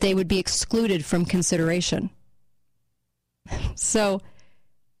that they would be excluded from consideration. So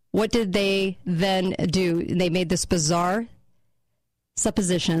what did they then do? They made this bizarre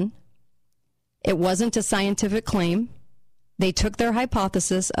supposition. It wasn't a scientific claim. They took their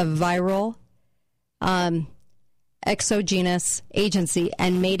hypothesis of viral exogenous agency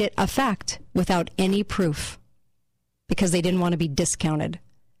and made it a fact without any proof because they didn't want to be discounted.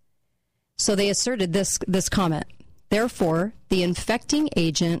 So they asserted this comment. Therefore, the infecting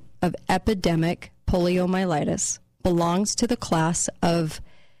agent of epidemic poliomyelitis belongs to the class of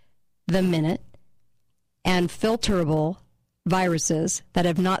the minute and filterable viruses that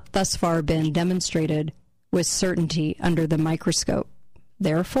have not thus far been demonstrated with certainty under the microscope.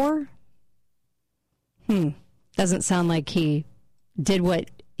 Therefore, doesn't sound like he did what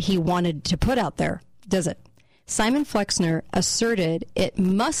he wanted to put out there, does it? Simon Flexner asserted it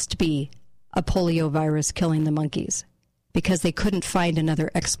must be a poliovirus killing the monkeys because they couldn't find another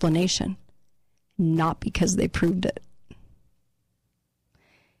explanation, not because they proved it.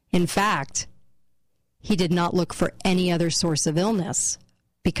 In fact, he did not look for any other source of illness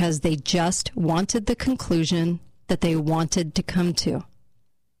because they just wanted the conclusion that they wanted to come to.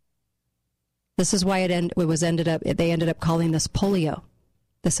 This is why they ended up calling this polio,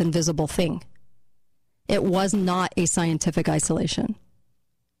 this invisible thing. It was not a scientific isolation.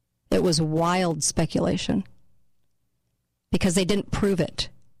 It was wild speculation because they didn't prove it.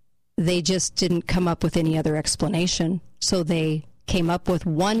 They just didn't come up with any other explanation. So they came up with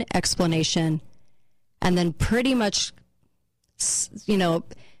one explanation and then pretty much,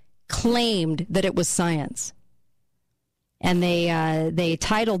 claimed that it was science. And they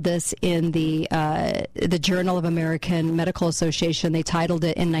titled this in the Journal of American Medical Association. They titled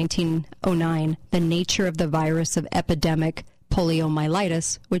it in 1909, "The Nature of the Virus of Epidemic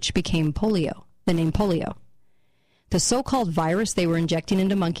Poliomyelitis," which became polio, the name polio. The so-called virus they were injecting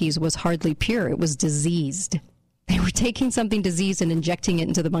into monkeys was hardly pure. It was diseased. They were taking something diseased and injecting it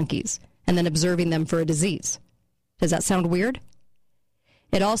into the monkeys and then observing them for a disease. Does that sound weird?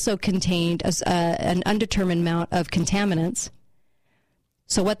 It also contained an undetermined amount of contaminants.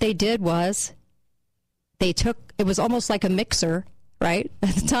 So what they did was it was almost like a mixer, right,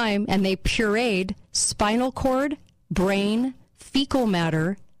 at the time, and they pureed spinal cord, brain, fecal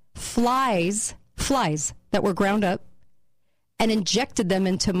matter, flies that were ground up, and injected them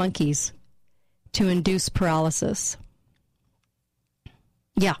into monkeys to induce paralysis.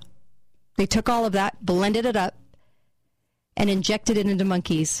 Yeah. They took all of that, blended it up, and injected it into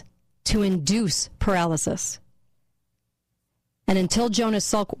monkeys to induce paralysis. And until Jonas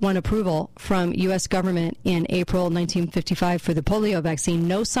Salk won approval from U.S. government in April 1955 for the polio vaccine,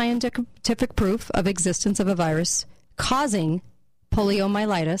 no scientific proof of existence of a virus causing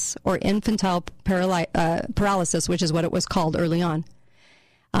poliomyelitis or infantile paralysis, which is what it was called early on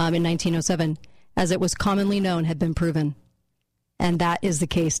in 1907, as it was commonly known, had been proven. And that is the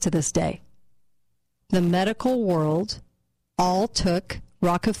case to this day. The medical world all took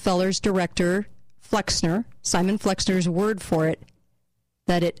Rockefeller's director, Flexner, Simon Flexner's word for it,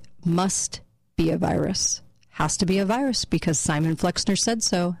 that it must be a virus. Has to be a virus because Simon Flexner said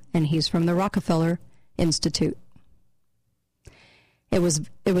so, and he's from the Rockefeller Institute. It was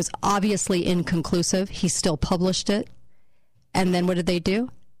obviously inconclusive. He still published it. And then what did they do?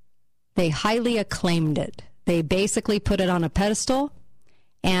 They highly acclaimed it. They basically put it on a pedestal,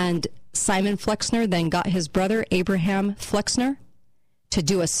 and Simon Flexner then got his brother, Abraham Flexner, to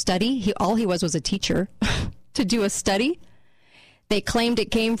do a study. All he was a teacher, to do a study. They claimed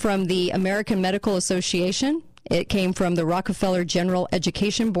it came from the American Medical Association. It came from the Rockefeller General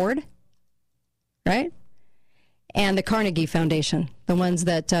Education Board, right? And the Carnegie Foundation, the ones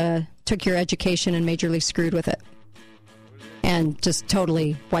that took your education and majorly screwed with it and just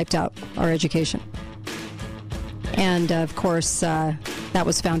totally wiped out our education. And, of course, that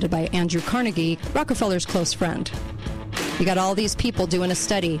was founded by Andrew Carnegie, Rockefeller's close friend. You got all these people doing a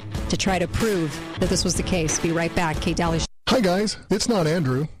study to try to prove that this was the case. Be right back. Kate Daly. Hi, guys. It's not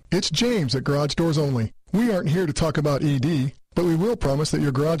Andrew. It's James at Garage Doors Only. We aren't here to talk about ED, but we will promise that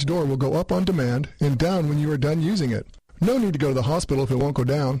your garage door will go up on demand and down when you are done using it. No need to go to the hospital if it won't go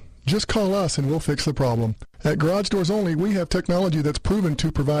down. Just call us and we'll fix the problem. At Garage Doors Only, we have technology that's proven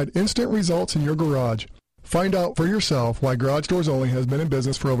to provide instant results in your garage. Find out for yourself why Garage Doors Only has been in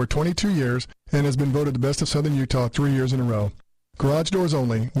business for over 22 years and has been voted the best of Southern Utah 3 years in a row. Garage Doors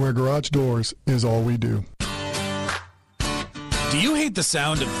Only, where garage doors is all we do. Do you hate the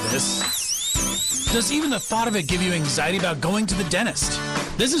sound of this? Does even the thought of it give you anxiety about going to the dentist?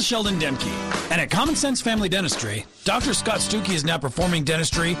 This is Sheldon Demke, and at Common Sense Family Dentistry, Dr. Scott Stuckey is now performing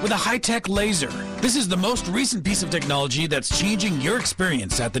dentistry with a high-tech laser. This is the most recent piece of technology that's changing your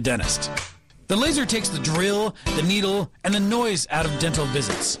experience at the dentist. The laser takes the drill, the needle, and the noise out of dental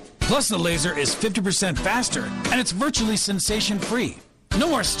visits. Plus, the laser is 50% faster, and it's virtually sensation-free. No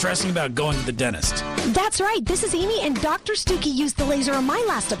more stressing about going to the dentist. That's right. This is Amy, and Dr. Stuckey used the laser on my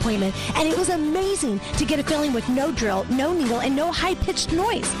last appointment, and it was amazing to get a feeling with no drill, no needle, and no high-pitched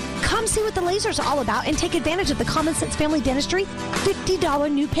noise. Come see what the laser's all about and take advantage of the Common Sense Family Dentistry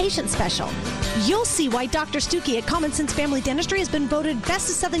 $50 new patient special. You'll see why Dr. Stuckey at Common Sense Family Dentistry has been voted Best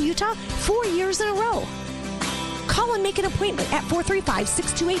of Southern Utah 4 years in a row. Call and make an appointment at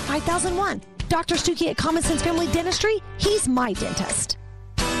 435-628-5001. Dr. Stuckey at Common Sense Family Dentistry, he's my dentist.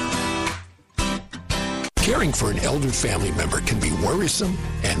 Caring for an elder family member can be worrisome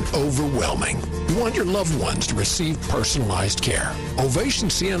and overwhelming. You want your loved ones to receive personalized care. Ovation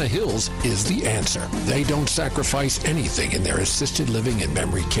Sienna Hills is the answer. They don't sacrifice anything in their assisted living and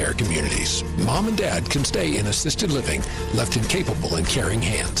memory care communities. Mom and Dad can stay in assisted living, left in capable and caring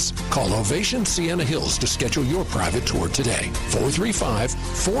hands. Call Ovation Sienna Hills to schedule your private tour today.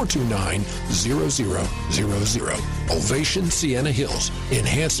 435-429-0000. Ovation Sienna Hills,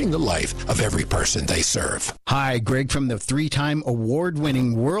 enhancing the life of every person they serve. Hi, Greg from the 3-time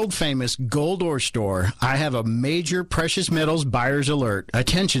award-winning, world-famous Gold Ore Store. I have a major precious metals buyer's alert.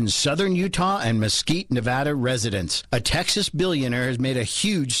 Attention, Southern Utah and Mesquite, Nevada residents. A Texas billionaire has made a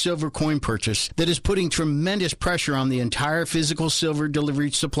huge silver coin purchase that is putting tremendous pressure on the entire physical silver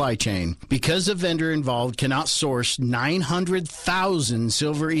delivery supply chain. Because the vendor involved cannot source 900,000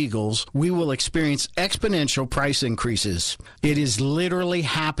 silver eagles, we will experience exponential price increases. It is literally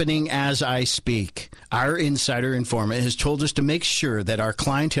happening as I speak. Our insider informant has told us to make sure that our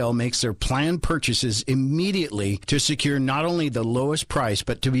clientele makes their planned purchases immediately to secure not only the lowest price,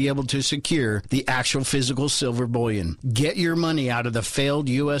 but to be able to secure the actual physical silver bullion. Get your money out of the failed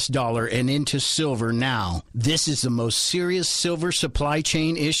U.S. dollar and into silver now. This is the most serious silver supply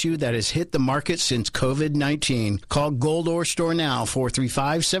chain issue that has hit the market since COVID-19. Call Gold Ore Store now,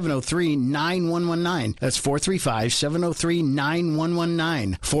 435-703-9119. That's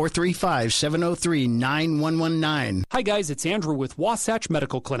 435-703-9119. 435-703-9119. Hi guys, it's Andrew with Wasatch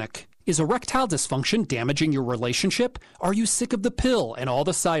Medical Clinic. Is erectile dysfunction damaging your relationship? Are you sick of the pill and all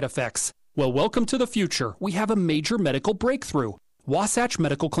the side effects? Well, welcome to the future. We have a major medical breakthrough. Wasatch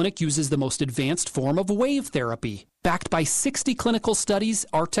Medical Clinic uses the most advanced form of wave therapy. Backed by 60 clinical studies,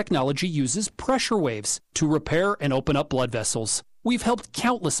 our technology uses pressure waves to repair and open up blood vessels. We've helped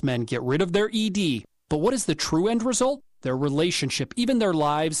countless men get rid of their ED. But what is the true end result? Their relationship, even their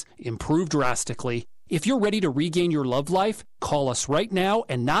lives, improve drastically. If you're ready to regain your love life, call us right now,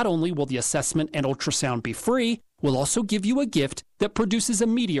 and not only will the assessment and ultrasound be free, we'll also give you a gift that produces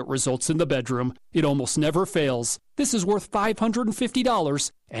immediate results in the bedroom. It almost never fails. This is worth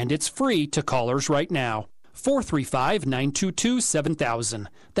 $550, and it's free to callers right now. 435-922-7000.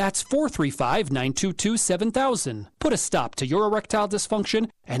 That's 435-922-7000. Put a stop to your erectile dysfunction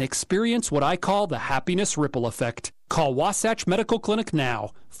and experience what I call the happiness ripple effect. Call Wasatch Medical Clinic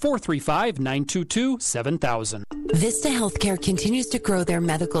now. 435-922-7000. Vista Healthcare continues to grow their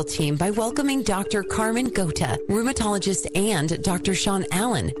medical team by welcoming Dr. Carmen Gota, rheumatologist, and Dr. Sean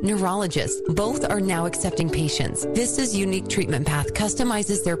Allen, neurologist. Both are now accepting patients. Vista's unique treatment path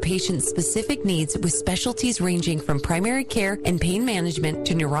customizes their patients' specific needs with specialties ranging from primary care and pain management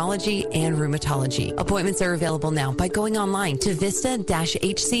to neurology and rheumatology. Appointments are available now by going online to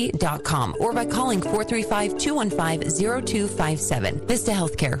vista-hc.com or by calling 435-215-0257. Vista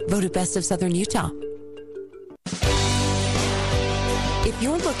Healthcare, voted best of Southern Utah. If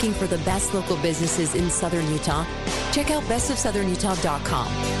you're looking for the best local businesses in Southern Utah, check out bestofsouthernutah.com.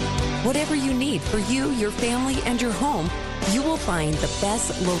 Whatever you need for you, your family, and your home, you will find the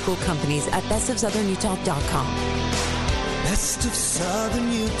best local companies at bestofsouthernutah.com. Best of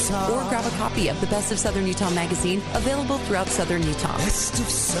Southern Utah. Or grab a copy of the Best of Southern Utah magazine, available throughout Southern Utah. Best of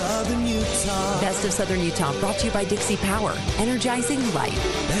Southern Utah. Best of Southern Utah, brought to you by Dixie Power, energizing life.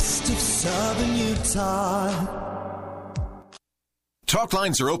 Best of Southern Utah. Talk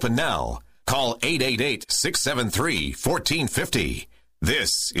lines are open now. Call 888-673-1450.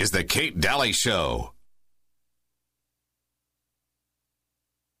 This is the Kate Daly Show.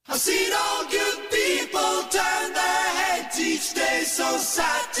 I've seen all good people turn their heads each day, so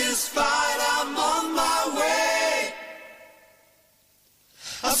satisfied I'm on my way.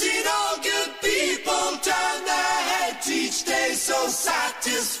 I've seen all good people turn their heads each day, so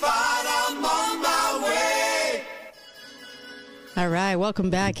satisfied I'm on my way. All right, welcome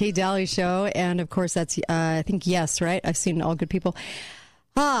back, Kate Daly Show, and of course that's I think yes, right? I've seen all good people.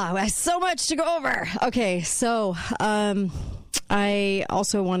 So much to go over. Okay, so I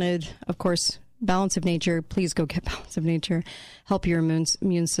also wanted, of course, Balance of Nature. Please go get Balance of Nature. Help your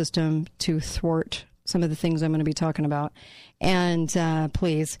immune system to thwart some of the things I'm going to be talking about. And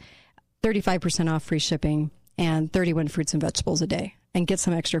please, 35% off, free shipping, and 31 fruits and vegetables a day, and get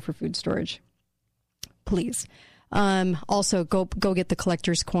some extra for food storage. Please. Also, go get the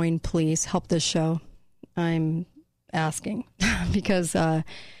collector's coin, please. Help this show. I'm asking because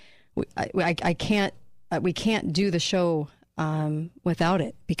we can't do the show without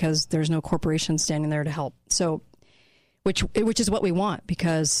it, because there's no corporation standing there to help. So, which is what we want,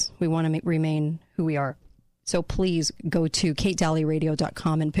 because we want to remain who we are. So please go to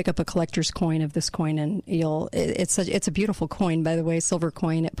katedalyradio.com and pick up a collector's coin of this coin, and it's a beautiful coin, by the way, silver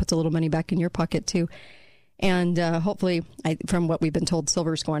coin. It puts a little money back in your pocket too. And hopefully, from what we've been told,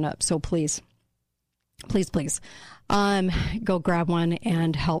 silver's going up. So please, go grab one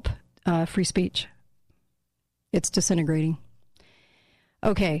and help free speech. It's disintegrating.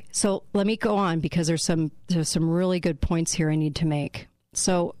 Okay, so let me go on, because there's some really good points here I need to make.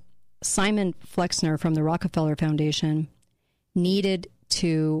 So Simon Flexner from the Rockefeller Foundation needed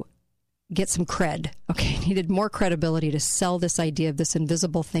to get some cred. Okay, needed more credibility to sell this idea of this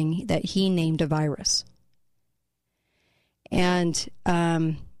invisible thing that he named a virus. And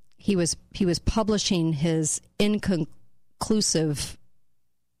he was publishing his inconclusive,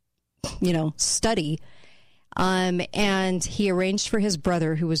 study, and he arranged for his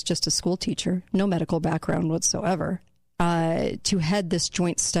brother, who was just a school teacher, no medical background whatsoever, to head this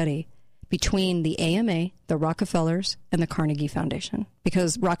joint study between the AMA, the Rockefellers, and the Carnegie Foundation,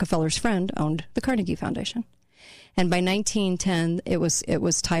 because Rockefeller's friend owned the Carnegie Foundation. And by 1910, it was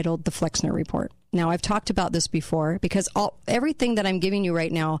titled the Flexner Report. Now, I've talked about this before, because everything that I'm giving you right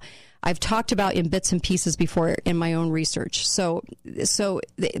now, I've talked about in bits and pieces before in my own research. So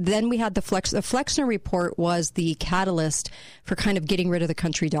then we had the Flexner Report was the catalyst for kind of getting rid of the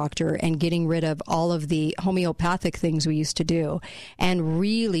country doctor and getting rid of all of the homeopathic things we used to do, and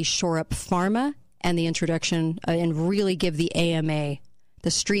really shore up pharma and the introduction, and really give the AMA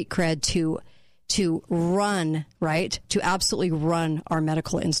the street cred to run, right? To absolutely run our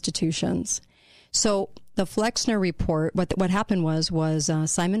medical institutions. So the Flexner Report, what happened was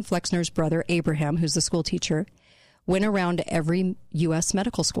Simon Flexner's brother, Abraham, who's the school teacher, went around to every U.S.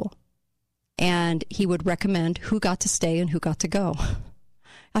 medical school, and he would recommend who got to stay and who got to go.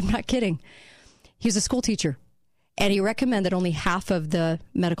 I'm not kidding. He was a school teacher, and he recommended only half of the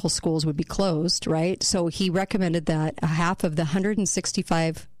medical schools would be closed, right? So he recommended that half of the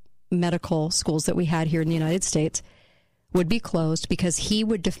 165 medical schools that we had here in the United States would be closed, because he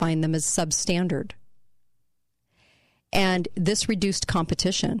would define them as substandard. And this reduced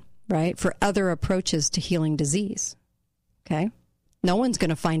competition, right, for other approaches to healing disease. Okay? No one's going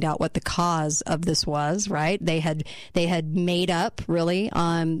to find out what the cause of this was, right? They had made up, really,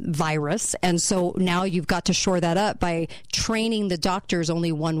 virus. And so now you've got to shore that up by training the doctors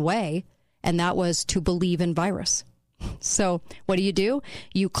only one way, and that was to believe in virus. So what do?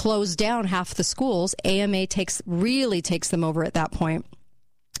 You close down half the schools. AMA takes them over at that point.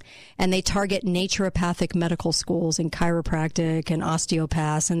 And they target naturopathic medical schools and chiropractic and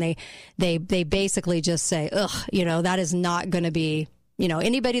osteopaths. And they basically just say, that is not going to be,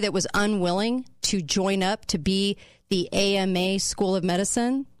 anybody that was unwilling to join up to be the AMA School of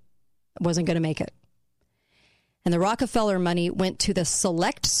Medicine wasn't going to make it. And the Rockefeller money went to the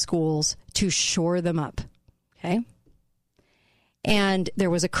select schools to shore them up. Okay. And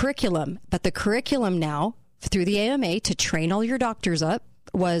there was a curriculum, but the curriculum now through the AMA to train all your doctors up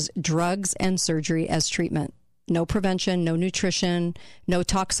was drugs and surgery as treatment. No prevention, no nutrition, no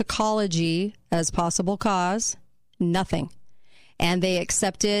toxicology as possible cause, nothing. And they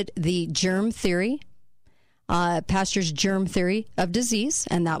accepted the germ theory, Pasteur's germ theory of disease,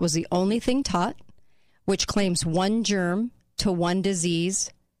 and that was the only thing taught, which claims one germ to one disease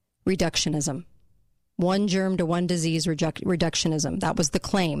reductionism. One germ to one disease reductionism. That was the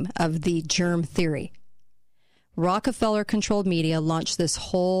claim of the germ theory. Rockefeller-controlled media launched this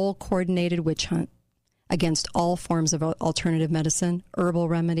whole coordinated witch hunt against all forms of alternative medicine, herbal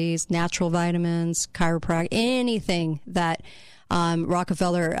remedies, natural vitamins, chiropractic, anything that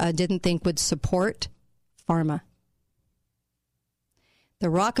Rockefeller didn't think would support pharma. The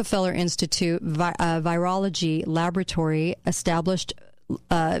Rockefeller Institute Virology Laboratory established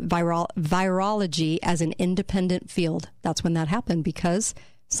virology as an independent field. That's when that happened, because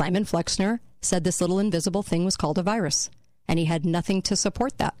Simon Flexner said this little invisible thing was called a virus, and he had nothing to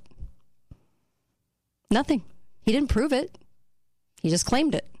support that. Nothing. He didn't prove it. He just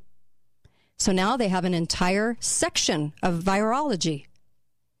claimed it. So now they have an entire section of virology.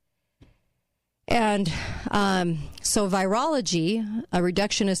 And so virology, a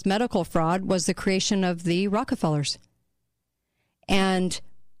reductionist medical fraud, was the creation of the Rockefellers. And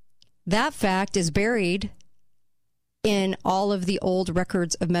that fact is buried in all of the old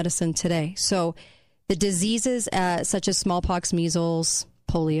records of medicine today. So the diseases such as smallpox, measles,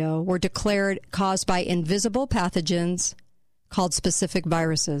 polio were declared caused by invisible pathogens called specific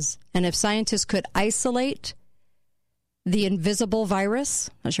viruses. And if scientists could isolate the invisible virus,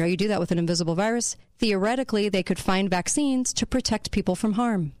 not sure how you do that with an invisible virus, theoretically they could find vaccines to protect people from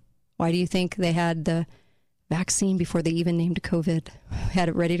harm. Why do you think they had the vaccine before they even named COVID? Had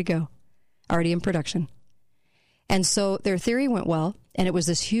it ready to go, already in production. And so their theory went well, and it was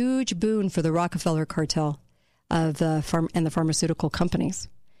this huge boon for the Rockefeller cartel of the pharmaceutical companies.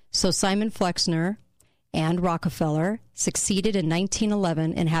 So Simon Flexner and Rockefeller succeeded in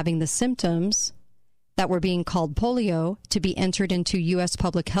 1911 in having the symptoms that were being called polio to be entered into U.S.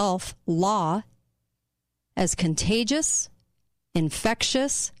 public health law as contagious,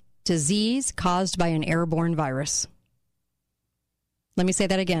 infectious disease caused by an airborne virus. Let me say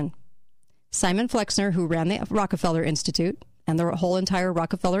that again. Simon Flexner, who ran the Rockefeller Institute and the whole entire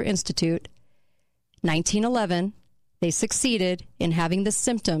Rockefeller Institute, 1911, they succeeded in having the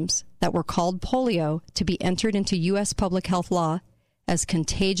symptoms that were called polio to be entered into U.S. public health law as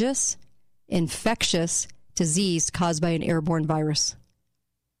contagious, infectious disease caused by an airborne virus.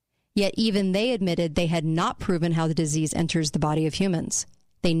 Yet even they admitted they had not proven how the disease enters the body of humans.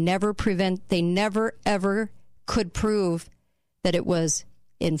 They never ever could prove that it was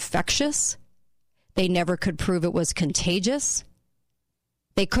infectious. They never could prove it was contagious.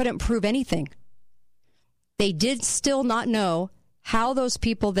 They couldn't prove anything. They did still not know how those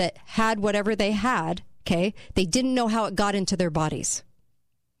people that had whatever they had, okay, they didn't know how it got into their bodies.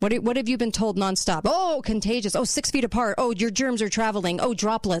 What have you been told nonstop? Oh, contagious. Oh, 6 feet apart. Oh, your germs are traveling. Oh,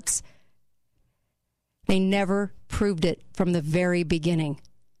 droplets. They never proved it from the very beginning.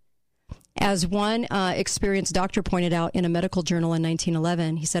 As one experienced doctor pointed out in a medical journal in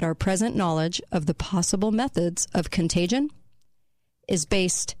 1911, he said, our present knowledge of the possible methods of contagion is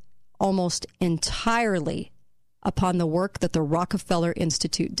based almost entirely upon the work that the Rockefeller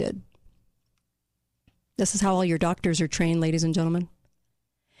Institute did. This is how all your doctors are trained, ladies and gentlemen.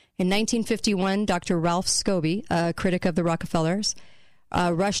 In 1951, Dr. Ralph Scobie, a critic of the Rockefellers,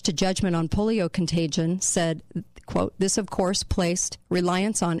 rushed to judgment on polio contagion, said, quote, this, of course, placed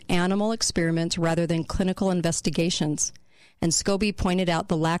reliance on animal experiments rather than clinical investigations. And Scobie pointed out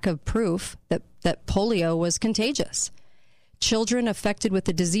the lack of proof that polio was contagious. Children affected with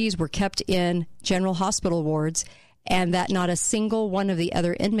the disease were kept in general hospital wards, and that not a single one of the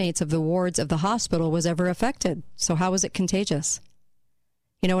other inmates of the wards of the hospital was ever affected. So how was it contagious?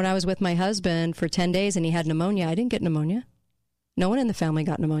 You know, when I was with my husband for 10 days and he had pneumonia, I didn't get pneumonia. No one in the family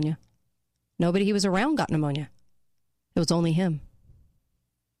got pneumonia. Nobody he was around got pneumonia. It was only him.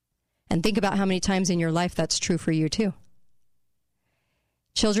 And think about how many times in your life that's true for you too.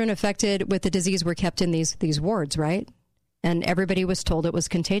 Children affected with the disease were kept in these wards, right? And everybody was told it was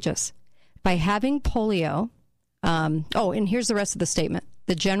contagious. By having polio, and here's the rest of the statement.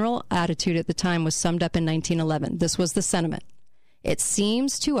 The general attitude at the time was summed up in 1911. This was the sentiment. It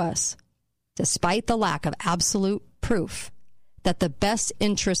seems to us, despite the lack of absolute proof, that the best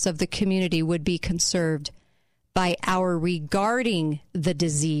interests of the community would be conserved by our regarding the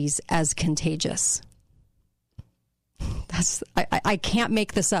disease as contagious. I can't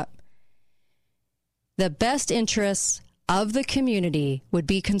make this up. The best interests of the community would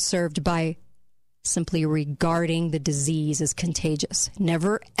be conserved by simply regarding the disease as contagious.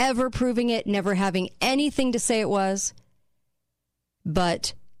 Never, ever proving it, never having anything to say it was.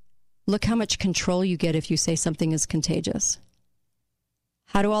 But look how much control you get if you say something is contagious.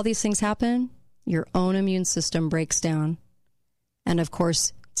 How do all these things happen? Your own immune system breaks down. And of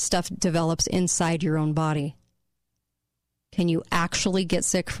course, stuff develops inside your own body. Can you actually get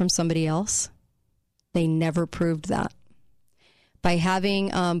sick from somebody else? They never proved that. By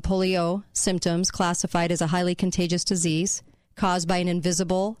having polio symptoms classified as a highly contagious disease caused by an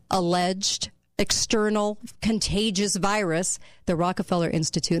invisible, alleged, external, contagious virus, the Rockefeller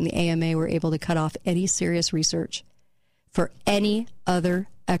Institute and the AMA were able to cut off any serious research for any other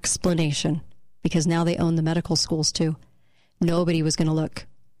explanation, because now they own the medical schools too. Nobody was going to look.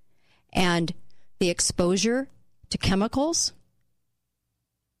 And the exposure to chemicals,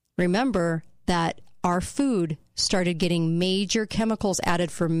 remember that our food started getting major chemicals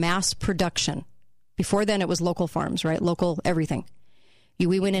added for mass production. Before then, it was local farms, right? Local everything.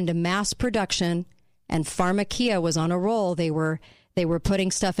 We went into mass production, and Pharmacia was on a roll. They were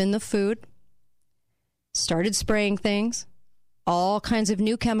putting stuff in the food, started spraying things, all kinds of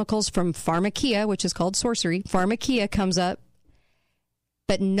new chemicals from Pharmacia, which is called sorcery. Pharmacia comes up,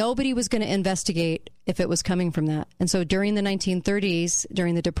 but nobody was going to investigate if it was coming from that. And so during the 1930s,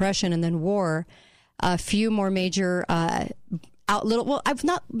 during the Depression and then war, a few more major they're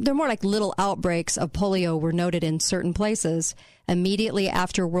more like little outbreaks of polio were noted in certain places. Immediately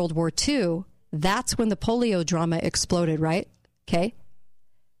after World War II, that's when the polio drama exploded, right? Okay.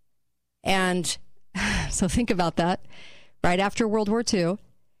 And so think about that. Right after World War II.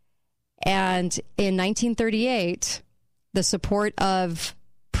 And in 1938, the support of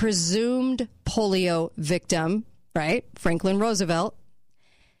presumed polio victim, right, Franklin Roosevelt,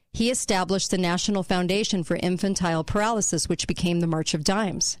 he established the National Foundation for Infantile Paralysis, which became the March of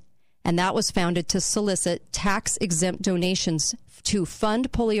Dimes. And that was founded to solicit tax-exempt donations to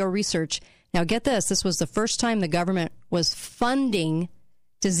fund polio research. Now, get this. This was the first time the government was funding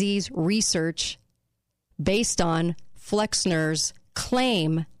disease research based on Flexner's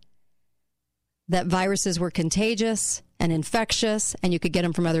claim that viruses were contagious and infectious and you could get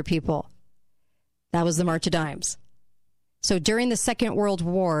them from other people. That was the March of Dimes. So during the Second World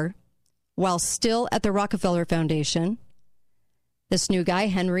War, while still at the Rockefeller Foundation, this new guy,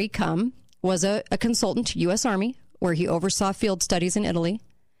 Henry Cum, was a consultant to U.S. Army, where he oversaw field studies in Italy,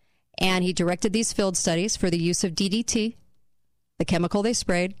 and he directed these field studies for the use of DDT, the chemical they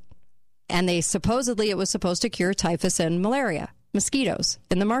sprayed, and it was supposed to cure typhus and malaria, mosquitoes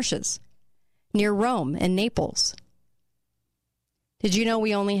in the marshes near Rome and Naples. Did you know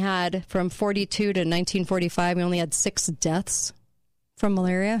we only had, from 42 to 1945, we only had 6 deaths from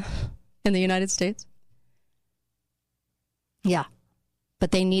malaria in the United States? Yeah. But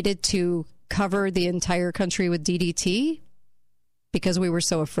they needed to cover the entire country with DDT because we were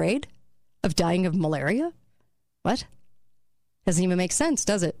so afraid of dying of malaria? What? Doesn't even make sense,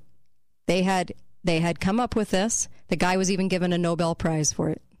 does it? They had come up with this. The guy was even given a Nobel Prize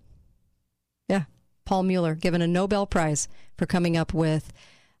for it. Yeah. Paul Mueller, given a Nobel Prize for coming up with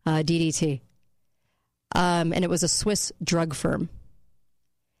DDT. And it was a Swiss drug firm.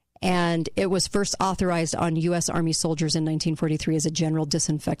 And it was first authorized on U.S. Army soldiers in 1943 as a general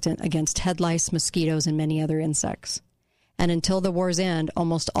disinfectant against head lice, mosquitoes, and many other insects. And until the war's end,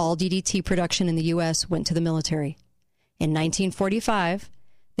 almost all DDT production in the U.S. went to the military. In 1945,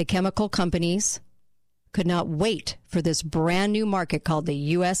 the chemical companies could not wait for this brand new market called the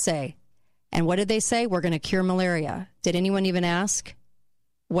USA. And what did they say? We're going to cure malaria. Did anyone even ask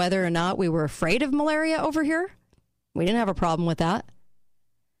whether or not we were afraid of malaria over here? We didn't have a problem with that.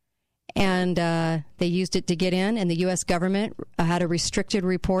 And they used it to get in, and the U.S. government had a restricted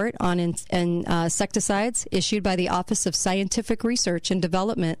report on insecticides issued by the Office of Scientific Research and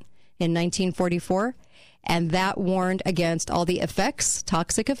Development in 1944, and that warned against all the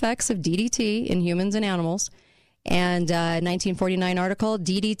toxic effects of DDT in humans and animals. And 1949 article,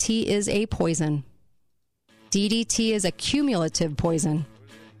 DDT is a poison. DDT is a cumulative poison.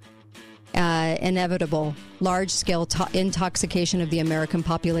 Inevitable, large-scale intoxication of the American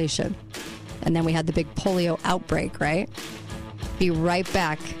population. And then we had the big polio outbreak, right? Be right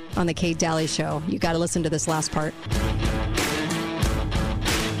back on the Kate Daly Show. You got to listen to this last part.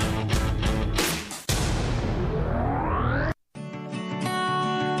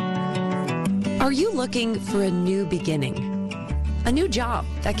 Are you looking for a new beginning? A new job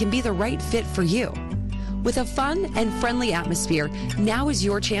that can be the right fit for you? With a fun and friendly atmosphere, now is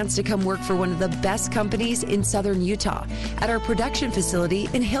your chance to come work for one of the best companies in Southern Utah at our production facility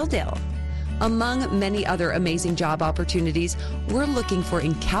in Hilldale. Among many other amazing job opportunities, we're looking for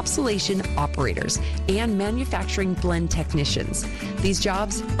encapsulation operators and manufacturing blend technicians. These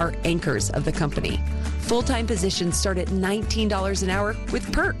jobs are anchors of the company. Full-time positions start at $19 an hour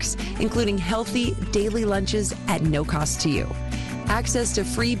with perks, including healthy daily lunches at no cost to you, access to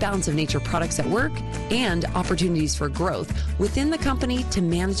free Balance of Nature products at work, and opportunities for growth within the company to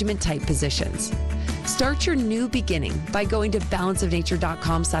management-type positions. Start your new beginning by going to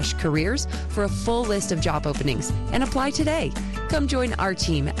balanceofnature.com/careers for a full list of job openings and apply today. Come join our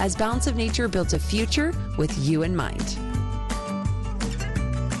team as Balance of Nature builds a future with you in mind.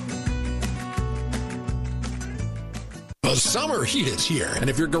 The summer heat is here, and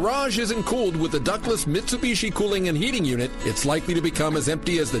if your garage isn't cooled with the ductless Mitsubishi cooling and heating unit, it's likely to become as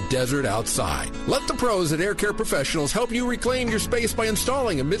empty as the desert outside. Let the pros at Air Care Professionals help you reclaim your space by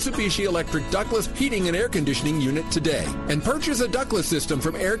installing a Mitsubishi electric ductless heating and air conditioning unit today. And purchase a ductless system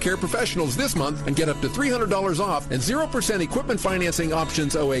from Air Care Professionals this month and get up to $300 off and 0% equipment financing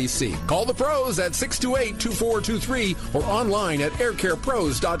options OAC. Call the pros at 628-2423 or online at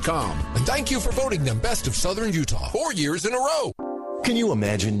aircarepros.com. And thank you for voting them Best of Southern Utah 4 years in a row. Can you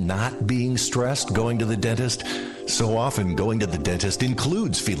imagine not being stressed going to the dentist? So often going to the dentist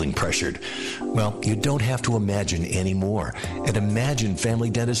includes feeling pressured. Well, you don't have to imagine anymore. At Imagine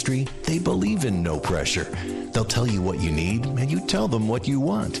Family Dentistry, they believe in no pressure. They'll tell you what you need, and you tell them what you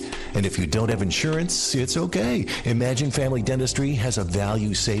want. And if you don't have insurance, it's okay. Imagine Family Dentistry has a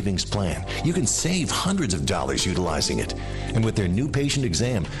value savings plan. You can save hundreds of dollars utilizing it. And with their new patient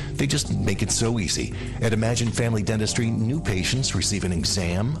exam, they just make it so easy. At Imagine Family Dentistry, new patients receive an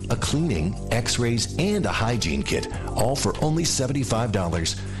exam, a cleaning, x-rays, and a hygiene kit, all for only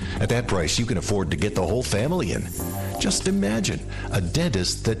 $75. At that price, you can afford to get the whole family in. Just imagine a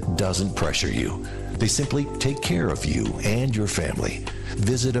dentist that doesn't pressure you. They simply take care of you and your family.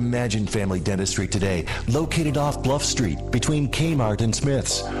 Visit Imagine Family Dentistry today, located off Bluff Street between Kmart and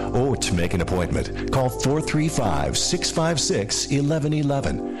Smith's. Or to make an appointment, call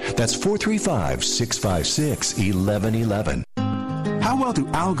 435-656-1111. That's 435-656-1111. How well do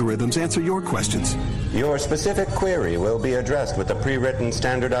algorithms answer your questions? Your specific query will be addressed with a pre-written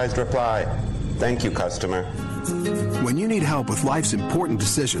standardized reply. Thank you, customer. When you need help with life's important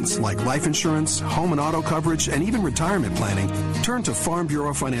decisions like life insurance, home and auto coverage, and even retirement planning, turn to Farm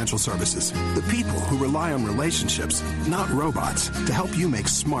Bureau Financial Services, the people who rely on relationships, not robots, to help you make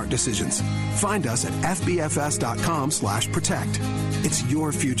smart decisions. Find us at fbfs.com/protect. It's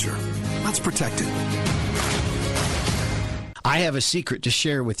your future. Let's protect it. I have a secret to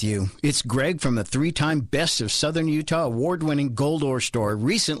share with you. It's Greg from the 3-time Best of Southern Utah award-winning Gold Ore Store.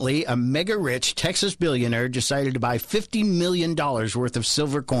 Recently, a mega-rich Texas billionaire decided to buy $50 million worth of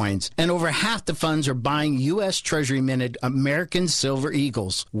silver coins, and over half the funds are buying U.S. Treasury-minted American Silver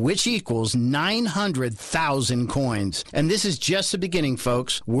Eagles, which equals 900,000 coins. And this is just the beginning,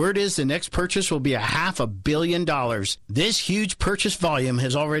 folks. Word is the next purchase will be $500 million. This huge purchase volume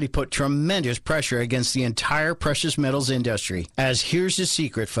has already put tremendous pressure against the entire precious metals industry. As here's the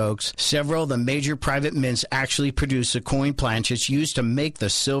secret, folks. Several of the major private mints actually produce the coin planchets used to make the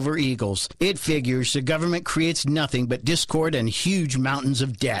Silver Eagles. It figures the government creates nothing but discord and huge mountains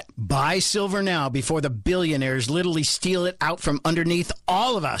of debt. Buy silver now before the billionaires literally steal it out from underneath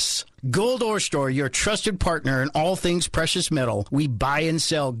all of us. Gold Ore Store, your trusted partner in all things precious metal. We buy and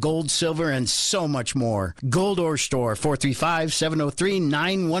sell gold, silver, and so much more. Gold Ore Store,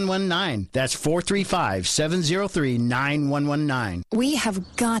 435-703-9119. That's 435-703-9119. We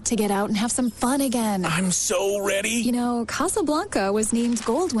have got to get out and have some fun again. I'm so ready. You know, Casablanca was named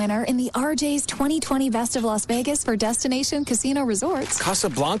gold winner in the RJ's 2020 Best of Las Vegas for Destination Casino Resorts.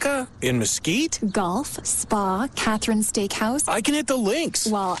 Casablanca? In Mesquite? Golf, spa, Catherine Steakhouse. I can hit the links.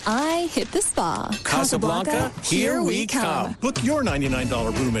 While I hit the spa. Casablanca, here we come. Book your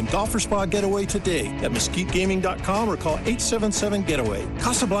 $99 room and golf or spa getaway today at mesquitegaming.com or call 877-GETAWAY.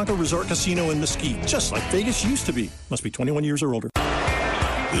 Casablanca Resort Casino in Mesquite, just like Vegas used to be. Must be 21 years or older.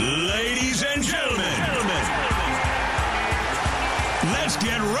 Ladies and gentlemen, let's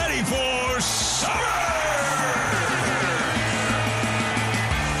get ready for summer!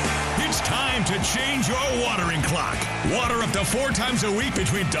 It's time to change your watering clock. Water up to 4 times a week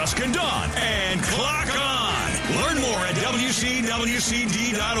between dusk and dawn. And clock on. Learn more at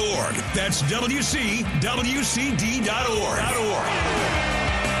WCWCD.org. That's WCWCD.org.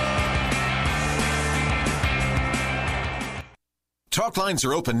 Talk lines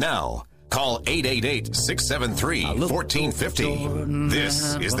are open now. Call 888-673-1450.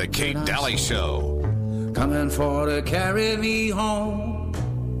 This is the Kate Daly Show. Coming for to carry me home.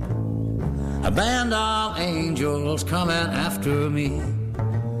 A band of angels coming after me.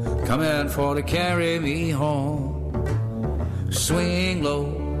 Coming for to carry me home. Swing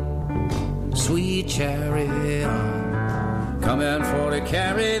low, sweet chariot. Coming for to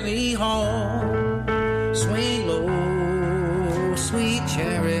carry me home. Swing low, sweet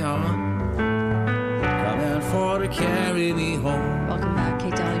chariot. Coming for to carry me home. Welcome back,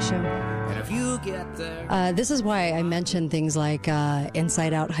 Kate Daly Show. And if you get there... this is why I mentioned things like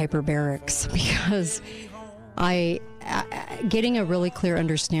Inside Out hyperbarics, because getting a really clear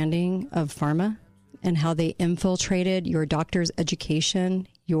understanding of pharma and how they infiltrated your doctor's education,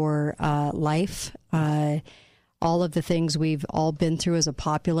 your life, all of the things we've all been through as a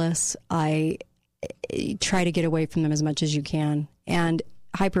populace. I try to get away from them as much as you can. And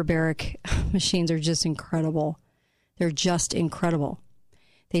hyperbaric machines are just incredible. They're just incredible.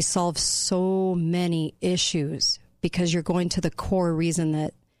 They solve so many issues because you're going to the core reason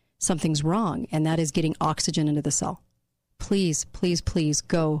that something's wrong, and that is getting oxygen into the cell. Please, please, please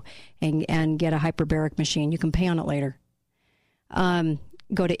go and get a hyperbaric machine. You can pay on it later.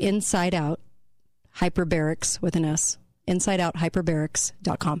 Go to Inside Out Hyperbarics with an S,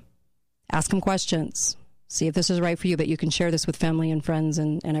 InsideOutHyperbarics.com. Ask them questions. See if this is right for you, but you can share this with family and friends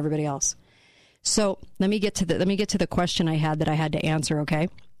and everybody else. So let me get to the question I had to answer, okay?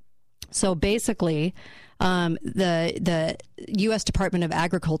 So basically, the U.S. Department of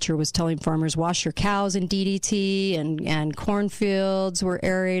Agriculture was telling farmers, wash your cows in DDT, and cornfields were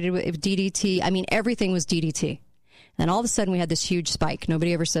aerated with DDT. I mean, everything was DDT. And all of a sudden, we had this huge spike.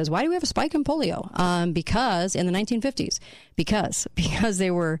 Nobody ever says, why do we have a spike in polio? Because in the 1950s, because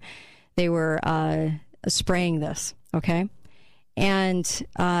they were spraying this, okay? And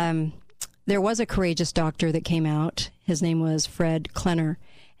there was a courageous doctor that came out. His name was Fred Klenner.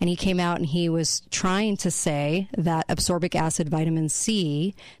 And he came out and he was trying to say that ascorbic acid, vitamin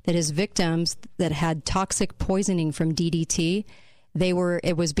C, that his victims that had toxic poisoning from DDT,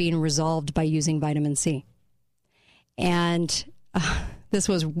 it was being resolved by using vitamin C. And this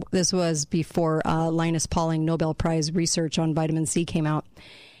was before Linus Pauling Nobel Prize research on vitamin C came out.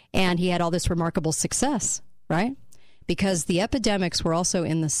 And he had all this remarkable success, right? Because the epidemics were also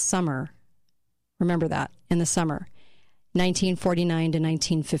in the summer. Remember that, in the summer. 1949 to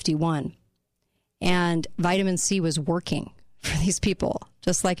 1951. And vitamin C was working for these people,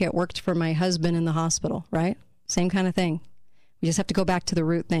 just like it worked for my husband in the hospital, right? Same kind of thing. We just have to go back to the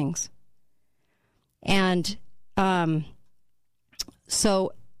root things. And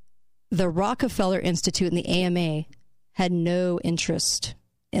so the Rockefeller Institute and the AMA had no interest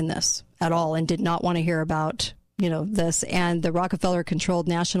in this at all and did not want to hear about this. And the Rockefeller-controlled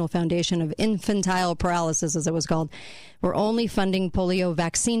National Foundation of Infantile Paralysis, as it was called, were only funding polio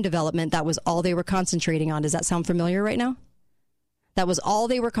vaccine development. That was all they were concentrating on. Does that sound familiar right now? That was all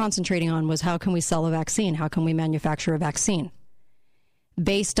they were concentrating on, was how can we sell a vaccine? How can we manufacture a vaccine?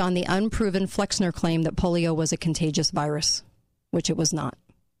 Based on the unproven Flexner claim that polio was a contagious virus, which it was not.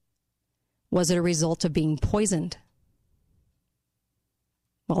 Was it a result of being poisoned?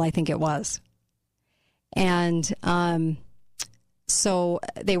 Well, I think it was. And so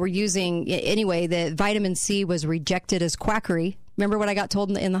they were using, anyway, the vitamin C was rejected as quackery. Remember what I got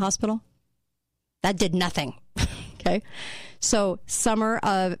told in the hospital? That did nothing. Okay. So summer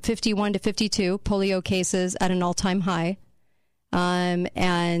of 51 to 52, polio cases at an all-time high.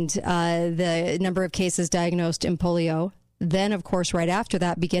 And the number of cases diagnosed in polio. Then, of course, right after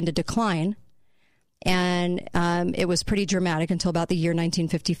that began to decline. And it was pretty dramatic until about the year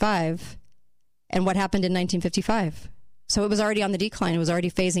 1955. And what happened in 1955? So it was already on the decline. It was already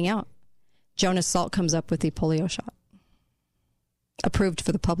phasing out. Jonas Salk comes up with the polio shot, approved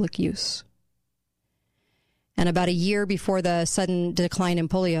for the public use. And about a year before the sudden decline in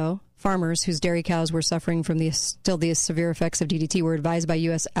polio, farmers whose dairy cows were suffering from the severe effects of DDT were advised by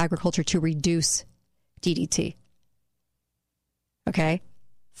U.S. Agriculture to reduce DDT. Okay?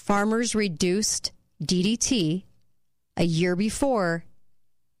 Farmers reduced DDT a year before,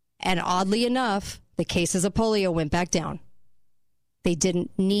 and oddly enough, the cases of polio went back down. They didn't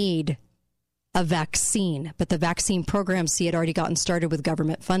need a vaccine, but the vaccine program, had already gotten started with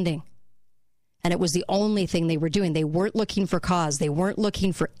government funding. And it was the only thing they were doing. They weren't looking for cause. They weren't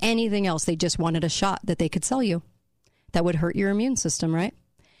looking for anything else. They just wanted a shot that they could sell you that would hurt your immune system, right?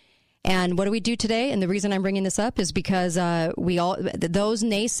 And what do we do today? And the reason I'm bringing this up is because those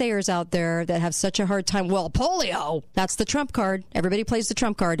naysayers out there that have such a hard time, well, polio, that's the trump card. Everybody plays the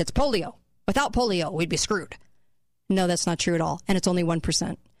trump card. It's polio. Without polio, we'd be screwed. No, that's not true at all. And it's only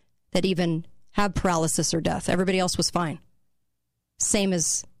 1%. that even had paralysis or death. Everybody else was fine. Same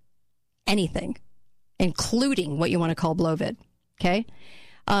as anything, including what you want to call Blovid. Okay?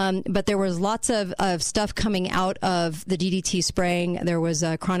 But there was lots of stuff coming out of the DDT spraying. There was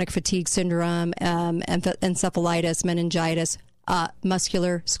chronic fatigue syndrome, encephalitis, meningitis,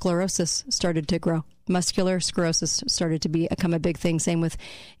 muscular sclerosis started to grow. Muscular sclerosis started to become a big thing. Same with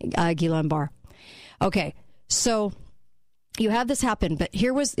Guillain-Barré. Okay, so you have this happen, but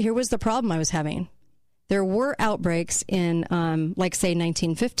here was the problem I was having. There were outbreaks in, like, say,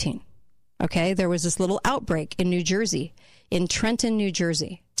 1915. Okay, there was this little outbreak in New Jersey, in Trenton, New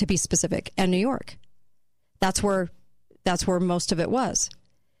Jersey, to be specific, and New York. That's where most of it was.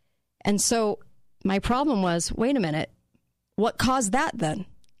 And so my problem was, wait a minute, what caused that then?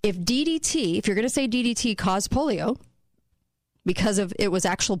 If you're going to say DDT caused polio because of it was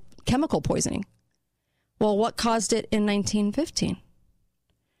actual chemical poisoning, well, what caused it in 1915?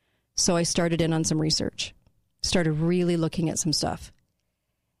 So I started in on some research, started really looking at some stuff.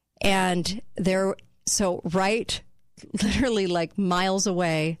 And literally like miles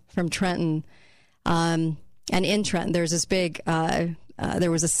away from Trenton, and in Trenton, there's this big,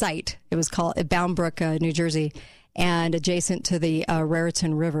 there was a site. It was called Bound Brook, New Jersey, and adjacent to the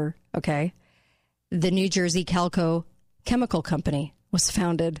Raritan River, okay? The New Jersey Calco Chemical Company was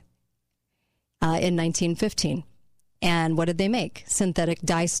founded in 1915. And what did they make? Synthetic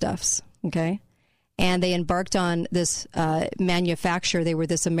dye stuffs, okay? And they embarked on this manufacture. They were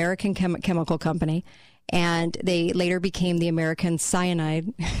this American chemical company, and they later became the American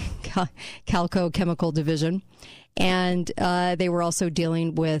Cyanide Calco Chemical Division. And they were also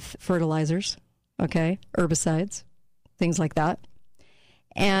dealing with fertilizers, okay, herbicides, things like that.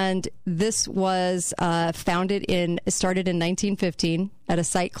 And this was started in 1915 at a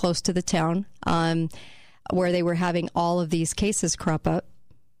site close to the town, where they were having all of these cases crop up,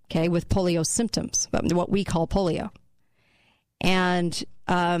 okay, with polio symptoms, what we call polio. And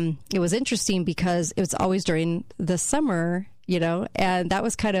it was interesting because it was always during the summer, and that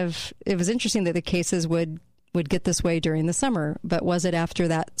was it was interesting that the cases would get this way during the summer, but was it after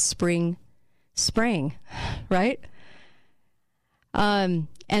that spring spraying, right? And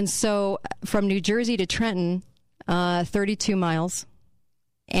so from New Jersey to Trenton, 32 miles.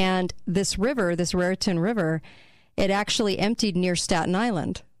 And this river, this Raritan River, it actually emptied near Staten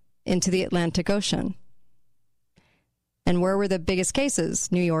Island into the Atlantic Ocean. And where were the biggest cases?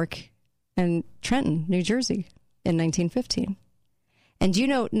 New York and Trenton, New Jersey in 1915.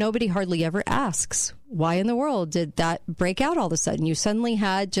 And nobody hardly ever asks, why in the world did that break out all of a sudden? You suddenly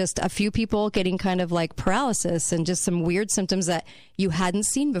had just a few people getting kind of like paralysis and just some weird symptoms that you hadn't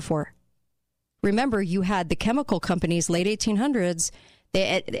seen before. Remember, you had the chemical companies, late 1800s,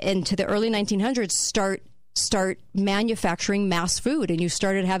 into the early 1900s, start manufacturing mass food, and you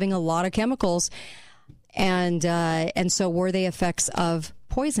started having a lot of chemicals. And so were they effects of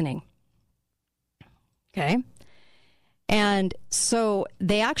poisoning? Okay. And so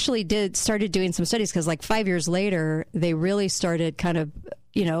they actually started doing some studies, because like 5 years later, they really started kind of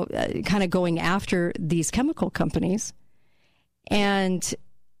going after these chemical companies. And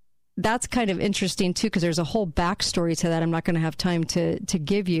that's kind of interesting too, because there's a whole backstory to that I'm not going to have time to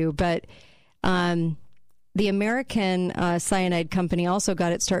give you. But the American Cyanide Company also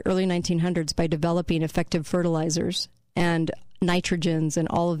got its start early 1900s by developing effective fertilizers and nitrogens and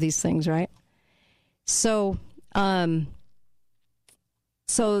all of these things, right? So let's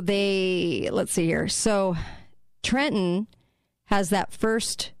see here. So Trenton has that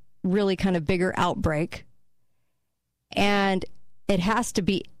first really kind of bigger outbreak, and it has to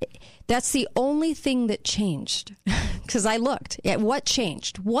be, that's the only thing that changed. Because I looked at what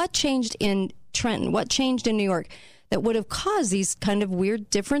changed in Trenton, what changed in New York that would have caused these kind of weird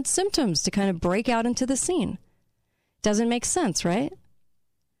different symptoms to kind of break out into the scene. Doesn't make sense, right?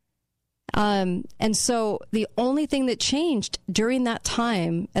 And so the only thing that changed during that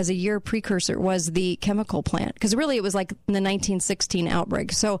time as a year precursor was the chemical plant. Because really it was like the 1916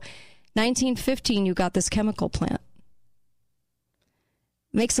 outbreak. So 1915, you got this chemical plant.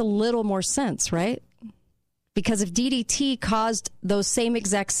 Makes a little more sense, right? Because if DDT caused those same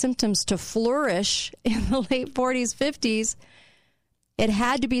exact symptoms to flourish in the late 40s, 50s, it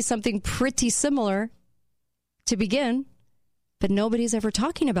had to be something pretty similar to begin. But nobody's ever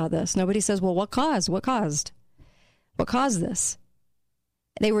talking about this. Nobody says, well, what caused this?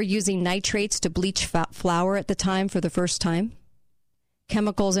 They were using nitrates to bleach flour at the time for the first time.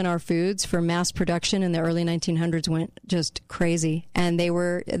 Chemicals in our foods for mass production in the early 1900s went just crazy. And they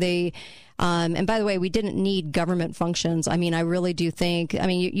And by the way, we didn't need government functions. I mean, I really do think, I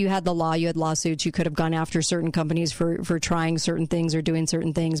mean, you had the law, you had lawsuits, you could have gone after certain companies for trying certain things or doing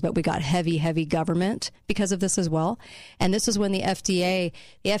certain things, but we got heavy government because of this as well. And this is when the FDA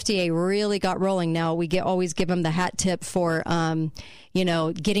really got rolling. Now, we always give them the hat tip for,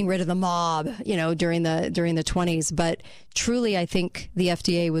 getting rid of the mob, during the 20s. But truly, I think the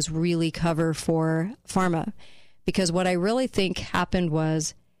FDA was really cover for pharma, because what I really think happened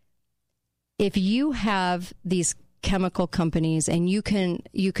was, if you have these chemical companies and you can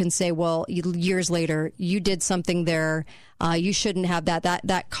say, well, years later, you did something there, you shouldn't have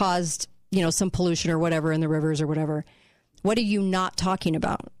that caused, some pollution or whatever in the rivers or whatever. What are you not talking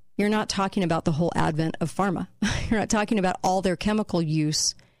about? You're not talking about the whole advent of pharma. You're not talking about all their chemical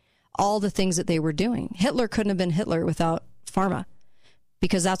use, all the things that they were doing. Hitler couldn't have been Hitler without pharma,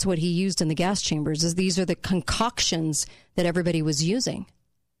 because that's what he used in the gas chambers. These are the concoctions that everybody was using.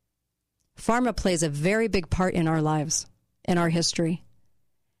 Pharma plays a very big part in our lives, in our history.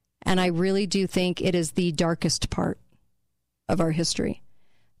 And I really do think it is the darkest part of our history,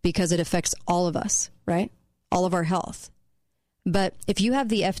 because it affects all of us, right? All of our health. But if you have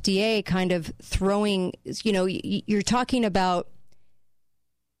the FDA kind of throwing, you're talking about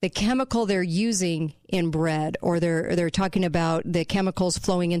the chemical they're using in bread, or they're talking about the chemicals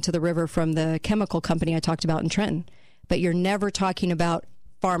flowing into the river from the chemical company I talked about in Trenton. But you're never talking about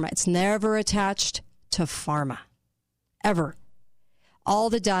pharma. It's never attached to pharma, ever. All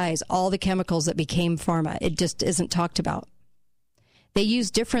the dyes, all the chemicals that became pharma, it just isn't talked about. They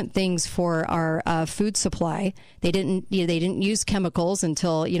use different things for our food supply. They didn't use chemicals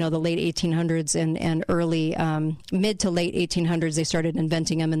until the late 1800s and early mid to late 1800s. They started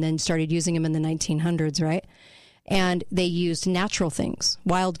inventing them and then started using them in the 1900s, right? And they used natural things,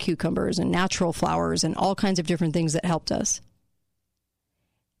 wild cucumbers and natural flowers and all kinds of different things that helped us.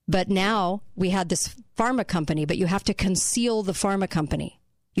 But now we had this pharma company, but you have to conceal the pharma company.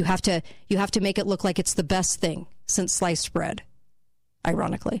 You have to make it look like it's the best thing since sliced bread.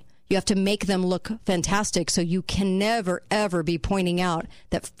 Ironically, you have to make them look fantastic, so you can never ever be pointing out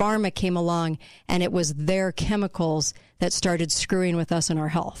that pharma came along and it was their chemicals that started screwing with us in our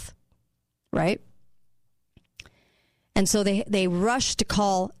health, right? And so they rush to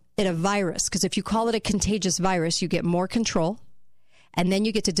call it a virus, because if you call it a contagious virus, you get more control. And then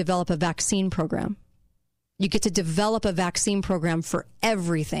you get to develop a vaccine program. You get to develop a vaccine program for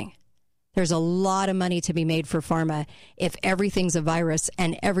everything. There's a lot of money to be made for pharma if everything's a virus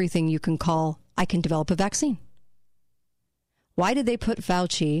and everything you can call, I can develop a vaccine. Why did they put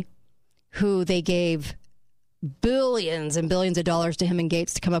Fauci, who they gave billions and billions of dollars to him and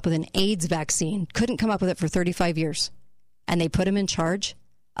Gates to come up with an AIDS vaccine, couldn't come up with it for 35 years, and they put him in charge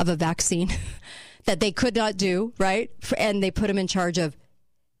of a vaccine that they could not do, right? And they put him in charge of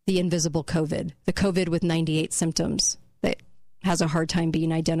the invisible COVID, the COVID with 98 symptoms that has a hard time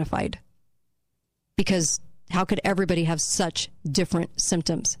being identified. Because how could everybody have such different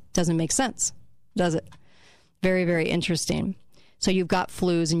symptoms? Doesn't make sense, does it? Very, very interesting. So you've got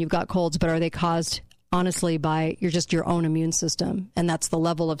flus and you've got colds, but are they caused, honestly, by your own immune system? And that's the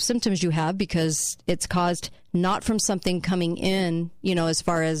level of symptoms you have, because it's caused not from something coming in, as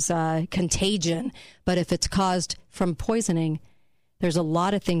far as contagion, but if it's caused from poisoning, there's a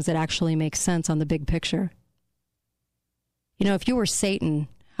lot of things that actually make sense on the big picture. If you were Satan,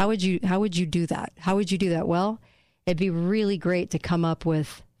 how would you do that? How would you do that? Well, it'd be really great to come up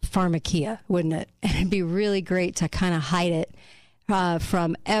with pharmakia, wouldn't it? And it'd be really great to kind of hide it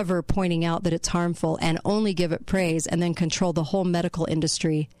from ever pointing out that it's harmful, and only give it praise, and then control the whole medical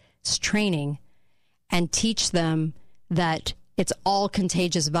industry's training and teach them that it's all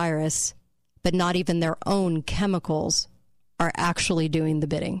contagious virus, but not even their own chemicals are actually doing the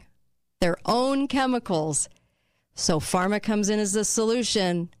bidding. Their own chemicals. So pharma comes in as the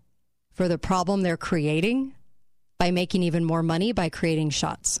solution for the problem they're creating by making even more money by creating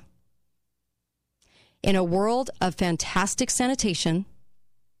shots. In a world of fantastic sanitation,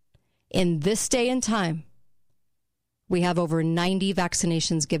 in this day and time, we have over 90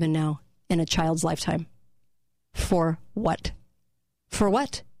 vaccinations given now in a child's lifetime. For what? For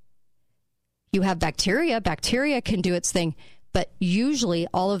what? You have bacteria. Bacteria can do its thing. But usually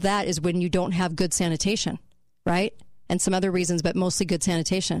all of that is when you don't have good sanitation, right? And some other reasons, but mostly good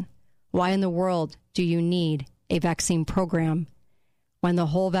sanitation. Why in the world do you need a vaccine program when the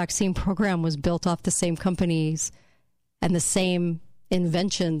whole vaccine program was built off the same companies and the same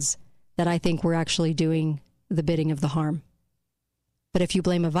inventions that I think were actually doing the bidding of the harm? But if you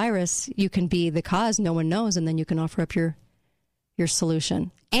blame a virus, you can be the cause, no one knows, and then you can offer up your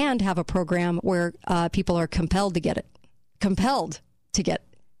solution and have a program where people are compelled to get it. Compelled to get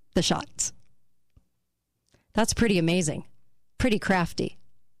the shots. That's pretty amazing. Pretty crafty.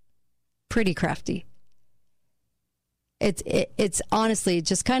 Pretty crafty. It's honestly,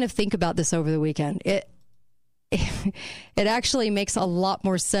 just kind of think about this over the weekend. It actually makes a lot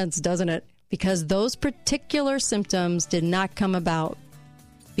more sense, doesn't it? Because those particular symptoms did not come about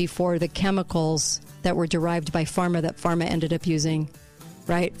before the chemicals that were derived by pharma that pharma ended up using,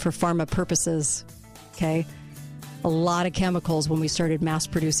 right, for pharma purposes. Okay? A lot of chemicals when we started mass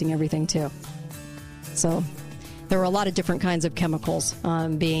producing everything too. So there were a lot of different kinds of chemicals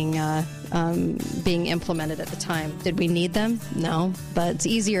being implemented at the time. Did we need them? No, but it's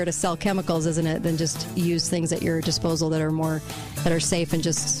easier to sell chemicals, isn't it, than just use things at your disposal that are safe and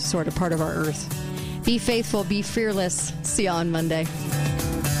just sort of part of our earth. Be faithful, be fearless. See you on Monday.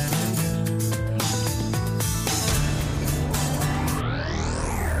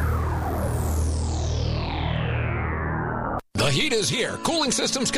 The heat is here. Cooling systems